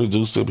I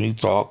introduce him. He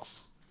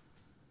talks.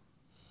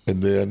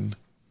 And then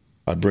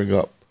I bring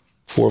up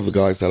 4 of the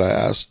guys that I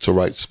asked to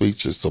write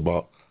speeches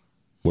about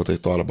what they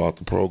thought about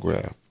the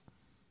program.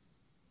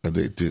 And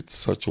they did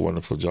such a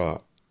wonderful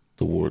job.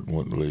 The warden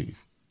wouldn't leave.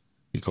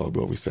 He called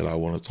me over. He said, I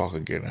want to talk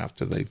again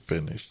after they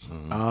finished.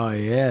 Oh,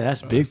 yeah.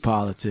 That's big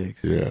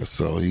politics. Yeah.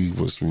 So he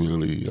was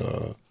really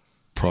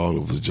proud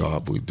of the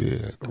job we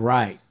did.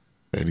 Right.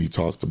 And he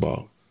talked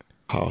about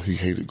how he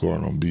hated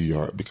going on B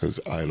Yard because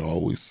I'd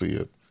always see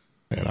it,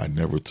 and I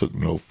never took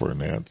no for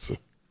an answer.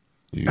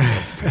 You know,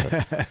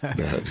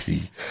 that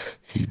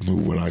he knew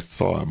when I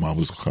saw him, I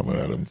was coming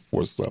at him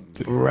for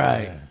something.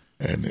 Right.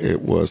 And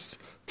it was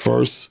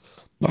first,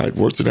 I had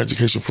worked in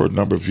education for a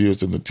number of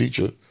years, and the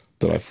teacher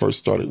that I first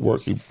started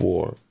working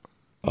for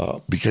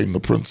became the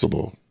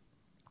principal.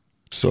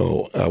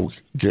 So I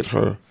would get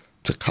her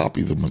to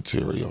copy the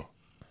material.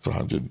 It's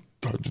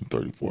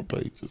 134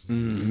 pages.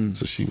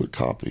 So she would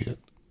copy it.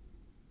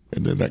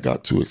 And then that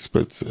got too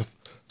expensive.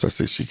 So I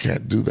said, she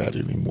can't do that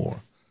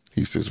anymore.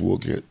 He says, we'll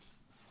get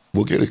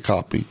a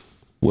copy,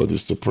 whether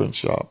it's the print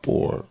shop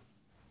or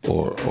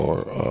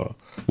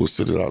we'll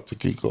send it out to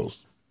Kiko's.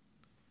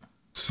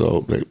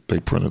 So they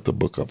printed the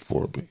book up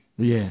for me.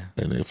 Yeah.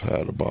 And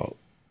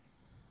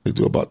they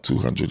do about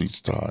 200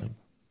 each time.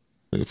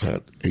 They've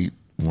had 8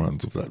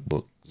 runs of that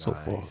book so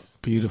far.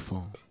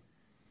 Beautiful.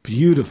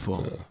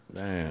 Beautiful. Yeah.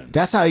 Man,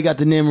 That's how he got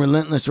the name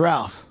Relentless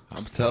Ralph.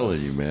 I'm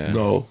telling you, man.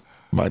 No,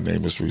 my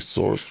name is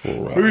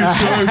Resourceful Ralph.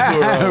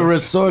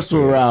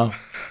 Resourceful Ralph.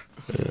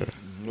 Yeah.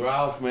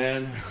 Ralph,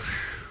 man.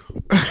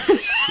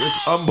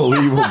 It's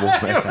unbelievable,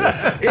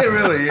 man. It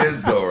really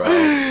is, though, Ralph.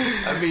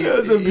 I mean,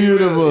 It's a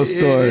beautiful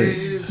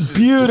story.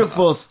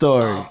 Beautiful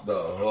story. Off the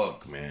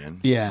hook, man.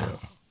 Yeah.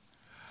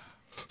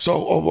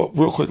 So,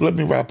 real quick, let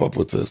me wrap up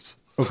with this.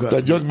 Okay.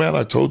 That young man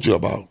I told you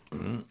about.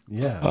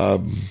 Yeah.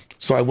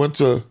 So I went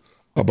to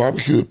a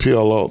barbecue at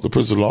PLO, the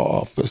prison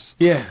law office.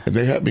 Yeah. And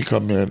they had me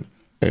come in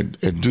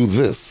and do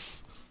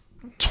this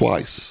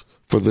twice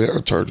for their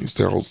attorneys,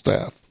 their whole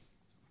staff.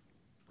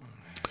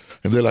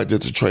 And then I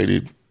did the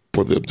training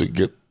for them to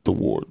get the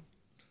warden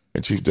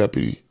and chief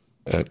deputy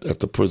at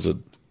the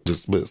prison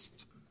dismissed.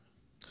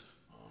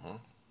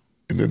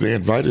 And then they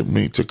invited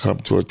me to come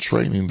to a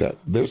training that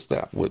their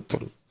staff went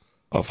through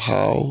of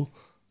how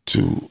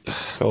to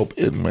help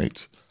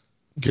inmates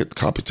get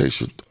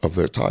computation of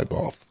their time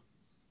off.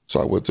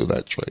 So I went through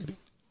that training.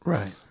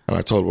 Right. And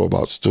I told them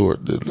about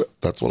Stuart. And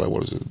that's what I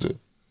wanted to do.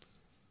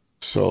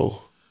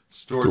 So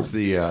Stuart's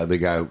the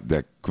guy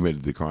that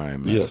committed the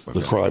crime. yes,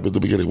 the crime at the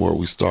beginning where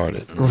we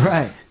started.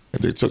 Right.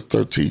 And they took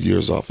 13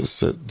 years off his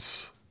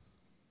sentence.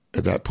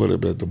 And that put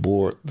him at the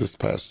board this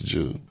past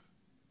June.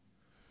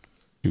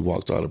 He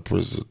walked out of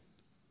prison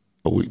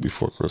a week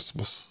before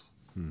Christmas.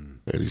 And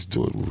he's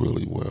doing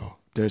really well.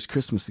 There's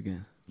Christmas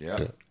again. Yeah.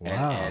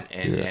 Wow.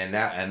 And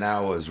that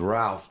was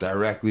Ralph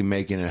directly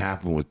making it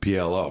happen with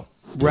PLO.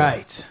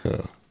 Right.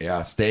 Yeah.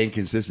 Yeah, staying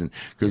consistent.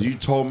 Because you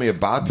told me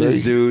about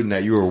this dude and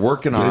that you were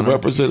working on him. They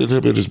represented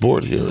him at his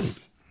board hearing.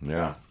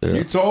 Yeah.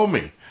 You told me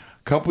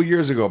a couple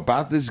years ago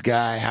about this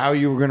guy, how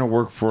you were going to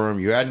work for him.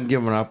 You hadn't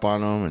given up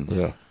on him.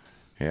 And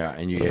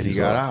and he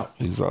got out.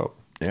 He's out.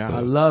 Yeah. I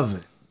love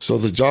it. So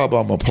the job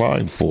I'm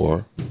applying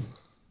for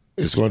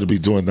is going to be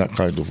doing that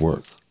kind of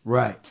work.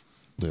 Right.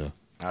 Yeah.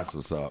 That's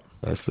what's up.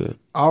 That's it.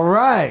 All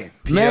right.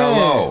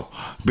 PLO.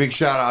 Man. Big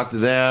shout out to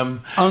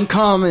them.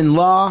 Uncommon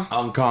Law.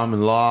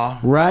 Uncommon Law.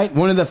 Right.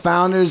 One of the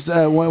founders,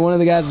 one of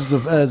the guys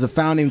was a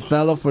founding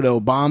fellow for the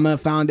Obama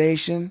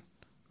Foundation.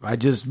 I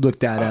just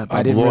looked that up.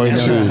 I didn't really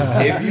know.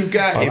 If you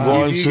got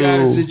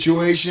a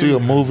situation, see a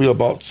movie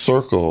about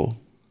Circle.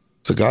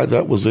 It's a guy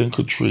that was in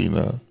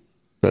Katrina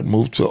that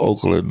moved to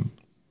Oakland,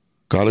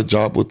 got a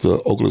job with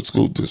the Oakland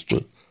School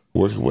District,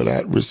 working with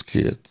at-risk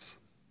kids.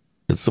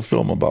 It's a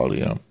film about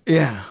him.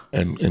 Yeah.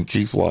 And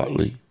Keith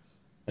Watley.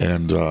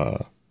 And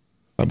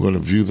I'm going to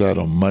view that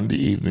on Monday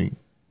evening.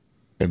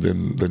 And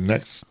then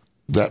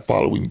that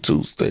following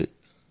Tuesday,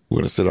 we're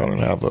going to sit down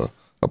and have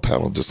a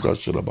panel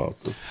discussion about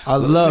this. I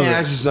love it. Let me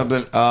ask you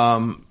something.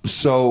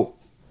 So,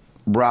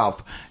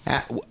 Ralph,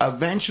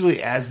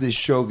 eventually as this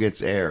show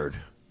gets aired,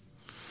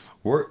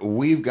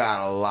 we've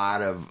got a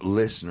lot of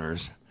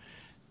listeners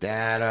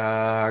that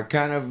are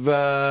kind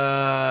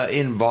of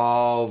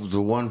involved,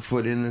 one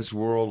foot in this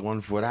world,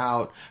 one foot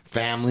out,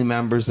 family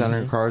members that are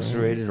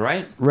incarcerated,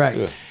 right? Right.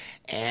 Yeah.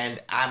 And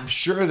I'm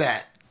sure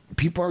that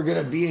people are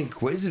going to be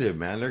inquisitive,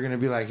 man. They're going to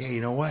be like, hey, you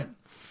know what?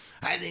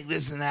 I think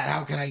this and that.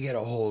 How can I get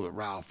a hold of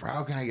Ralph? Or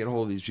how can I get a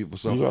hold of these people?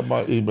 So you got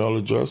my email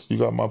address. You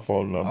got my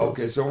phone number.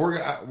 Okay, so we're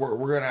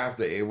gonna have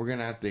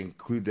to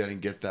include that and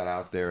get that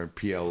out there in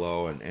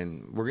PLO,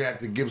 and we're gonna have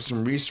to give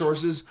some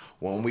resources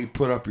when we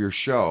put up your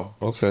show.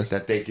 Okay.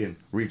 That they can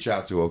reach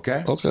out to.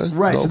 Okay. Okay.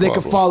 Right. No so they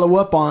problem. can follow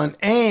up on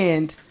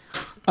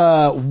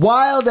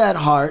Wild at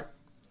Heart,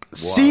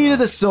 Seed of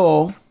the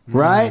Soul.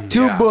 Right.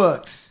 2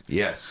 books.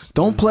 Yes.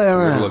 Don't play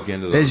around. Look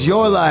into it's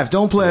your life.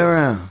 Don't play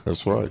around.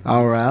 That's right.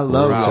 All right. I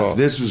love Ralph, it.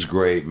 this was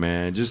great,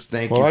 man. Just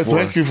thank you. Well,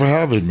 thank you for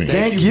having me.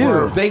 Thank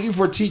you. Thank you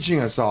for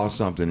teaching us all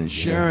something and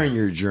sharing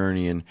your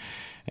journey and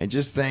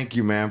just thank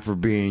you, man, for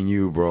being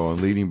you, bro, and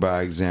leading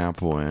by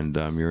example. And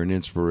you're an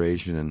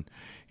inspiration. And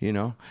you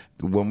know,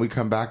 when we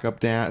come back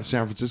up to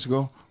San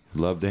Francisco,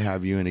 love to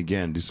have you in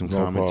again, do some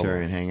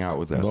commentary and hang out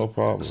with us. No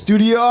problem.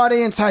 Studio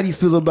audience, how do you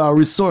feel about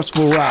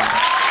Resourceful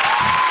Ralph?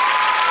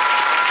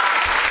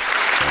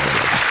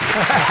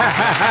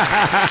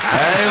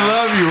 I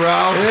love you,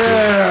 Ralph.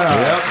 Yeah.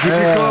 Yep. Keep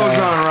your clothes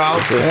on,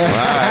 Ralph.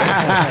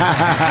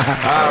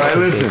 All right,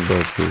 listen.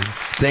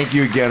 Thank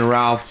you again,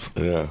 Ralph.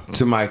 Yeah.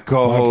 To my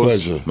co-host, My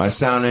pleasure. my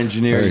sound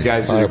engineer. You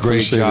guys did a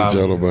great job. It,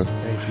 gentlemen.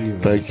 Thank you.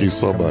 Thank you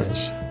so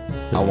much.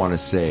 I want to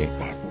say,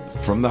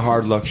 from the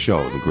Hard Luck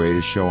Show, the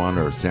greatest show on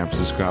earth, San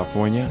Francisco,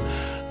 California,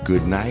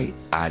 good night,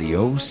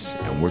 adios,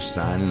 and we're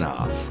signing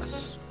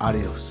off.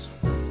 Adios.